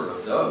had a number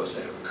of those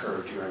that have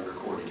occurred during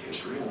recorded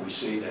history, and we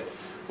see that,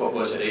 what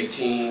was it,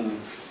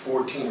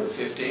 1814 or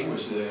 15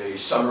 was the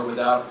summer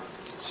without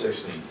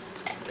 16.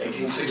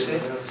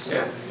 1816?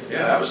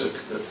 Yeah, that was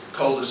the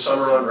coldest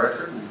summer on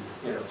record,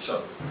 and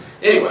so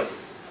anyway,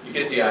 you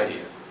get the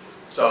idea.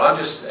 So I'm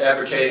just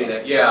advocating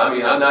that, yeah, I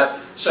mean, I'm not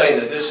saying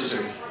that this is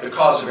the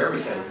cause of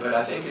everything, but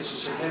I think it's a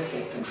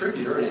significant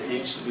contributor and it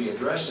needs to be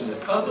addressed, and the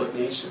public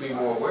needs to be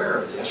more aware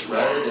of this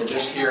rather than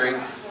just hearing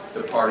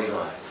the party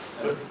line.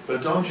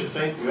 But don't you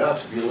think we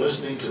ought to be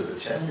listening to the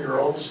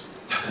 10-year-olds?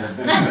 Is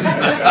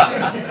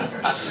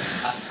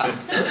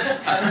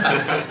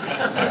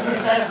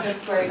that a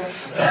fifth grader?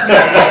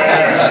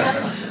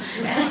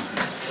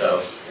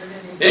 So,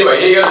 anyway,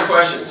 any other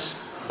questions?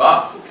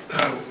 Bob?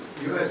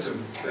 You had some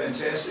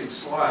fantastic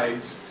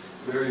slides.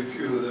 Very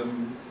few of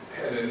them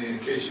had any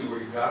indication where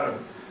you got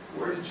them.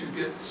 Where did you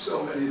get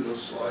so many of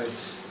those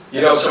slides? You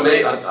know, so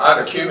many,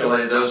 I've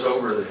accumulated those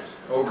over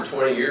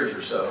 20 years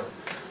or so.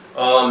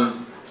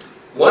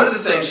 One of the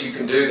things you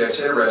can do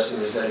that's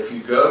interesting is that if you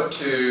go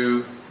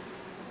to,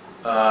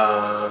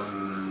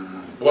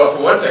 well,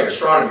 for one thing,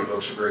 astronomy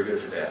books are very good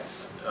for that.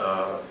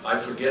 I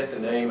forget the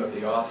name of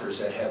the authors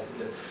that have,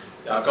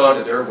 I've gone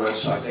to their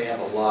website, they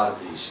have a lot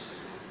of these.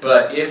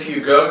 But if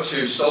you go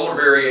to solar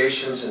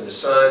variations in the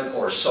sun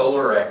or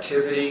solar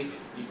activity,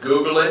 you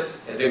Google it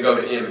and then go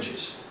to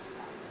images.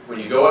 When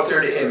you go up there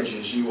to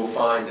images, you will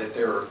find that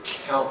there are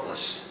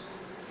countless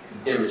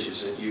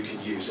images that you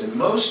can use, and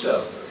most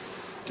of them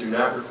do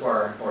not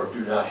require or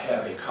do not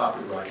have a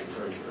copyright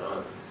infringement on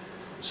them.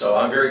 So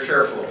I'm very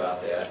careful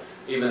about that,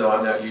 even though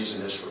I'm not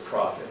using this for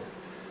profit.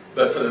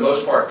 But for the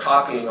most part,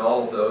 copying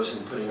all of those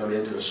and putting them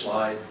into a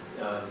slide,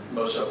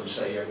 most of them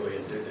say, yeah, go ahead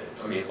and do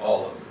that. I mean,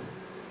 all of them.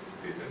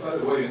 By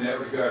the way, in that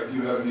regard, do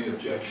you have any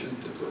objection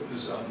to putting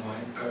this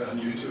online, on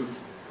YouTube?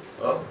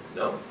 Oh,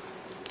 no.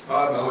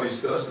 Bob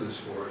always does this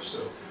for us,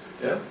 so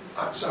Yeah?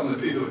 some of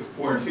the people that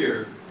weren't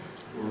here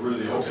were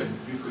really hoping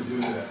you could do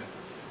that.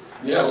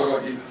 Yeah, what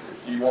about you?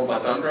 You want my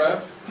thumb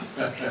drive?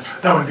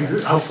 That would be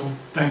helpful,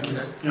 thank you,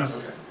 Okay. yes.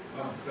 Okay.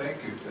 Oh,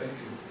 thank you, thank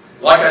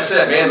you. Like I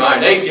said, man, my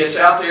name gets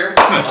out there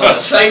on the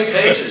same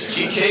page as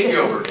G.K.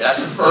 Gilbert.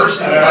 That's the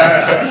first and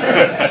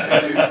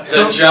last.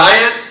 The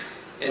giant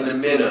and the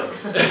minnow.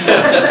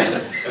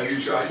 Have you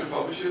tried to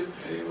publish it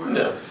anywhere?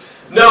 No.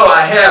 No,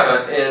 I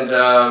haven't. And,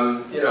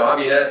 you know, I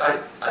mean,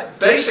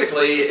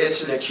 basically,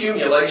 it's an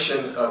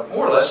accumulation of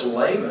more or less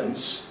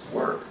layman's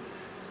work.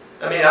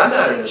 I mean, I'm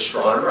not an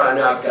astronomer. I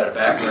know I've got a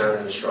background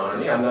in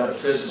astronomy. I'm not a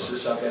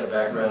physicist. I've got a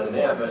background in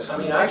that. But, I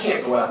mean, I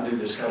can't go out and do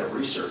this kind of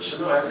research.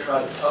 So, no, I haven't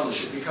tried to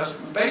publish it because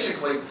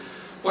basically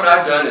what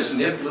I've done is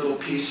nip little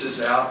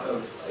pieces out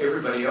of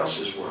everybody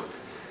else's work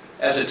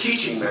as a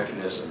teaching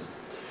mechanism.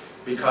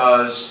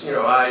 Because, you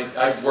know, I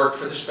worked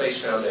for the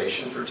Space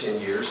Foundation for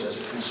 10 years as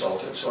a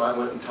consultant, so I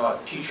went and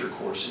taught teacher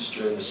courses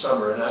during the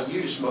summer, and I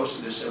used most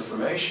of this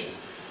information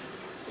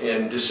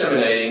in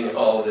disseminating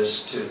all of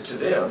this to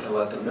them, to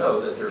let them know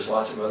that there's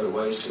lots of other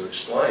ways to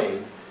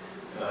explain,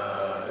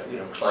 you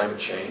know, climate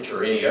change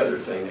or any other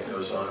thing that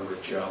goes on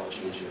with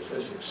geology and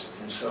geophysics.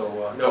 And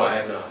so, no, I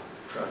have not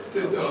tried to.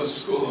 Did those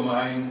School of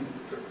Mine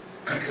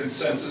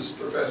consensus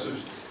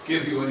professors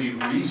give you any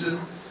reason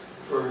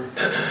for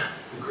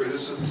the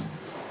criticism,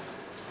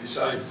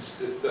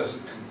 besides it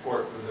doesn't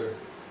comport with their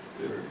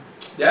theory?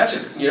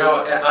 That's, you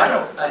know,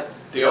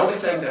 the only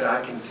thing that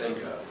I can think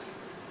of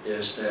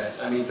is that,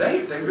 I mean,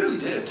 they really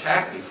did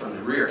attack me from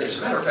the rear.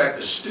 As a matter of fact,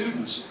 the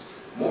students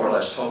more or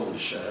less told them to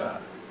shut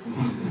up.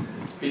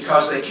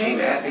 Because they came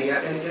at me,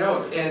 and, you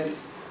know, and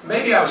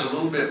maybe I was a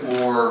little bit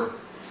more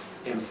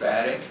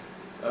emphatic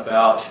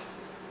about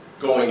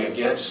going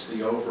against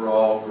the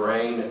overall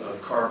grain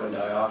of carbon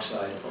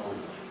dioxide only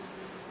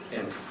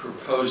and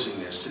proposing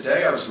this.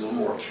 Today I was a little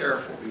more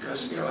careful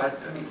because, you know,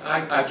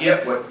 I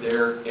get what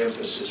their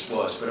emphasis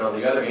was, but on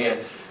the other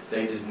hand,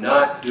 they did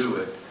not do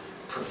it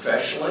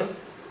professionally.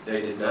 They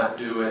did not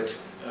do it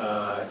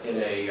in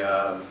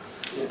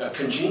a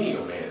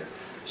congenial manner.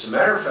 As a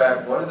matter of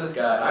fact, one of the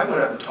guys, I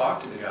went up and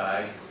talked to the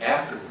guy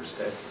afterwards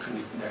that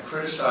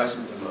criticized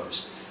me the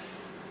most.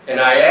 And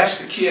I asked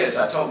the kids,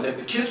 I told them that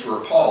the kids were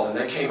appalled, and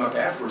they came up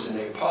afterwards and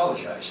they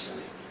apologized to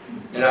me.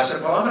 And I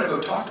said, well, I'm going to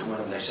go talk to one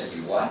of them. They said,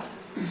 you what?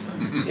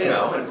 You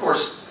know, and of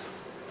course,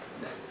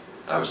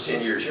 I was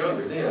 10 years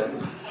younger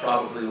then,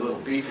 probably a little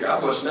beefier. I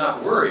was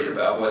not worried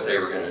about what they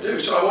were going to do.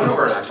 So I went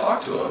over and I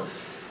talked to him.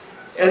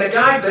 And the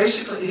guy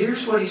basically,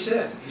 here's what he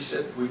said. He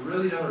said, we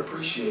really don't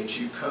appreciate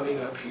you coming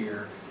up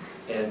here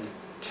and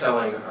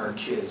telling our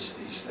kids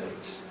these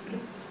things.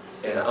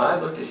 And I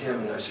looked at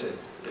him and I said,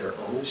 they're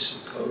only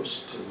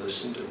supposed to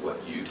listen to what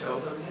you tell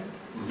them then?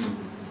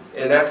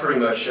 And that pretty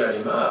much shut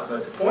him up.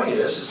 But the point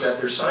is that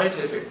there's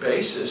scientific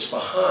basis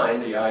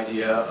behind the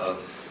idea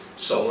of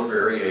solar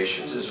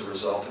variations as a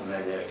result of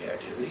magnetic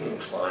activity and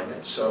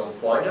climate. So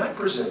why not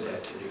present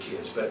that to the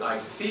kids? But I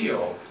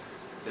feel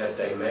that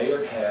they may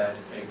have had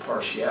a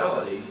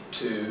partiality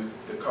to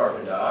the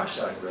carbon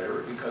dioxide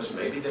rhetoric because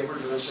maybe they were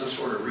doing some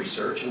sort of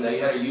research and they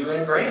had a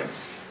UN grant.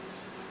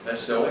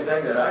 That's the only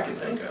thing that I can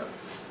think of.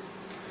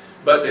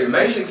 But the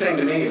amazing thing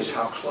to me is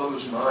how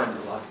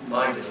closed-minded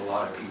a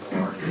lot of people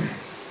are.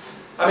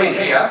 I mean,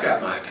 hey, I've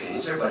got my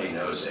opinions. Everybody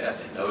knows that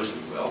and knows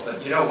me well.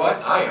 But you know what?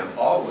 I am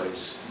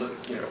always,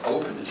 you know,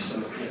 open to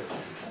some, you know,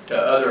 to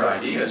other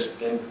ideas.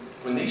 And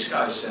when these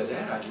guys said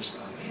that, I just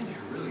thought, man,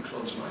 they're really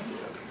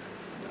closed-minded up here.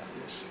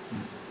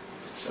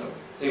 So,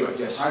 anyway,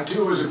 yes. I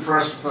too was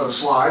impressed with those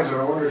slides,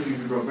 and I wonder if you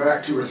could go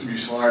back 2 or 3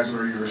 slides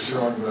where you were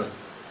showing the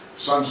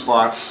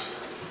sunspots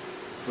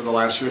for the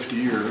last 50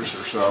 years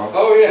or so.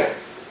 Oh, yeah.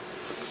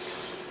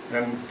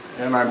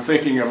 And I'm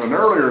thinking of an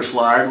earlier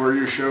slide where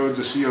you showed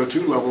the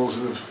CO2 levels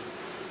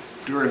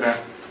during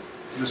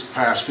this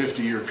past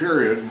 50-year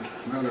period.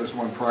 No, there's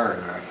one prior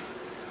to that.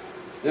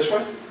 This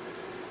one?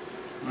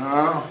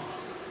 No,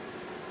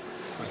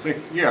 I think,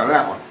 yeah,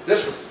 that one.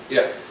 This one?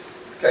 Yeah.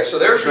 Okay, so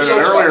there's your But an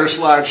earlier sunspots.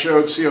 slide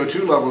showed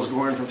CO2 levels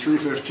going from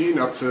 315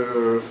 up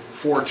to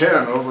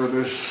 410 over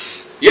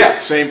this Yeah.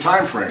 same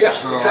time frame. Yeah,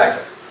 So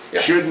exactly.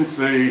 Yeah. shouldn't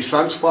the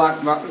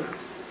sunspot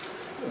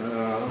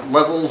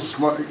levels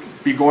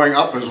be going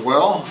up as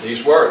well?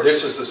 These were.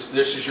 This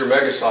is your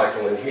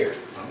megacycle in here.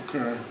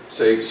 Okay.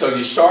 So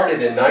you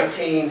started in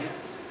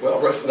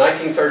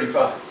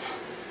 1935.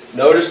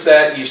 Notice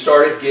that you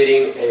started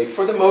getting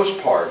for the most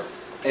part,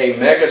 a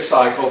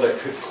megacycle that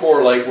could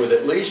correlate with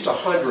at least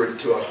 100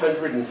 to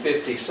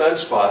 150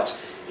 sunspots.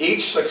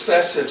 Each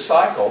successive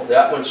cycle,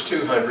 that one's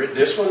 200.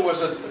 This one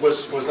was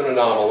an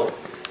anomaly.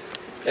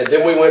 And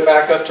then we went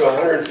back up to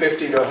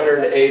 150 to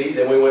 180,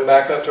 then we went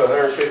back up to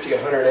 150,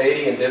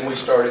 180, and then we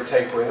started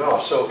tapering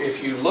off. So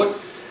if you look,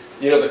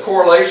 the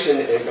correlation,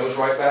 it goes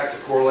right back to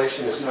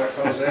correlation is not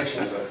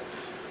causation, but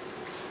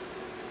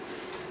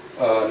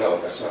no,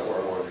 that's not where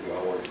I wanted to go.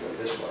 I wanted to go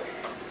this way.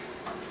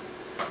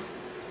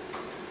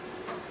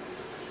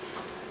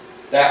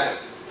 That one.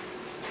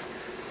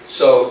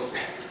 So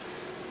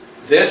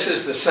this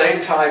is the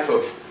same type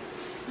of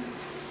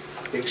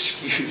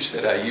excuse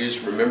that I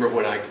used. Remember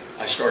when I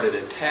started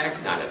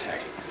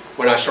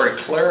when I started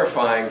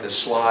clarifying the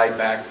slide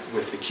back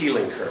with the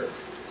Keeling curve.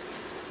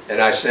 And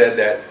I said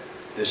that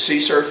the sea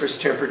surface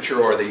temperature,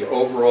 or the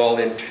overall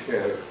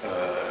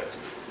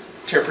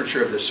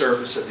temperature of the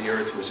surface of the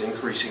Earth, was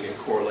increasing in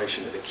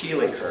correlation to the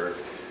Keeling curve.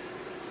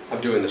 I'm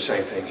doing the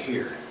same thing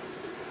here.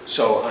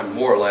 So I'm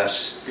more or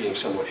less being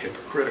somewhat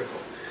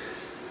hypocritical,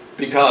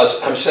 because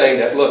I'm saying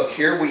that, look,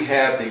 here we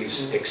have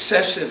these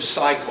excessive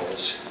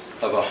cycles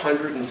of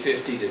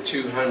 150 to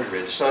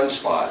 200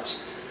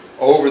 sunspots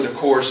over the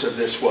course of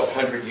this,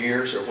 100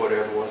 years or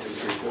whatever, 1, 2,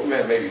 3, 4,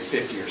 maybe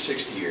 50 or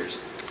 60 years.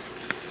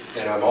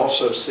 And I'm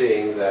also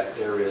seeing that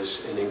there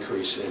is an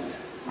increase in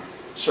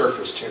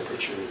surface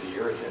temperature of the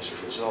Earth as a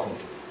result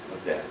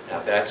of that.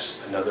 Now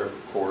that's another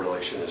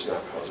correlation, is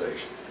not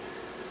causation.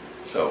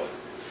 So,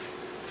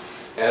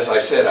 as I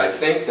said, I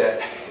think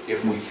that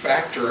if we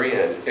factor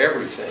in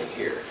everything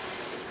here,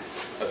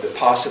 of the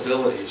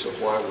possibilities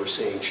of why we're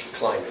seeing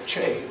climate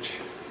change,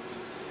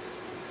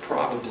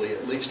 probably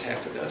at least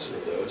half a dozen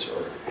of those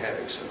are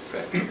having some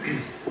effect.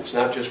 It's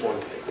not just one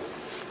thing.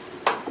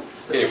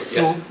 Anyway,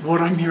 So yes?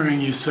 what I'm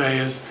hearing you say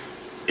is,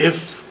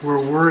 if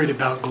we're worried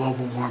about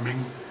global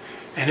warming,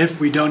 and if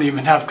we don't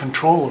even have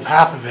control of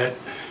half of it,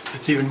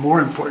 it's even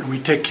more important we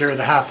take care of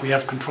the half we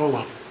have control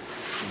of.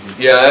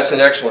 Yeah, that's an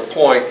excellent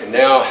point. And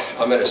now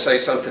I'm going to say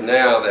something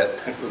now that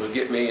will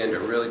get me into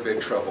really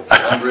big trouble,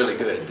 but I'm really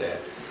good at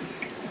that.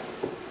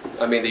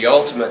 I mean, the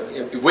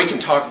ultimate, we can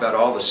talk about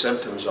all the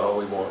symptoms all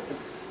we want.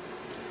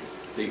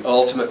 The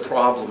ultimate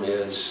problem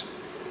is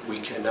we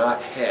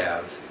cannot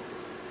have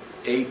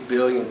 8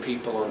 billion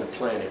people on the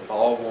planet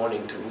all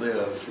wanting to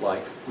live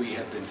like we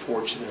have been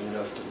fortunate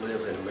enough to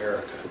live in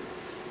America.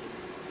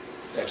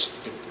 It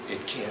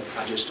can't,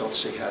 I just don't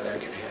see how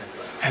that can happen.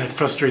 And it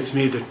frustrates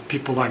me that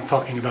people aren't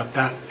talking about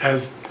that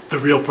as the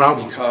real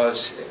problem.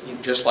 Because,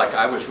 just like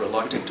I was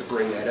reluctant to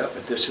bring that up,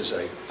 but this is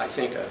I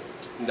think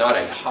not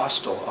a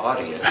hostile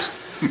audience,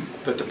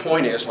 but the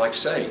point is, like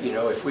say,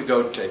 if we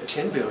go to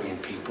 10 billion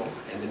people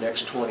in the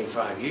next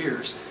 25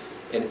 years,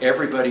 and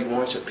everybody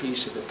wants a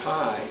piece of the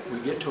pie, we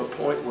get to a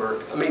point where,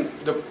 I mean,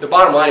 the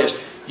bottom line is,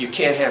 you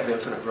can't have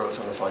infinite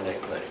growth on a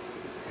finite planet.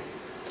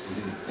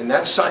 And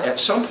that's, at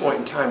some point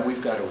in time,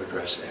 we've got to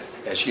address that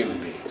as human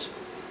beings.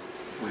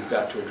 We've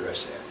got to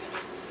address that.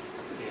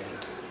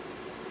 And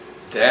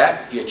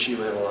that gets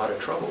you in a lot of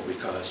trouble,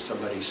 because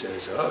somebody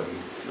says, oh,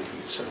 you're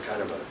some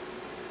kind of a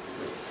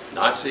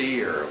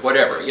Nazi or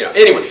whatever.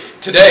 Anyway,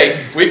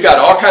 today we've got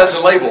all kinds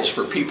of labels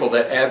for people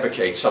that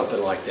advocate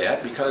something like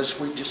that, because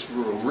we're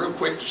real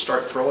quick to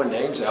start throwing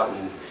names out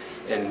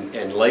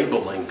and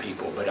labeling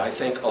people. But I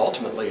think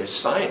ultimately, as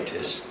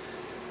scientists,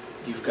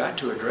 you've got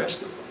to address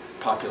the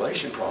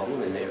population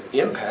problem and the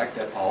impact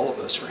that all of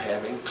us are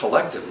having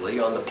collectively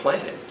on the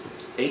planet.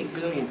 8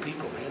 billion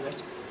people, man,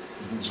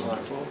 that's a lot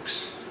of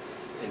folks.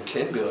 And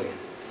 10 billion.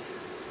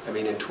 I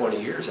mean, in 20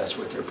 years, that's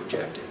what they're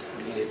projected.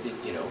 I mean,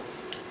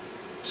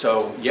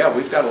 So, yeah,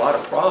 we've got a lot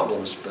of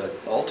problems, but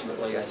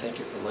ultimately, I think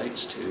it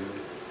relates to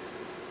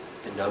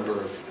the number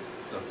of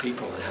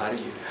people, and how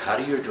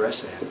do you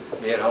address that?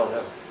 Man, I don't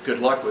know. Good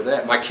luck with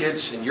that. My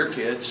kids and your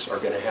kids are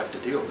going to have to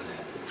deal with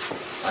that,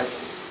 I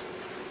think.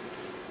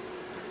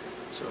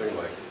 So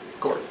anyway,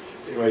 Gordon.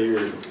 Anyway, you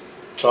were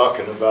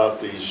talking about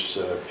these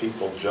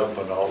people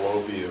jumping all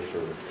over you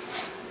for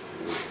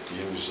your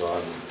views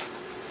on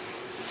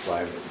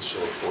climate and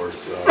so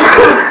forth.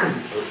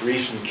 A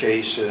recent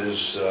case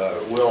is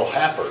Will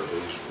Happer,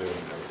 who's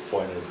been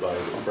appointed by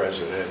the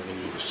president.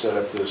 He set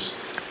up this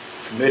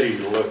committee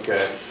to look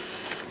at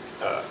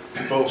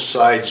both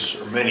sides,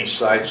 or many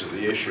sides of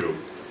the issue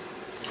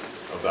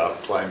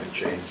about climate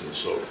change and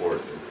so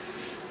forth. And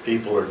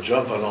people are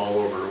jumping all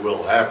over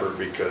Will Happer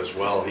because,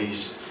 well,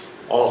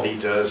 all he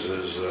does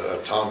is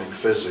atomic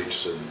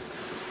physics, and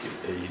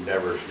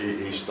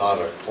he's not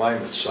a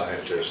climate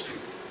scientist.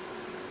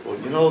 Well,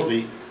 you know,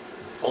 the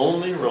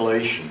only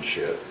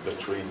relationship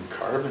between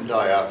carbon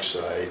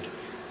dioxide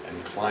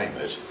and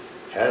climate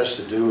has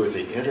to do with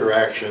the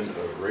interaction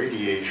of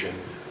radiation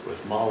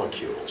with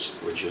molecules,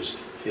 which is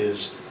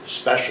his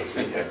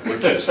specialty and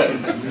which is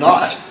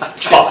not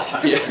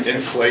taught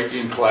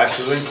in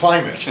classes in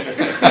climate.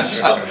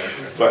 So,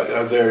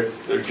 but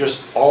they're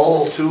just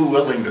all too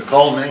willing to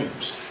call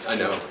names. I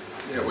know.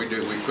 Yeah, we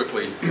do. We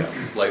quickly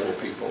label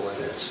people, and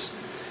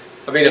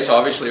it's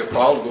obviously a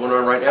problem going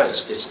on right now.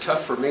 It's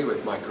tough for me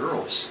with my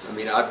girls. I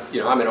mean,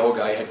 I'm an old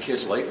guy. I had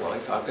kids late in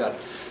life. I've got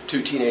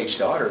 2 teenage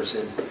daughters,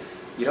 and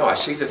I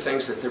see the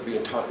things that they're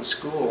being taught in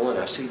school, and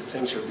I see the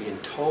things they're being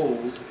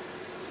told.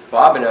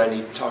 Bob and I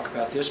need to talk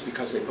about this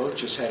because they both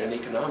just had an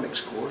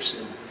economics course,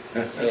 and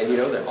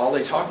all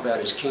they talk about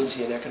is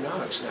Keynesian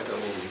economics. And I go,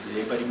 well, did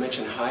anybody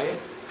mention Hyatt?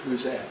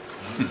 Who's that?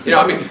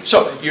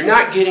 So you're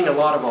not getting a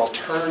lot of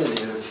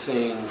alternative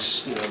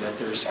things, that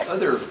there's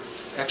other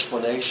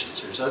explanations,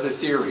 there's other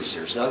theories,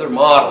 there's other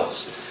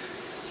models.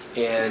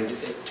 And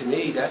to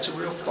me, that's a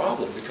real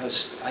problem,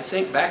 because I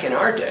think back in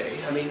our day,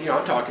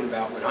 I'm talking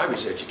about when I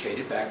was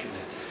educated back in the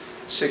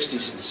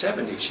 60s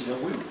and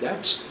 70s,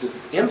 that's the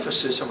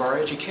emphasis of our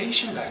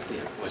education back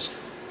then, was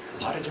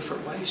a lot of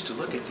different ways to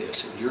look at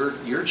this. And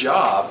your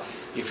job,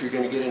 if you're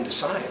going to get into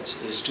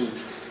science, is to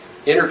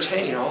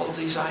entertain all of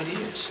these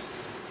ideas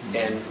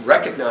and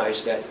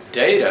recognize that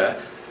data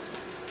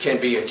can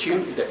be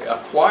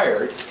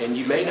acquired, and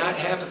you may not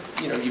have,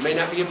 you may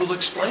not be able to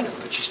explain them,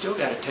 but you still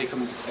got to take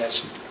them as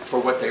for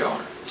what they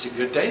are. Is it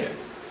good data?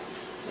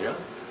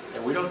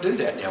 And we don't do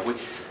that now.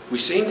 We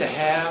seem to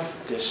have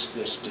this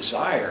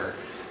desire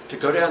to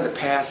go down the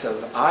path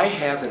of, I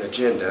have an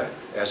agenda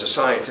as a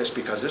scientist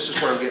because this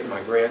is where I'm getting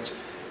my grants,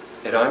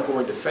 and I'm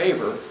going to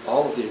favor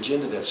all of the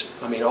agenda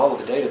all of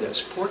the data that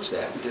supports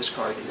that and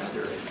discard the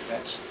other.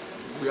 And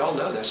we all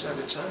know that's not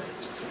good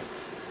science.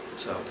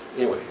 So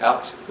anyway,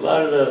 Alex.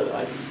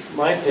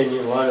 My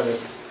opinion, a lot of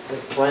the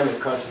climate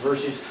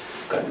controversies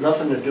got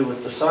nothing to do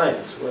with the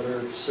science,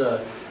 whether it's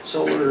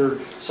solar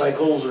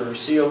cycles or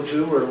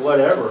CO2 or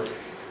whatever.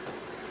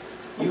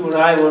 You and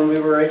I, when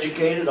we were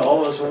educated,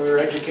 all of us when we were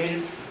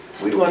educated,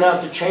 we went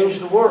out to change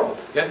the world.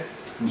 Yeah.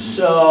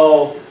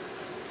 So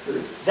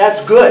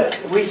that's good.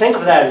 We think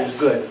of that as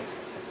good.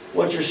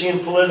 What you're seeing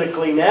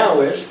politically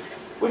now is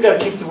we've got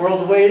to keep the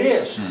world the way it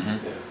is.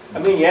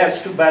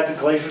 It's too bad the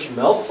glaciers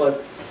melt,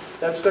 but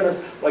that's going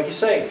to, like you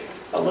say,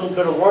 a little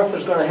bit of warmth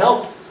is going to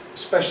help,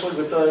 especially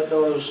with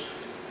those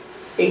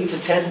 8 to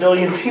 10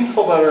 billion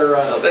people that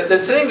are... The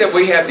thing that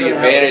we have the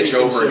advantage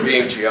over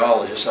being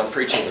geologists, I'm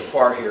preaching the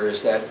choir here,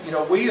 is that,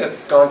 we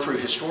have gone through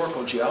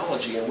historical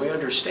geology, and we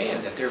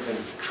understand that there have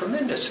been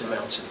tremendous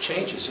amounts of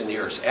changes in the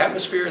Earth's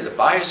atmosphere, the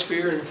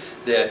biosphere,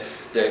 the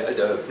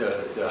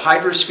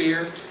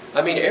hydrosphere.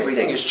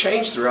 Everything has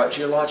changed throughout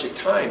geologic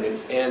time,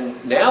 and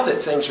now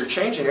that things are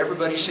changing,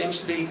 everybody seems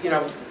to be,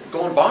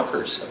 going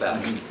bonkers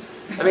about it.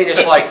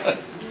 It's like,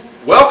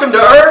 welcome to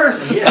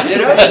Earth,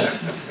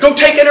 Go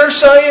take an Earth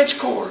science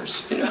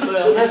course,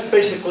 Well, that's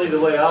basically the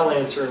way I'll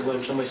answer it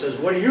when somebody says,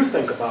 what do you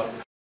think about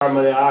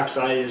carbon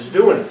dioxide is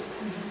doing it?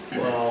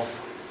 Well,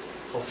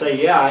 I'll say,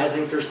 yeah, I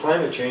think there's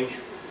climate change.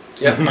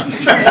 Yeah.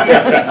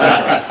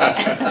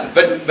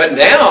 But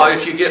now,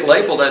 if you get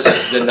labeled as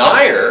a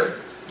denier,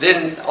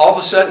 then all of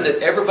a sudden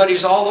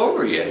everybody's all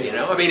over you,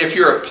 if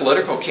you're a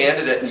political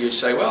candidate and you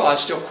say, well, I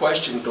still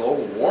question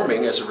global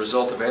warming as a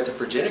result of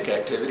anthropogenic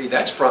activity,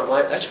 that's front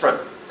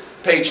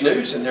page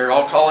news, and they're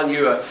all calling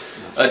you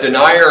a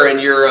denier,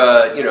 and you're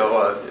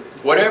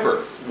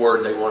whatever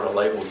word they want to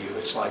label you.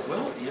 It's like,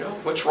 well,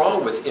 what's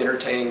wrong with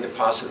entertaining the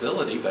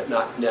possibility but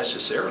not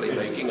necessarily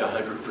making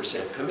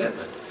 100%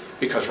 commitment?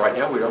 Because right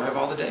now we don't have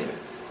all the data.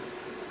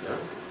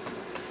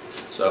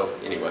 So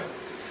anyway.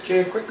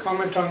 Jay, a quick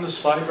comment on the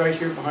slide right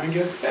here behind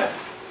you. Yeah.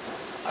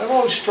 I've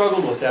always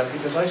struggled with that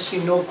because I see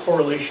no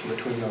correlation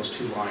between those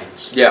two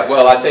lines. Yeah,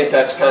 well, I think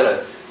that's kind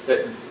of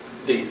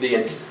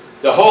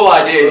the whole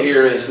idea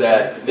here is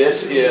that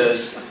this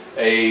is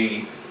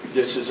an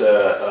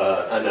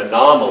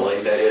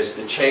anomaly. That is,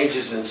 the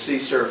changes in sea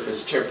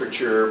surface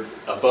temperature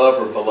above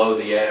or below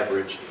the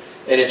average,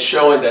 and it's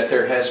showing that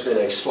there has been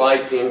a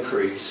slight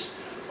increase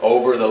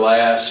over the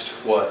last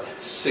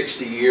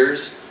 60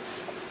 years.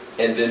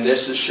 And then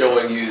this is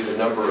showing you the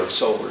number of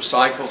solar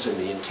cycles and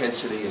the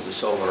intensity of the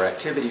solar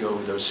activity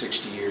over those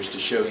 60 years to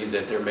show you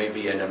that there may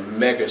be a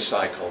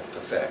megacycle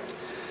effect.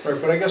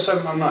 Right, but I guess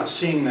I'm not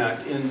seeing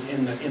that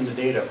in the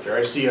data up there.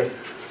 I see a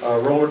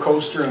roller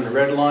coaster in the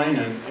red line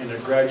and a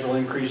gradual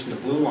increase in the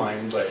blue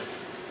line, but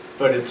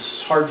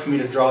it's hard for me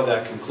to draw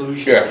that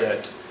conclusion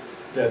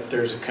that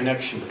there's a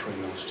connection between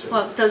those two.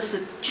 Well, does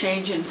the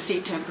change in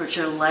sea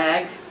temperature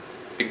lag?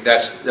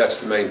 That's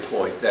the main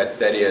point.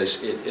 That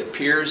is, it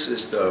appears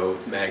as though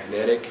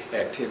magnetic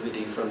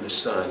activity from the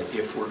sun,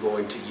 if we're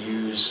going to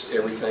use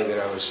everything that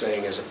I was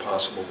saying as a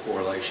possible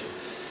correlation,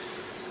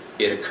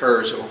 it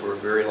occurs over a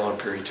very long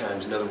period of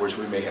time. In other words,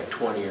 we may have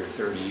 20 or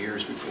 30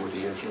 years before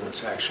the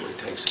influence actually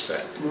takes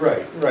effect.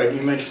 Right, right,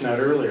 you mentioned that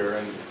earlier,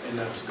 and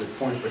that's a good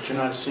point, but you're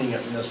not seeing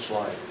it in this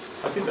slide.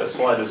 I think that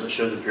slide doesn't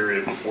show the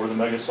period before the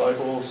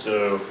megacycle,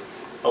 so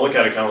I look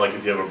at it kind of like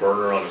if you have a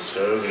burner on a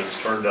stove and it's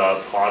turned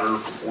out hotter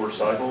for 4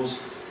 cycles,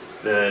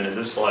 then in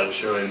this slide it's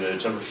showing the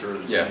temperature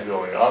of the sun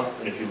going up,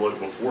 and if you look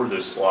before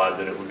this slide,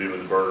 then it would be when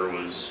the burner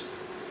was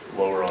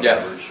lower on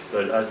average.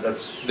 But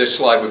that's... This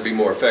slide would be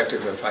more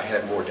effective if I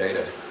had more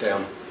data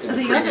down in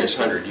the previous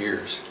 100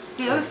 years.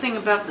 The other thing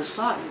about the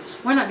slide is,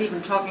 we're not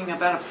even talking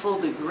about a full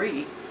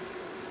degree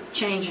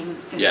change in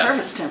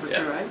surface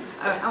temperature, right?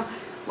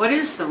 What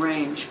is the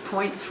range?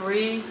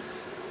 0.3,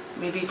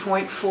 maybe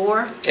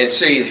 0.4? And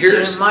see,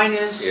 here's... To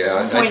minus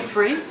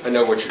 0.3? I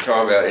know what you're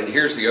talking about, and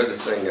here's the other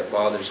thing that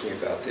bothers me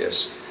about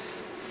this.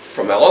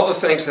 From all the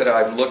things that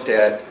I've looked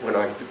at when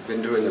I've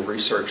been doing the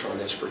research on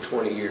this for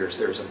 20 years,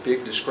 there's a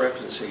big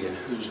discrepancy in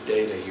whose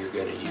data you're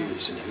going to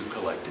use and who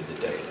collected the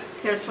data.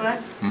 There's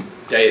what?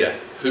 Data.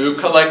 Who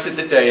collected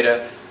the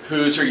data?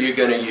 Whose are you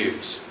going to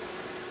use?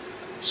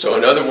 So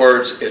in other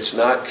words, it's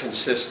not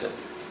consistent.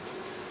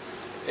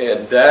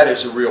 And that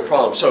is a real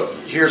problem. So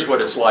here's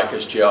what it's like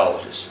as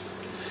geologists.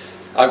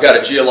 I've got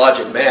a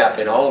geologic map,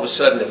 and all of a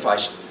sudden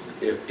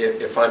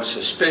if I'm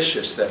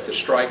suspicious that the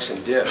strikes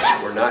and dips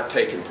were not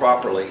taken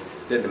properly,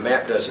 then the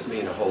map doesn't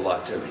mean a whole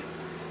lot to me.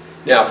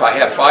 Now, if I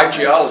have 5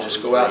 geologists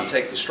go out and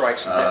take the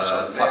strikes and dips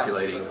on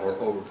populating or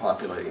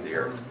overpopulating the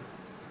earth,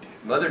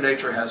 Mother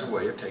Nature has a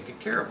way of taking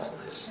care of all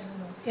this.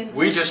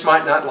 We just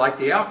might not like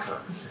the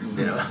outcome,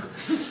 you know.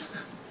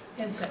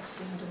 Insects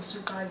seem to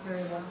survive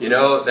very well. You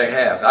know, they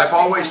have. I've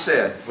always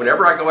said,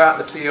 whenever I go out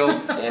in the field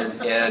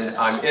and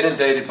I'm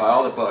inundated by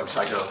all the bugs,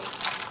 I go,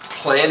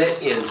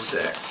 planet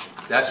insect.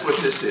 That's what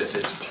this is.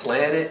 It's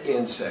planet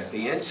insect.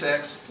 The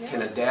insects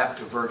can adapt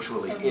to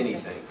virtually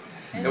anything.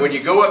 And when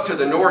you go up to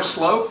the North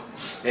Slope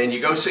and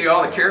you go see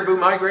all the caribou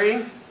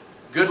migrating,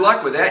 good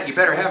luck with that. You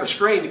better have a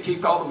screen to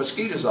keep all the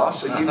mosquitoes off,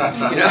 so you know,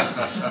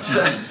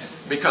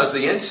 because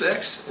the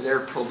insects, they're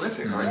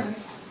prolific, aren't they?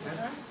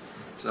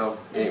 So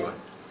anyway,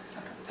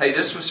 hey,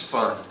 this was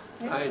fun.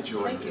 I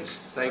enjoyed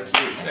this. Thank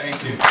you.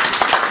 Thank you.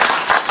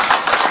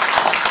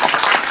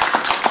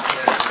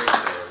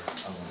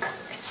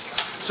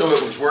 So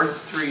it was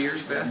worth 3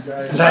 years, Beth?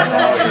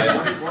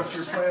 What's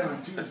your plan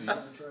on Tuesday?